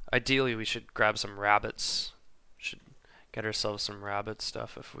 Ideally, we should grab some rabbits. Should get ourselves some rabbit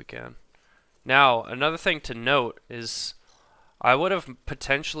stuff if we can. Now, another thing to note is I would have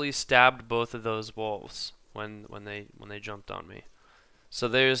potentially stabbed both of those wolves when they jumped on me. So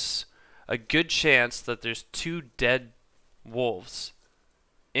there's a good chance that there's 2 dead wolves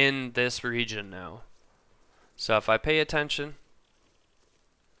in this region now. So if I pay attention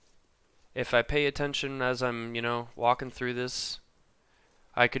as I'm, you know, walking through this,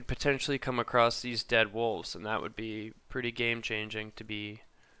 I could potentially come across these dead wolves, and that would be pretty game changing to be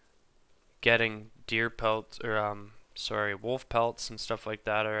getting deer pelts or wolf pelts and stuff like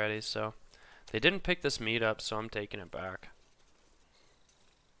that already. So they didn't pick this meat up, so I'm taking it back.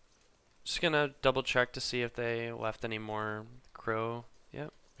 Just gonna double check to see if they left any more crow.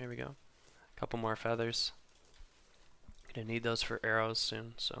 Yep, here we go. A couple more feathers. Gonna need those for arrows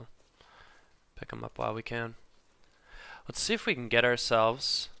soon, so pick them up while we can. Let's see if we can get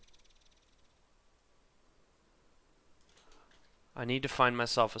ourselves. I need to find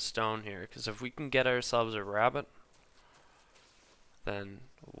myself a stone here, because if we can get ourselves a rabbit, then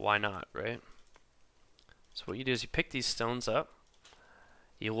why not, right? So what you do is you pick these stones up.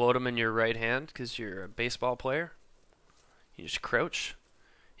 You load them in your right hand because you're a baseball player. You just crouch.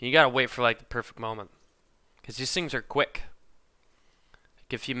 And you gotta wait for like the perfect moment, because these things are quick.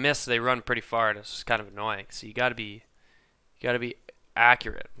 Like if you miss, they run pretty far, and it's just kind of annoying. So you gotta be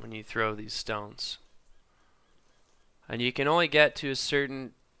accurate when you throw these stones. And you can only get to a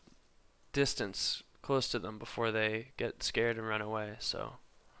certain distance close to them before they get scared and run away. So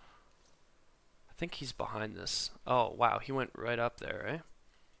I think he's behind this. Oh wow, he went right up there, right?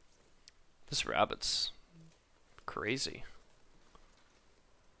 This rabbit's crazy.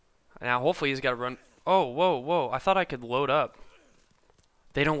 Now hopefully he's got to run. Oh, whoa, whoa. I thought I could load up.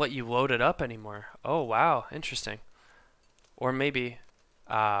 They don't let you load it up anymore. Oh, wow. Interesting. Or maybe.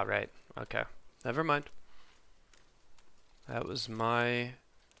 Ah, right. Okay. Never mind. That was my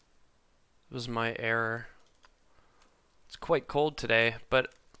error. It's quite cold today,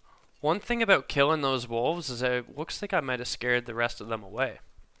 but one thing about killing those wolves is that it looks like I might have scared the rest of them away.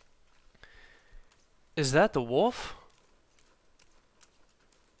 Is that the wolf?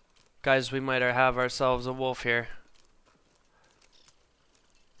 Guys, we might have ourselves a wolf here.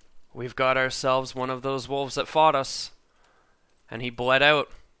 We've got ourselves one of those wolves that fought us, and he bled out.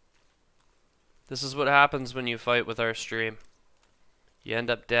 This is what happens when you fight with our stream. You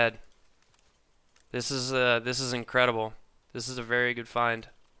end up dead. This is incredible. This is a very good find.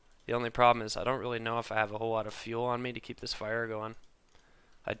 The only problem is I don't really know if I have a whole lot of fuel on me to keep this fire going.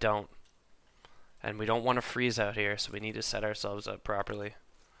 I don't. And we don't want to freeze out here, so we need to set ourselves up properly.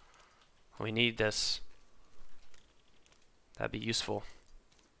 We need this. That'd be useful.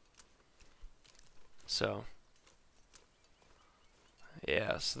 So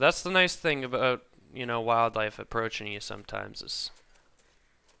yeah, so that's the nice thing about, you know, wildlife approaching you sometimes is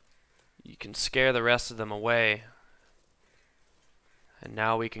you can scare the rest of them away. And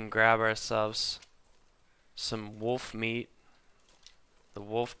now we can grab ourselves some wolf meat, the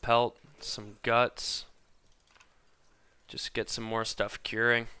wolf pelt, some guts. Just get some more stuff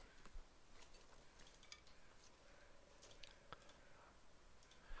curing.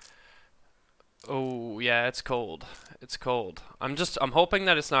 Oh, yeah, it's cold. It's cold. I'm hoping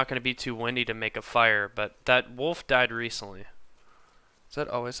that it's not going to be too windy to make a fire, but that wolf died recently. Does that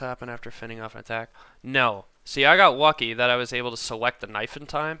always happen after fending off an attack? No. See, I got lucky that I was able to select the knife in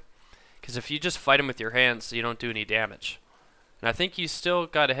time, because if you just fight him with your hands, you don't do any damage. And I think you still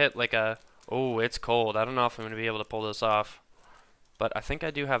got to hit like a... Oh, it's cold. I don't know if I'm going to be able to pull this off. But I think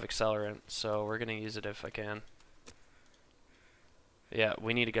I do have accelerant, so we're going to use it if I can. Yeah,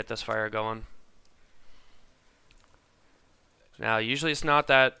 we need to get this fire going. Now, usually it's not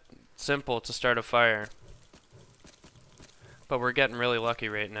that simple to start a fire. But we're getting really lucky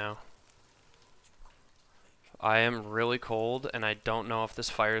right now. I am really cold, and I don't know if this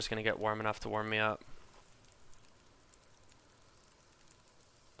fire is going to get warm enough to warm me up.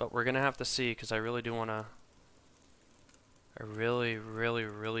 But we're going to have to see, because I really do want to... I really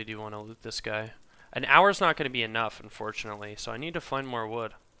do want to loot this guy. An hour's not going to be enough, unfortunately, so I need to find more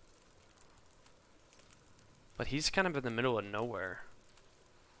wood. But he's kind of in the middle of nowhere.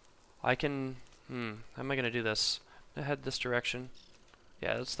 I can... how am I going to do this? I'm going to head this direction.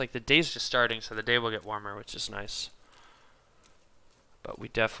 Yeah, it's like the day's just starting, so the day will get warmer, which is nice. But we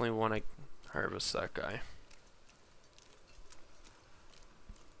definitely want to harvest that guy.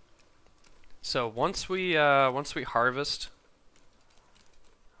 So once we harvest,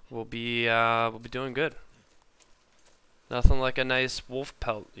 we'll be doing good. Nothing like a nice wolf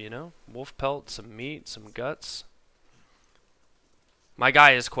pelt, you know? Wolf pelt, some meat, some guts. My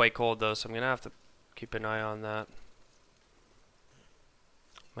guy is quite cold though, so I'm gonna have to keep an eye on that.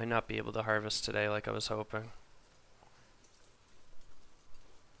 Might not be able to harvest today like I was hoping.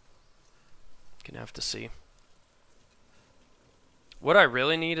 Gonna have to see. What I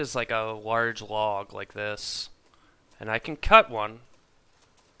really need is like a large log like this. And I can cut one.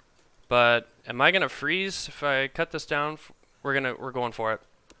 But am I gonna freeze if I cut this down? We're going for it.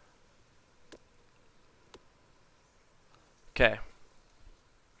 Okay.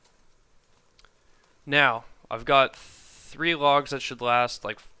 Now, I've got 3 logs that should last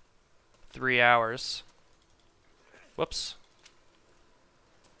like 3 hours. Whoops.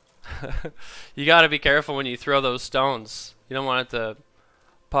 You gotta be careful when you throw those stones. You don't want it to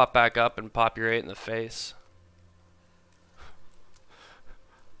pop back up and pop you right in the face.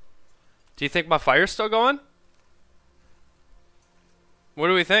 Do you think my fire's still going? What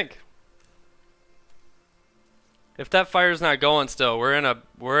do we think? If that fire's not going still, we're in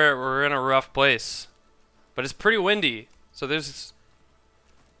a rough place. But it's pretty windy, so it's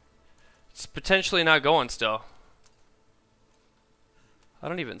potentially not going still. I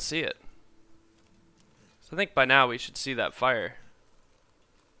don't even see it. So I think by now we should see that fire.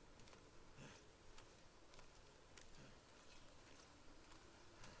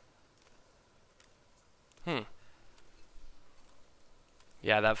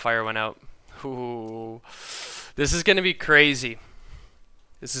 Yeah, that fire went out. Ooh. This is going to be crazy.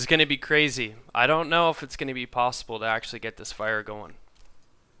 This is going to be crazy. I don't know if it's going to be possible to actually get this fire going.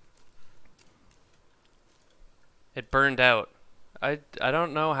 It burned out. I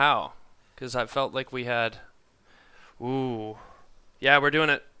don't know how. Because I felt like we had... Ooh. Yeah, we're doing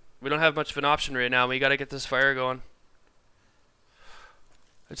it. We don't have much of an option right now. We got to get this fire going.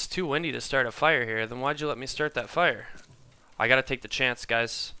 It's too windy to start a fire here. Then why'd you let me start that fire? I got to take the chance,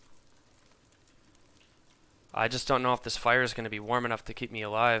 guys. I just don't know if this fire is going to be warm enough to keep me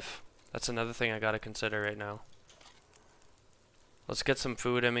alive. That's another thing I got to consider right now. Let's get some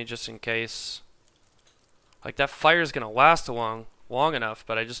food in me just in case. Like, that fire is going to last long enough,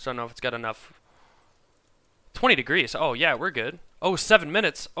 but I just don't know if it's got enough. 20 degrees. Oh, yeah, we're good. Oh, 7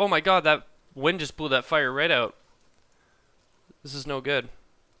 minutes. Oh, my God, that wind just blew that fire right out. This is no good.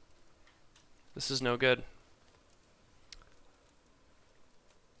 This is no good.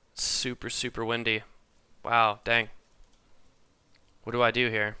 It's super, super windy. Wow, dang. What do I do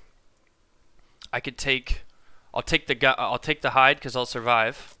here? I could take... I'll take the hide because I'll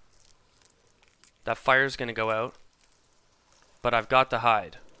survive. That fire's gonna go out. But I've got the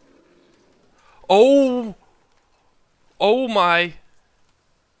hide. Oh! Oh my!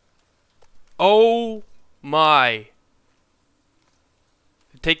 Oh my!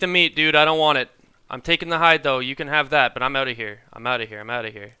 Take the meat, dude. I don't want it. I'm taking the hide though. You can have that, but I'm out of here. I'm out of here. I'm out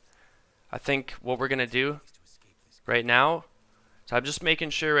of here. I think what we're gonna do right now, so I'm just making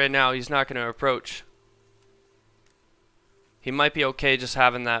sure right now he's not gonna approach. He might be okay just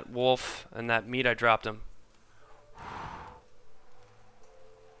having that wolf and that meat I dropped him.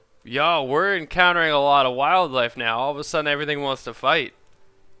 Yo, we're encountering a lot of wildlife now. All of a sudden everything wants to fight.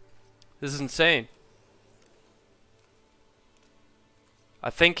 This is insane. I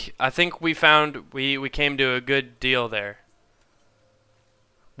think we came to a good deal there.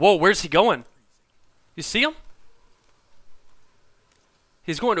 Whoa, where's he going? You see him?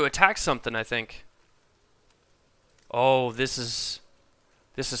 He's going to attack something, I think. Oh, this is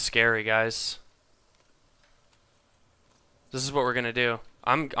scary, guys. This is what we're gonna do.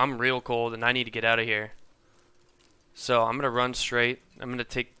 I'm real cold and I need to get out of here. So I'm gonna run straight. I'm gonna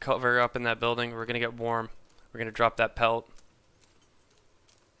take cover up in that building. We're gonna get warm. We're gonna drop that pelt.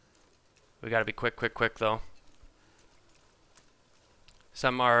 We gotta be quick though. So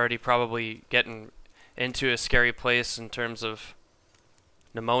I'm already probably getting into a scary place in terms of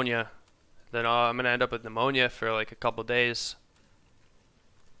pneumonia. Then I'm gonna end up with pneumonia for like a couple days.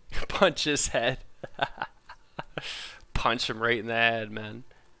 Punch his head. Punch him right in the head, man.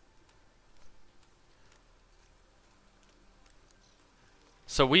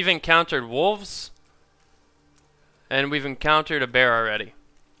 So we've encountered wolves and we've encountered a bear already.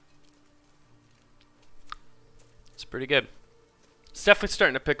 It's pretty good. It's definitely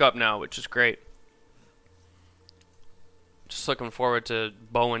starting to pick up now, which is great. Just looking forward to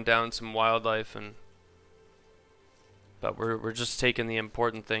bowing down some wildlife, but we're just taking the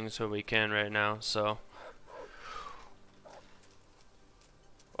important things so we can right now. So,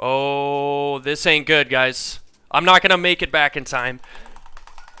 oh, this ain't good, guys. I'm not gonna make it back in time.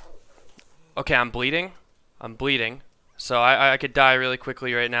 Okay, I'm bleeding. So I could die really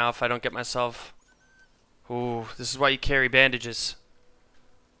quickly right now if I don't get myself. Ooh, this is why you carry bandages.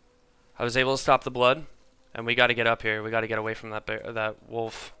 I was able to stop the blood, and we got to get up here. We got to get away from that bear, that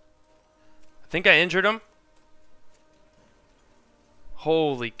wolf. I think I injured him.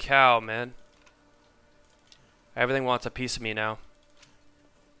 Holy cow, man. Everything wants a piece of me now.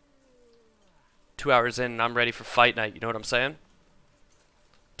 2 hours in, and I'm ready for fight night. You know what I'm saying?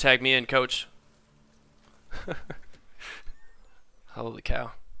 Tag me in, coach. Holy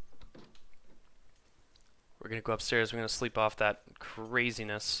cow. We're going to go upstairs. We're going to sleep off that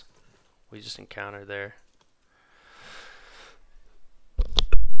craziness we just encountered there.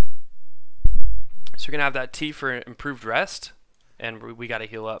 So we're going to have that tea for improved rest, and we got to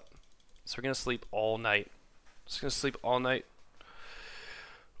heal up. So we're going to sleep all night. Just going to sleep all night.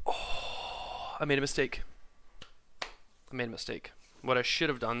 Oh, I made a mistake. What I should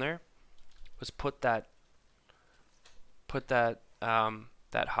have done there was put that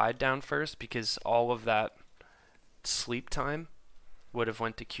hide down first, because all of that sleep time would have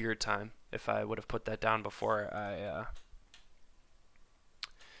went to cure time if I would have put that down before I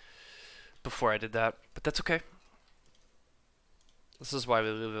did that. But that's okay. This is why we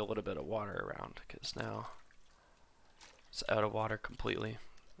leave a little bit of water around, because now it's out of water completely.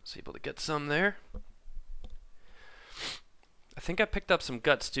 I was able to get some there. I think I picked up some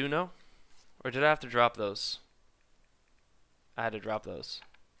guts too, no? Or did I have to drop those? I had to drop those.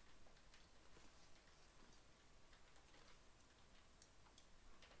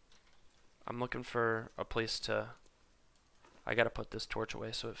 I'm looking for a place to... I gotta put this torch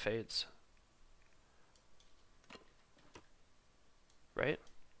away so it fades. Right?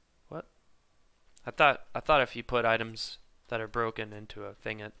 What? I thought if you put items that are broken into a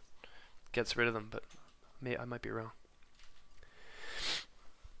thing, it gets rid of them, but I might be wrong.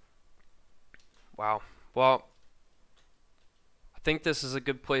 Wow. Well, I think this is a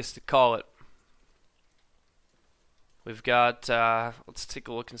good place to call it. We've got, let's take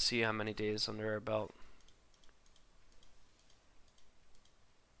a look and see how many days under our belt.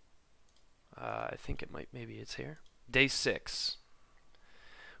 I think maybe it's here. Day 6.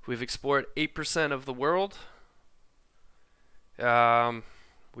 We've explored 8% of the world.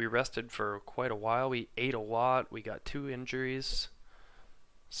 We rested for quite a while. We ate a lot. We got 2 injuries.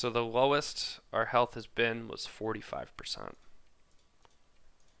 So the lowest our health has been was 45%.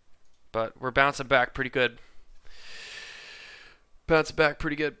 But we're bouncing back pretty good. But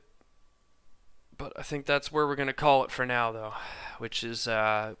I think that's where we're going to call it for now, though, which is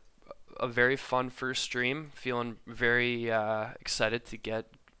a very fun first stream. Feeling very excited to get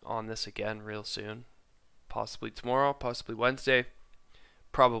on this again real soon. Possibly tomorrow, possibly Wednesday,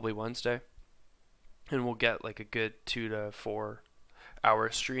 probably Wednesday. And we'll get like a good 2 to 4 hour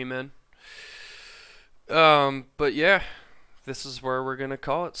stream in. But yeah, this is where we're gonna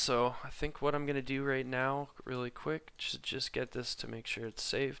call it. So I think what I'm gonna do right now, really quick, just get this to make sure it's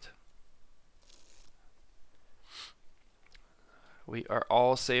saved. We are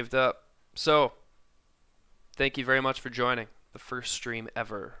all saved up. So thank you very much for joining the first stream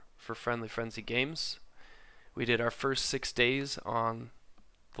ever for Friendly Frenzy Games. We did our first 6 days on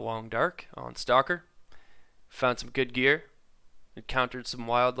the Long Dark, on Stalker. Found some good gear, encountered some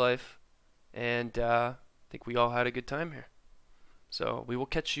wildlife, and I think we all had a good time here. So we will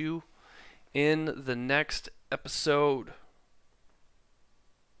catch you in the next episode.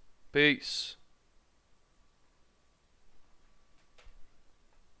 Peace.